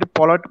সময় যদি আমি একটু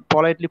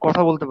পলাইটলি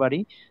কথা বলতে পারি,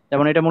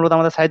 যেমন এটা মূলত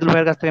আমাদের সাইদুল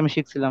ভাইয়ের কাছ থেকে আমি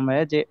শিখছিলাম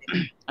ভাইয়া, যে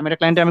আমি একটা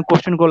ক্লায়েন্টে আমি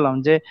কোশ্চেন করলাম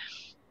যে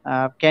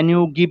can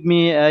you give me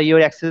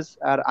your access,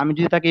 আর আমি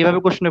যদি তাকে এইভাবে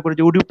কোশ্চেন করি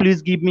যে would you please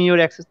give me your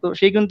access, তো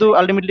সে কিন্তু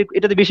আলটিমেটলি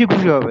এটাতে বেশি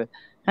খুশি হবে।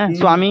 হ্যাঁ,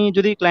 সো হুম। আমি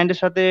যদি ক্লায়েন্টের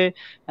সাথে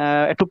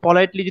একটু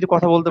পলাইটলি যদি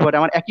কথা বলতে পারি,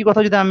 আমার একই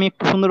কথা যদি আমি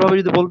একটু সুন্দরভাবে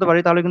যদি বলতে পারি,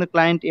 তাহলে কিন্তু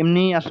ক্লায়েন্ট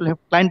এমনি আসলে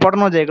ক্লায়েন্ট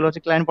পটানো যায়। এগুলো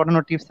হচ্ছে ক্লায়েন্ট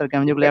পটানোর টিপস আর কি,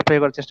 আমি যেগুলো অ্যাপ্লাই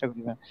করার চেষ্টা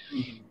করি।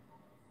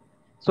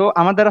 সো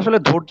আমাদের আসলে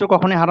ধৈর্য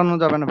কখনোই হারানো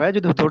যাবে না ভাই,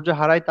 যদি ধৈর্য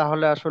হারাই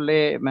তাহলে আসলে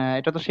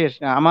এটা তো শেষ।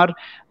 আমার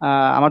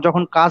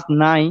যখন কাজ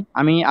নাই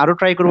আমি আরো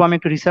ট্রাই করবো, আমি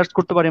একটু রিসার্চ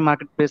করতে পারি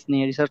মার্কেট প্লেস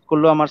নিয়ে, রিসার্চ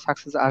করলেও আমার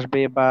সাকসেস আসবে।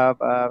 বা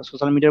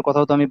সোশ্যাল মিডিয়ার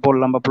কথাও তো আমি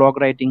বললাম, বা ব্লগ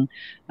রাইটিং,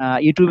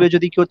 ইউটিউবে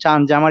যদি কেউ চান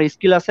যে আমার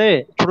স্কিল আছে,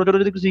 ছোট ছোট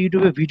যদি কিছু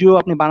ইউটিউবে ভিডিও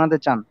আপনি বানাতে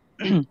চান,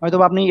 হয়তো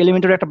বা আপনি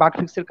এলিমেন্টারি একটা বাগ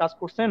ফিক্সের কাজ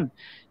করছেন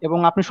এবং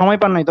আপনি সময়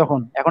পান নাই তখন,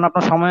 এখন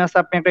আপনার সময় আছে,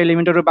 আপনি একটা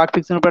এলিমেন্টারি বাগ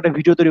ফিক্সের উপর একটা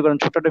ভিডিও তৈরি করেন,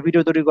 ছোট একটা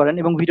ভিডিও তৈরি করেন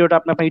এবং ভিডিওটা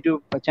আপনি আপনার ইউটিউব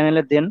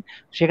চ্যানেলে দেন,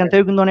 সেখান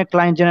থেকেও কিন্তু অনেক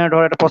ক্লায়েন্ট জেনারেট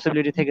হওয়ার একটা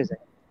পসিবিলিটি থেকে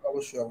যায়।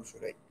 অবশ্যই অবশ্যই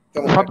রাইট, তো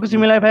চমৎকার একটা সবকিছু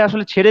জিনিস। মিলাই ভাই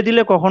আসলে ছেড়ে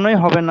দিলে কখনোই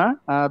হবে না,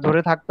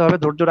 ধরে থাকতে হবে,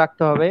 ধৈর্য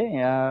রাখতে হবে।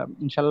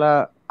 ইনশাল্লাহ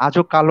আজ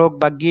হোক কাল হোক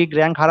বা গিগ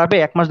র্যাঙ্ক হারাবে,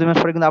 1 মাস 2 মাস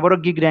পরে কিন্তু আবারও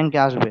গিগ র্যাঙ্কে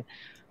আসবে।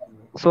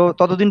 সো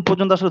ততদিন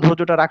পর্যন্ত আসলে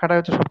ধৈর্যটা রাখাটা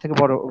হচ্ছে সব থেকে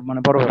বড়,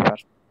 মানে বড় ব্যাপার।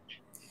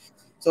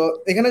 তো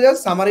এখানে জাস্ট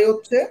সামারি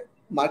হচ্ছে,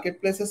 মার্কেট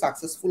প্লেসে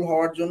সাকসেসফুল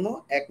হওয়ার জন্য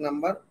 1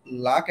 নাম্বার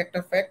লাক একটা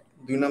ফ্যাক্ট,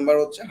 2 নাম্বার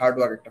হচ্ছে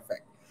হার্ডওয়ার্ক একটা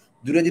ফ্যাক্ট।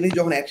 দুটো জিনিস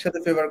যখন একসাথে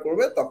ফেভার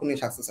করবে তখনই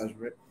সাকসেস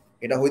আসবে।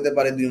 এটা হইতে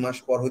পারে 2 মাস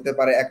পর, হইতে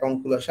পারে অ্যাকাউন্ট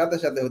খোলার সাথে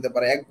সাথে, হইতে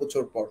পারে 1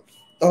 বছর পর।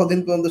 ততদিন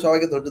পর্যন্ত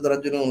সবাইকে ধৈর্য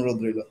ধরার জন্য অনুরোধ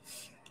রইল।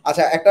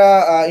 আচ্ছা, একটা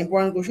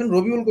ইম্পর্টেন্ট কোশ্চেন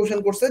রবিউল কোশ্চেন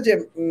করছে যে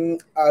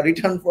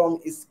রিটার্ন ফ্রম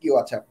এসকিউ।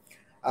 আচ্ছা,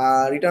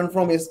 রিটার্ন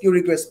ফ্রম এসকিউ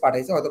রিকোয়েস্ট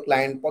পাঠাইছে, হয়তো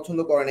ক্লায়েন্ট পছন্দ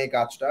করেন এই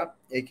কাজটা।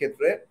 এই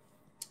ক্ষেত্রে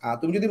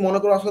তুমি যদি মনে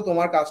করো আসলে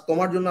তোমার কাজ,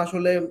 তোমার জন্য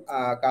আসলে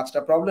কাজটা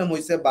প্রবলেম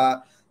হয়েছে বা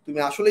তুমি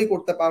আসলেই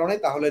করতে পারো নাই,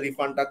 তাহলে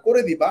রিফান্ডটা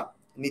করে দিবা।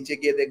 নিচে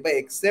গিয়ে দেখবা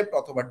একসেপ্ট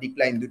অথবা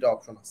ডিক্লাইন, দুটো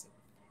অপশন আছে।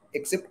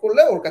 একসেপ্ট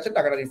করলে ওর কাছে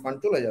টাকাটা রিফান্ড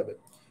চলে যাবে।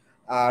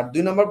 আর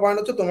 2 নম্বর পয়েন্ট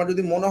হচ্ছে, তোমার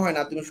যদি মনে হয়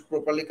না তুমি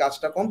প্রপারলি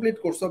কাজটা কমপ্লিট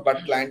করছো বাট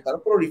ক্লায়েন্ট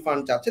তারপর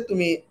রিফান্ড চাচ্ছে,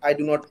 তুমি আই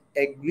ডু নট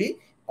এগ্রি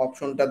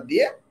অপশনটা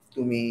দিয়ে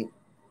তুমি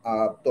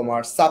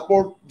তোমার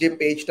সাপোর্ট যে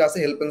পেজটা আছে,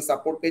 হেল্প এন্ড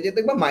সাপোর্ট পেজে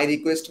দেখবা মাই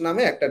রিকোয়েস্ট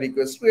নামে একটা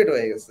রিকোয়েস্ট ক্রিয়েট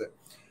হয়ে গেছে।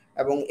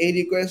 এবং এই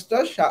রিকোয়েস্টটা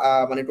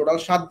মানে টোটাল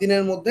 7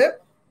 দিনের মধ্যে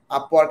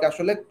আপওয়ার্ক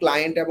আসলে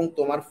ক্লায়েন্ট এবং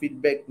তোমার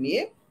ফিডব্যাক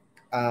নিয়ে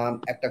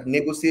একটা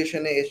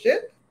নেগোসিয়েশনে এসে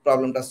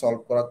প্রবলেমটা সলভ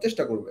করার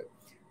চেষ্টা করবে।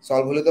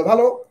 সলভ হলে তো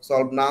ভালো,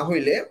 সলভ না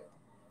হইলে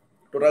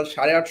টোটাল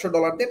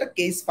 $850 দিয়ে একটা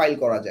কেস ফাইল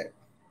করা যায়।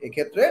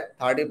 এক্ষেত্রে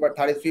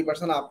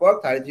 33% আপওয়ার্ক,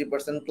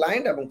 33%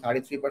 ক্লায়েন্ট এবং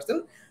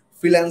 33%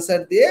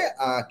 ফ্রিল্যান্সার দিয়ে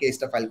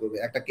কেসটা ফাইল করবে।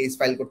 একটা কেস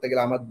ফাইল করতে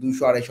গেলে আমার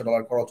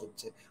 $200-250 খরচ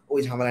হচ্ছে, ওই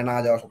ঝামেলায় না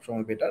যাওয়া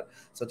সবসময় বেটার।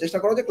 সো চেষ্টা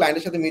করো যে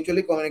ক্লায়েন্টের সাথে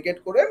মিউচুয়ালি কমিউনিকেট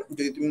করে,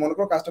 যদি তুমি মনে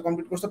করো কাজটা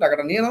কমপ্লিট করছো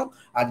টাকাটা নিয়ে নাও,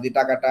 আর যদি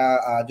টাকাটা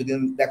যদি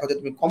দেখো যে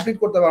তুমি কমপ্লিট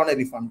করতে পারো না,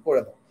 রিফান্ড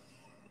করে দাও।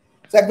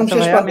 তো একদম আচ্ছা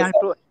শেষ ভাইয়া,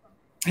 প্রান্তে।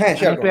 হ্যাঁ, আমি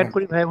শেয়ার একটু করো। অ্যাড হ্যাঁ,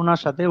 করি ভাই ওনার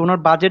সাথে। ওনার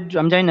বাজেট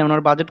আমি জানি না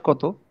ওনার বাজেট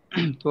কত।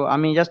 তো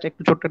আমি জাস্ট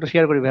একটু ছোট্ট একটা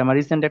শেয়ার করি ভাই, আমার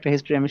রিসেন্ট একটা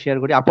হিস্ট্রি আমি শেয়ার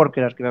করি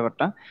আপওয়ার্কের আর কি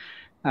ব্যাপারটা।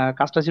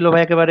 কাজটা ছিল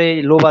ভাই একেবারে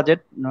লো বাজেট,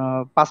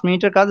 5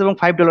 মিনিটের কাজ এবং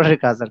 $5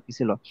 কাজ আর কি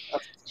ছিল।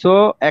 সো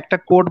একটা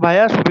কোড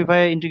ভাইয়া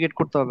শপিফাই ইন্টিগ্রেট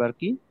করতে হবে আর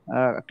কি।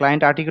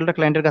 ক্লায়েন্ট আর্টিকেলটা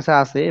ক্লায়েন্টের কাছে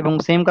আছে এবং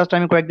সেম কাজটা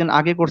আমি কয়েকদিন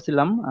আগে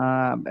করছিলাম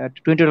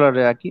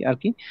 $20 আর কি আর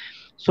কি।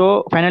 সো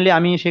ফাইনালি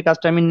আমি সেই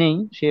কাজটা আমি নেই,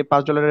 সে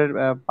 $5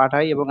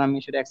 পাঠাই এবং আমি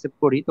সেটা অ্যাকসেপ্ট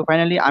করি। তো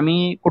ফাইনালি আমি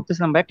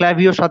করতেছিলাম ভাই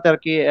ক্লাভিওর সাথে আর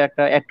কি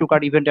একটা add to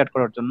cart event add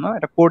করার জন্য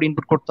একটা কোড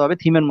ইনপুট করতে হবে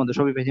থিমের মধ্যে,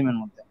 শপিফাই থিমের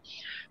মধ্যে।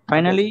 ওকে।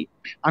 ফাইনালি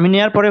আমি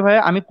নেয়ার পরে ভাই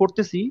আমি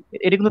করতেছি,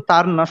 এটা কিন্তু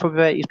তার না,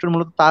 শপিফাই স্টোর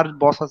মূলত তার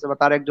বস আছে বা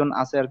তার একজন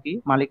আছে আর কি,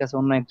 মালিক আছে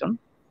অন্য একজন,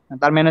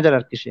 তার ম্যানেজার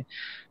আর কি সে।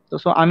 তো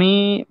সো আমি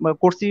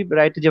করছি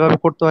রাইট, যেভাবে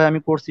করতে হয় আমি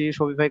করছি,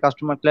 শপিফাই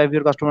কাস্টমার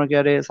ক্লাইভিওর কাস্টমার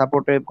কেয়ারে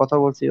সাপোর্টে কথা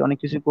বলছি, অনেক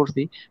কিছু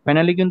করছি।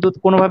 ফাইনালি কিন্তু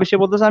কোনোভাবে সে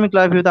বলতেছে আমি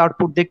ক্লাইভিওতে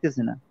আউটপুট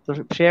দেখতেছি না। তো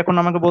সে এখন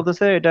আমাকে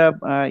বলতেছে এটা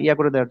ইয়া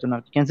করে দেওয়ার জন্য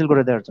আর কি, ক্যান্সেল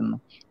করে দেওয়ার জন্য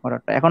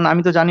অর্ডারটা। এখন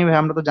আমি তো জানি ভাই,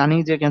 আমরা তো জানি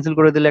যে ক্যান্সেল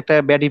করে দিলে একটা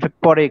ব্যাড ইফেক্ট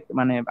পড়ে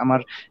মানে আমার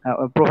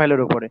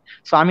প্রোফাইলের উপরে।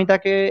 সো আমি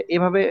তাকে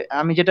এভাবে,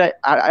 আমি যেটা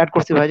অ্যাড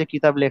করছি ভাই যে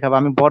কিতাব লেখা, বা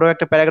আমি বড়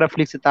একটা প্যারাগ্রাফ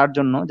লিখছি তার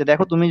জন্য, যে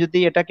দেখো তুমি যদি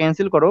এটা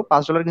ক্যান্সেল করো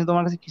 $5 কিন্তু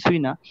তোমার কাছে কিছুই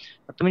না,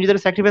 আর তুমি যদি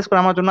স্যাক্রিফাইস করো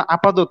আমার জন্য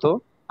আপাতত,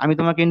 আমি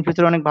তোমাকে ইন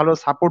ফিউচার অনেক ভালো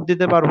সাপোর্ট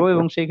দিতে পারবো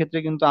এবং সেই ক্ষেত্রে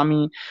কিন্তু আমি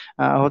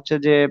হচ্ছে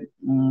যে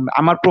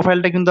আমার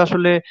প্রোফাইলটা কিন্তু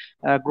আসলে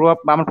গ্রো আপ,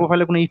 বা আমার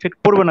প্রোফাইলে কোনো ইফেক্ট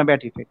পড়বে না,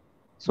 ব্যাড ইফেক্ট।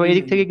 সো হুম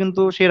এদিক হুম থেকে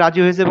কিন্তু সে রাজি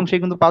হয়েছে এবং সে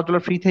কিন্তু $5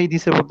 ফ্রিতেই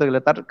দিছে বলতে গেলে।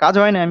 তার কাজ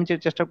হয় না, আমি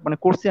চেষ্টা মানে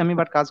করছি আমি,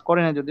 বাট কাজ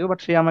করে না যদিও, বাট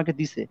সে আমাকে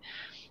দিছে।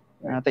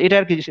 তো এটা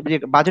আর কি,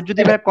 বাজেট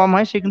যদি ভাই কম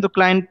হয় সে কিন্তু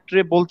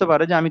ক্লায়েন্টরে বলতে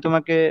পারে যে আমি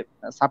তোমাকে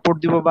সাপোর্ট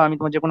দিব বা আমি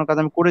তোমার যে কোনো কাজ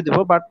আমি করে দিব,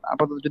 বাট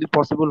আপাতত যদি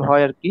পসিবল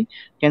হয় আর কি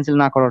ক্যান্সেল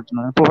না করার জন্য,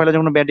 প্রোফাইলে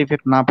যেন ব্যাড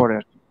ইফেক্ট না পড়ে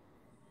আর কি।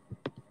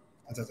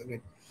 আচ্ছা আচ্ছা,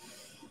 great।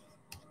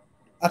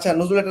 আচ্ছা,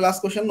 নজরুল একটা লাস্ট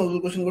কোশ্চেন। নজরুল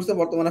কোশ্চেন করছে,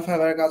 বর্তমানে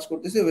ফাইবারে কাজ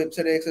করতেছি,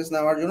 ওয়েবসাইটে অ্যাক্সেস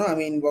নেওয়ার জন্য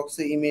আমি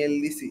ইনবক্সে ইমেল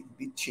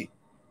দিচ্ছি,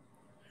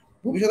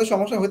 ভবিষ্যতে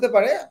সমস্যা হতে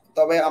পারে।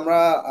 তবে আমরা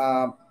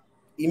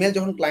ইমেল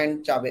যখন ক্লায়েন্ট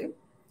চাবে,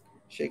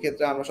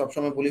 সেক্ষেত্রে আমরা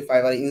সবসময় বলি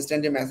ফাইবার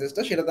ইনস্ট্যান্ট যে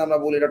মেসেজটা, সেটাতে আমরা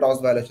বলি এটা টস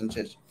ভায়োলেশন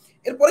শেষ।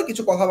 এরপরে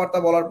কিছু কথাবার্তা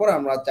বলার পরে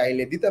আমরা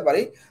চাইলে দিতে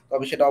পারি।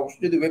 তবে সেটা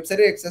অবশ্যই যদি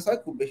ওয়েবসাইটে অ্যাক্সেস হয়,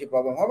 খুব বেশি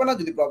প্রবলেম হবে না।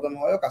 যদি প্রবলেম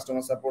হয়,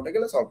 কাস্টমার সাপোর্টে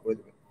গেলে সলভ করে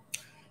দেবে।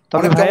 তবে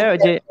অনেক ভাইয়া ওই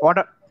চমৎকার। যে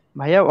অর্ডার,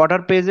 ভাইয়া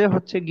অর্ডার পেজে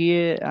হচ্ছে গিয়ে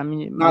আমি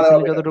না দেওয়া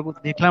রিসেন্টলি বেটার। যতটুকু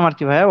দেখলাম আর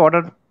কি ভাইয়া,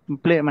 অর্ডার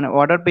মানে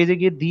অর্ডার পেজে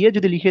গিয়ে দিয়ে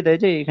যদি লিখে দেয়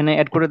যে এখানে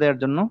অ্যাড করে দেওয়ার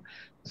জন্য,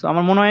 তো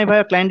আমার মনে হয়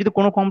ভাইয়া ক্লায়েন্ট যদি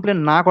কোনো কমপ্লেন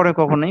না করে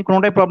কখনোই,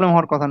 কোনোটাই প্রবলেম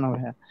হওয়ার কথা না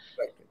ভাইয়া।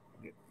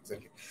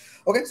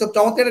 ওকে, সব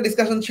চমৎকার একটা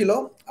ডিসকাশন ছিল।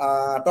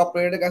 টপ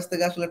রেটের কাছ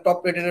থেকে আসলে টপ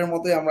রেটের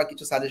মতোই আমরা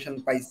কিছু সাজেশন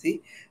পাইছি।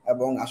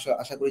 এবং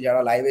আশা করি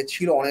যারা লাইভে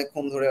ছিল,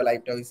 অনেকক্ষণ ধরে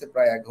লাইভটা হয়েছে,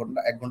 প্রায় 1 ঘন্টা,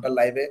 1 ঘন্টার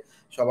লাইভে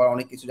সবার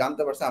অনেক কিছু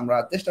জানতে পারছে। আমরা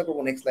চেষ্টা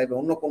করবো নেক্সট লাইভে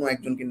অন্য কোনো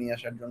একজনকে নিয়ে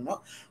আসার জন্য।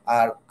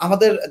 আর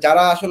আমাদের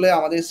যারা আসলে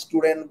আমাদের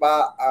স্টুডেন্ট বা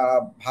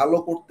ভালো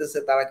করতেছে,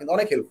 তারা কিন্তু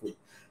অনেক হেল্পফুল।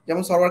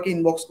 যেমন সরওয়ারকে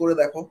ইনবক্স করে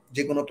দেখো,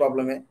 যে কোনো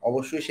প্রবলেমে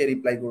অবশ্যই সে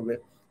রিপ্লাই করবে,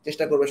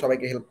 চেষ্টা করবে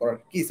সবাইকে হেল্প করার।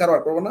 কি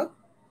সারওয়ার করবো না?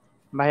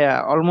 ভাইয়া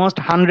অলমোস্ট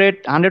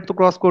 100 তো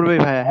ক্রস করবেই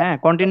ভাইয়া। হ্যাঁ,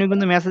 কন্টিনিউ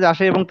কিন্তু মেসেজ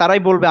আসে এবং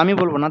তারাই বলবে, আমি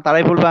বলবো না,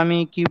 তারাই বলবে আমি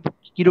কি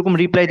কিরকম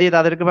রিপ্লাই দিয়ে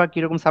তাদেরকে বা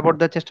কিরকম সাপোর্ট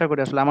দেওয়ার চেষ্টা করি।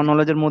 আসলে আমার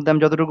নলেজের মধ্যে আমি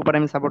যতটুকু পারি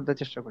আমি সাপোর্ট দেওয়ার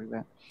চেষ্টা করি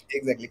ভাইয়া।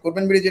 এক্স্যাক্টলি,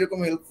 কোরবান বিডি যেরকম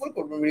হেল্পফুল,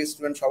 কোরবান বিডি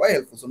স্টুডেন্ট সবাই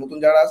হেল্পফুল। নতুন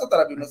যারা আছে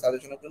তারা বিভিন্ন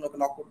সাজেশনের জন্য ওকে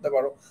নক করতে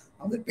পারো,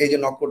 আমাদের পেজে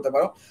নক করতে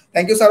পারো।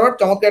 থ্যাংক ইউ সার্ভার,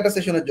 চমৎকার একটা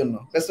সেশনের জন্য,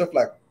 বেস্ট অফ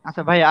লাক।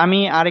 আচ্ছা ভাই, আমি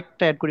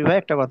আরেকটা অ্যাড করি ভাই,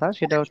 একটা কথা,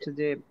 সেটা হচ্ছে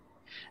যে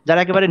যারা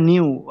একেবারে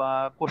নিউ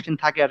কোশ্চেন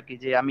থাকে আর কি,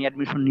 যে আমি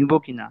অ্যাডমিশন নিব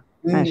কিনা,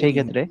 হ্যাঁ সেই হুম।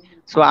 ক্ষেত্রে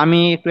সো আমি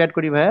একটু অ্যাড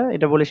করি ভাইয়া,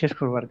 এটা বলে শেষ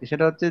করবো আর কি।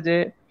 সেটা হচ্ছে যে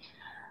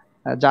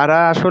যারা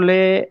আসলে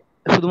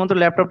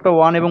শুধুমাত্র ল্যাপটপটা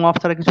অন এবং অফ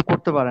ছাড়া কিছু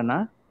করতে পারে না,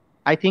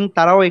 আই থিংক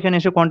তারাও এখানে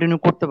এসে কন্টিনিউ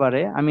করতে পারে।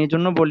 আমি এই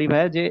জন্য বলি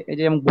ভাই যে এই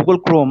যে গুগল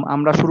ক্রোম,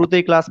 আমরা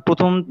শুরুতেই ক্লাস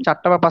প্রথম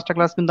 4টা বা 5টা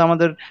ক্লাস কিন্তু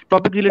আমাদের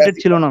টপিক রিলেটেড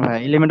Basic ছিল কথা। না ভাই,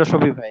 এলিমেন্টর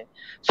সবই ভাই।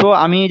 সো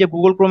আমি এই যে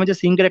গুগল ক্রোমে যে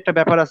সিঙ্কের একটা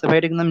ব্যাপার আছে ভাই,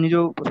 এটা কিন্তু আমি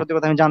নিজেও সত্যি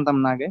কথা আমি জানতাম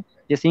না আগে,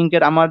 যে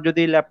সিঙ্কের আমার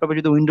যদি ল্যাপটপে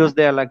যদি উইন্ডোজ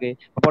দেওয়া লাগে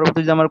বা পরবর্তী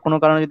যদি আমার কোনো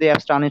কারণে যদি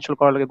অ্যাপসটা আনইনস্টল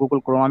করা লাগে গুগল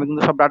ক্রোম, আমি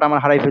কিন্তু সব ডাটা আমার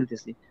হারাই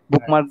ফেলতেছি,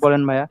 বুকমার্ক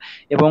বলেন ভাইয়া।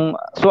 এবং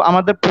সো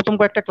আমাদের প্রথম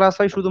কয়েকটা ক্লাস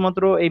হয়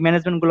শুধুমাত্র এই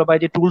ম্যানেজমেন্ট গুলো বা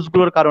এই যে টুলস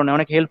গুলোর কারণে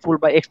অনেক হেল্পফুল,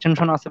 বা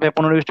এক্সটেনশন আছে ভাই,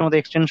 15-20টার মধ্যে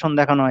এক্সটেনশন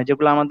দেখানো হয়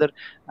যেগুলো আমাদের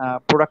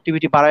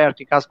প্রোডাক্টিভিটি বাড়ায় আর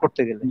কি কাজ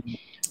করতে গেলে।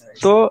 Right.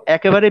 সো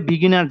একেবারে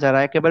বিগিনার যারা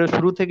একেবারে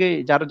শুরু থেকে,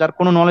 যার যার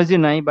কোনো নলেজই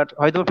নাই বাট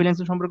হয়তো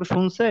ফ্রিল্যান্সিং সম্পর্কে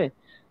শুনছে,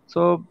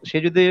 সো সে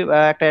যদি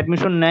একটা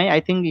অ্যাডমিশন নেয়, আই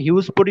থিঙ্ক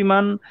হিউজ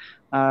পরিমাণ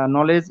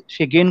নলেজ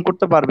সে গেইন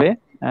করতে পারবে।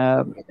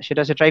 আহ,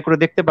 সেটা সে ট্রাই করে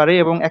দেখতে পারে,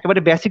 এবং একেবারে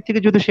বেসিক থেকে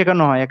যদি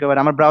শেখানো হয়, একেবারে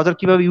আমার ব্রাউজার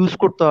কিভাবে ইউজ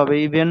করতে হবে,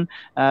 ইভেন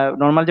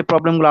নর্মাল যে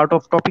প্রবলেম গুলো, আউট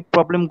অফ টপিক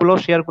প্রবলেম গুলো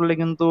শেয়ার করলে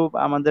কিন্তু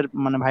আমাদের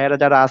মানে ভাইয়ারা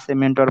যারা আছে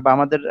মেন্টর, বা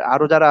আমাদের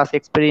আরো যারা আছে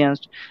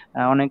এক্সপিরিয়েন্সড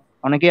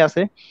অনেকেই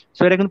আছে,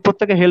 সো এটা কিন্তু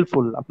প্রত্যেকে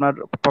হেল্পফুল। আপনার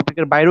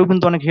টপিকের বাইরেও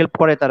কিন্তু অনেক হেল্প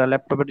করে তারা,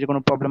 ল্যাপটপের যে কোনো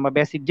প্রবলেম বা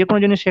বেসিক যে কোনো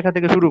জিনিস শেখা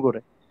থেকে শুরু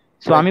করে।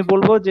 So Right. আমি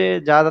বলবো যে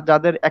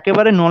যাদের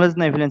একেবারে নলেজ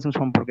নাই ফ্রিল্যান্সিং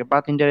সম্পর্কে,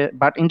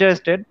 বাট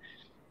ইন্টারেস্টেড,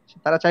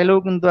 তারা চাইলেও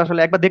কিন্তু আসলে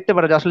একবার দেখতে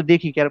পারে যে আসলে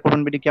দেখি কি আর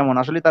কোরবান বিডি কেমন,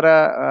 আসলে তারা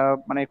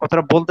মানে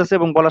কথাটা বলতেছে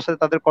এবং বলার সাথে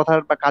তাদের কথার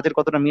বা কাজের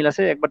কতটা মিল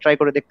আছে, একবার ট্রাই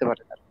করে দেখতে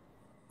পারে তারা।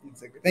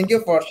 Exactly. Thank you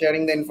for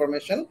sharing the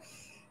information.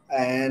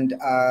 And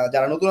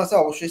যারা নতুন আছে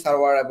অবশ্যই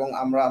সার্ভার এবং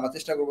আমরা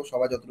চেষ্টা করবো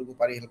সবাই যতটুকু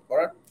পারি হেল্প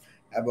করার।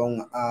 এবং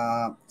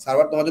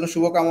সার্ভার, তোমার জন্য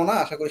শুভকামনা,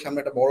 আশা করি সামনে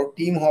একটা বড়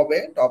টিম হবে,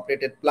 টপ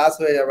রেটেড প্লাস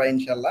হয়ে যাবে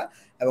ইনশাল্লাহ।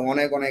 এবং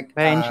অনেক অনেক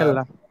ভাইয়া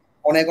ইনশাল্লাহ।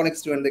 অনেক অনেক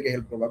স্টুডেন্টদেরকে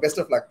হেল্প করবা। Best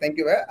of luck. Thank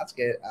you ভাই,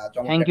 আজকে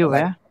চমৎকার থ্যাংক ইউ একটা লাইভ।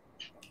 ভাইয়া।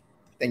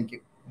 Thank you.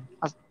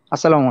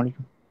 আসসালামু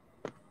আলাইকুম।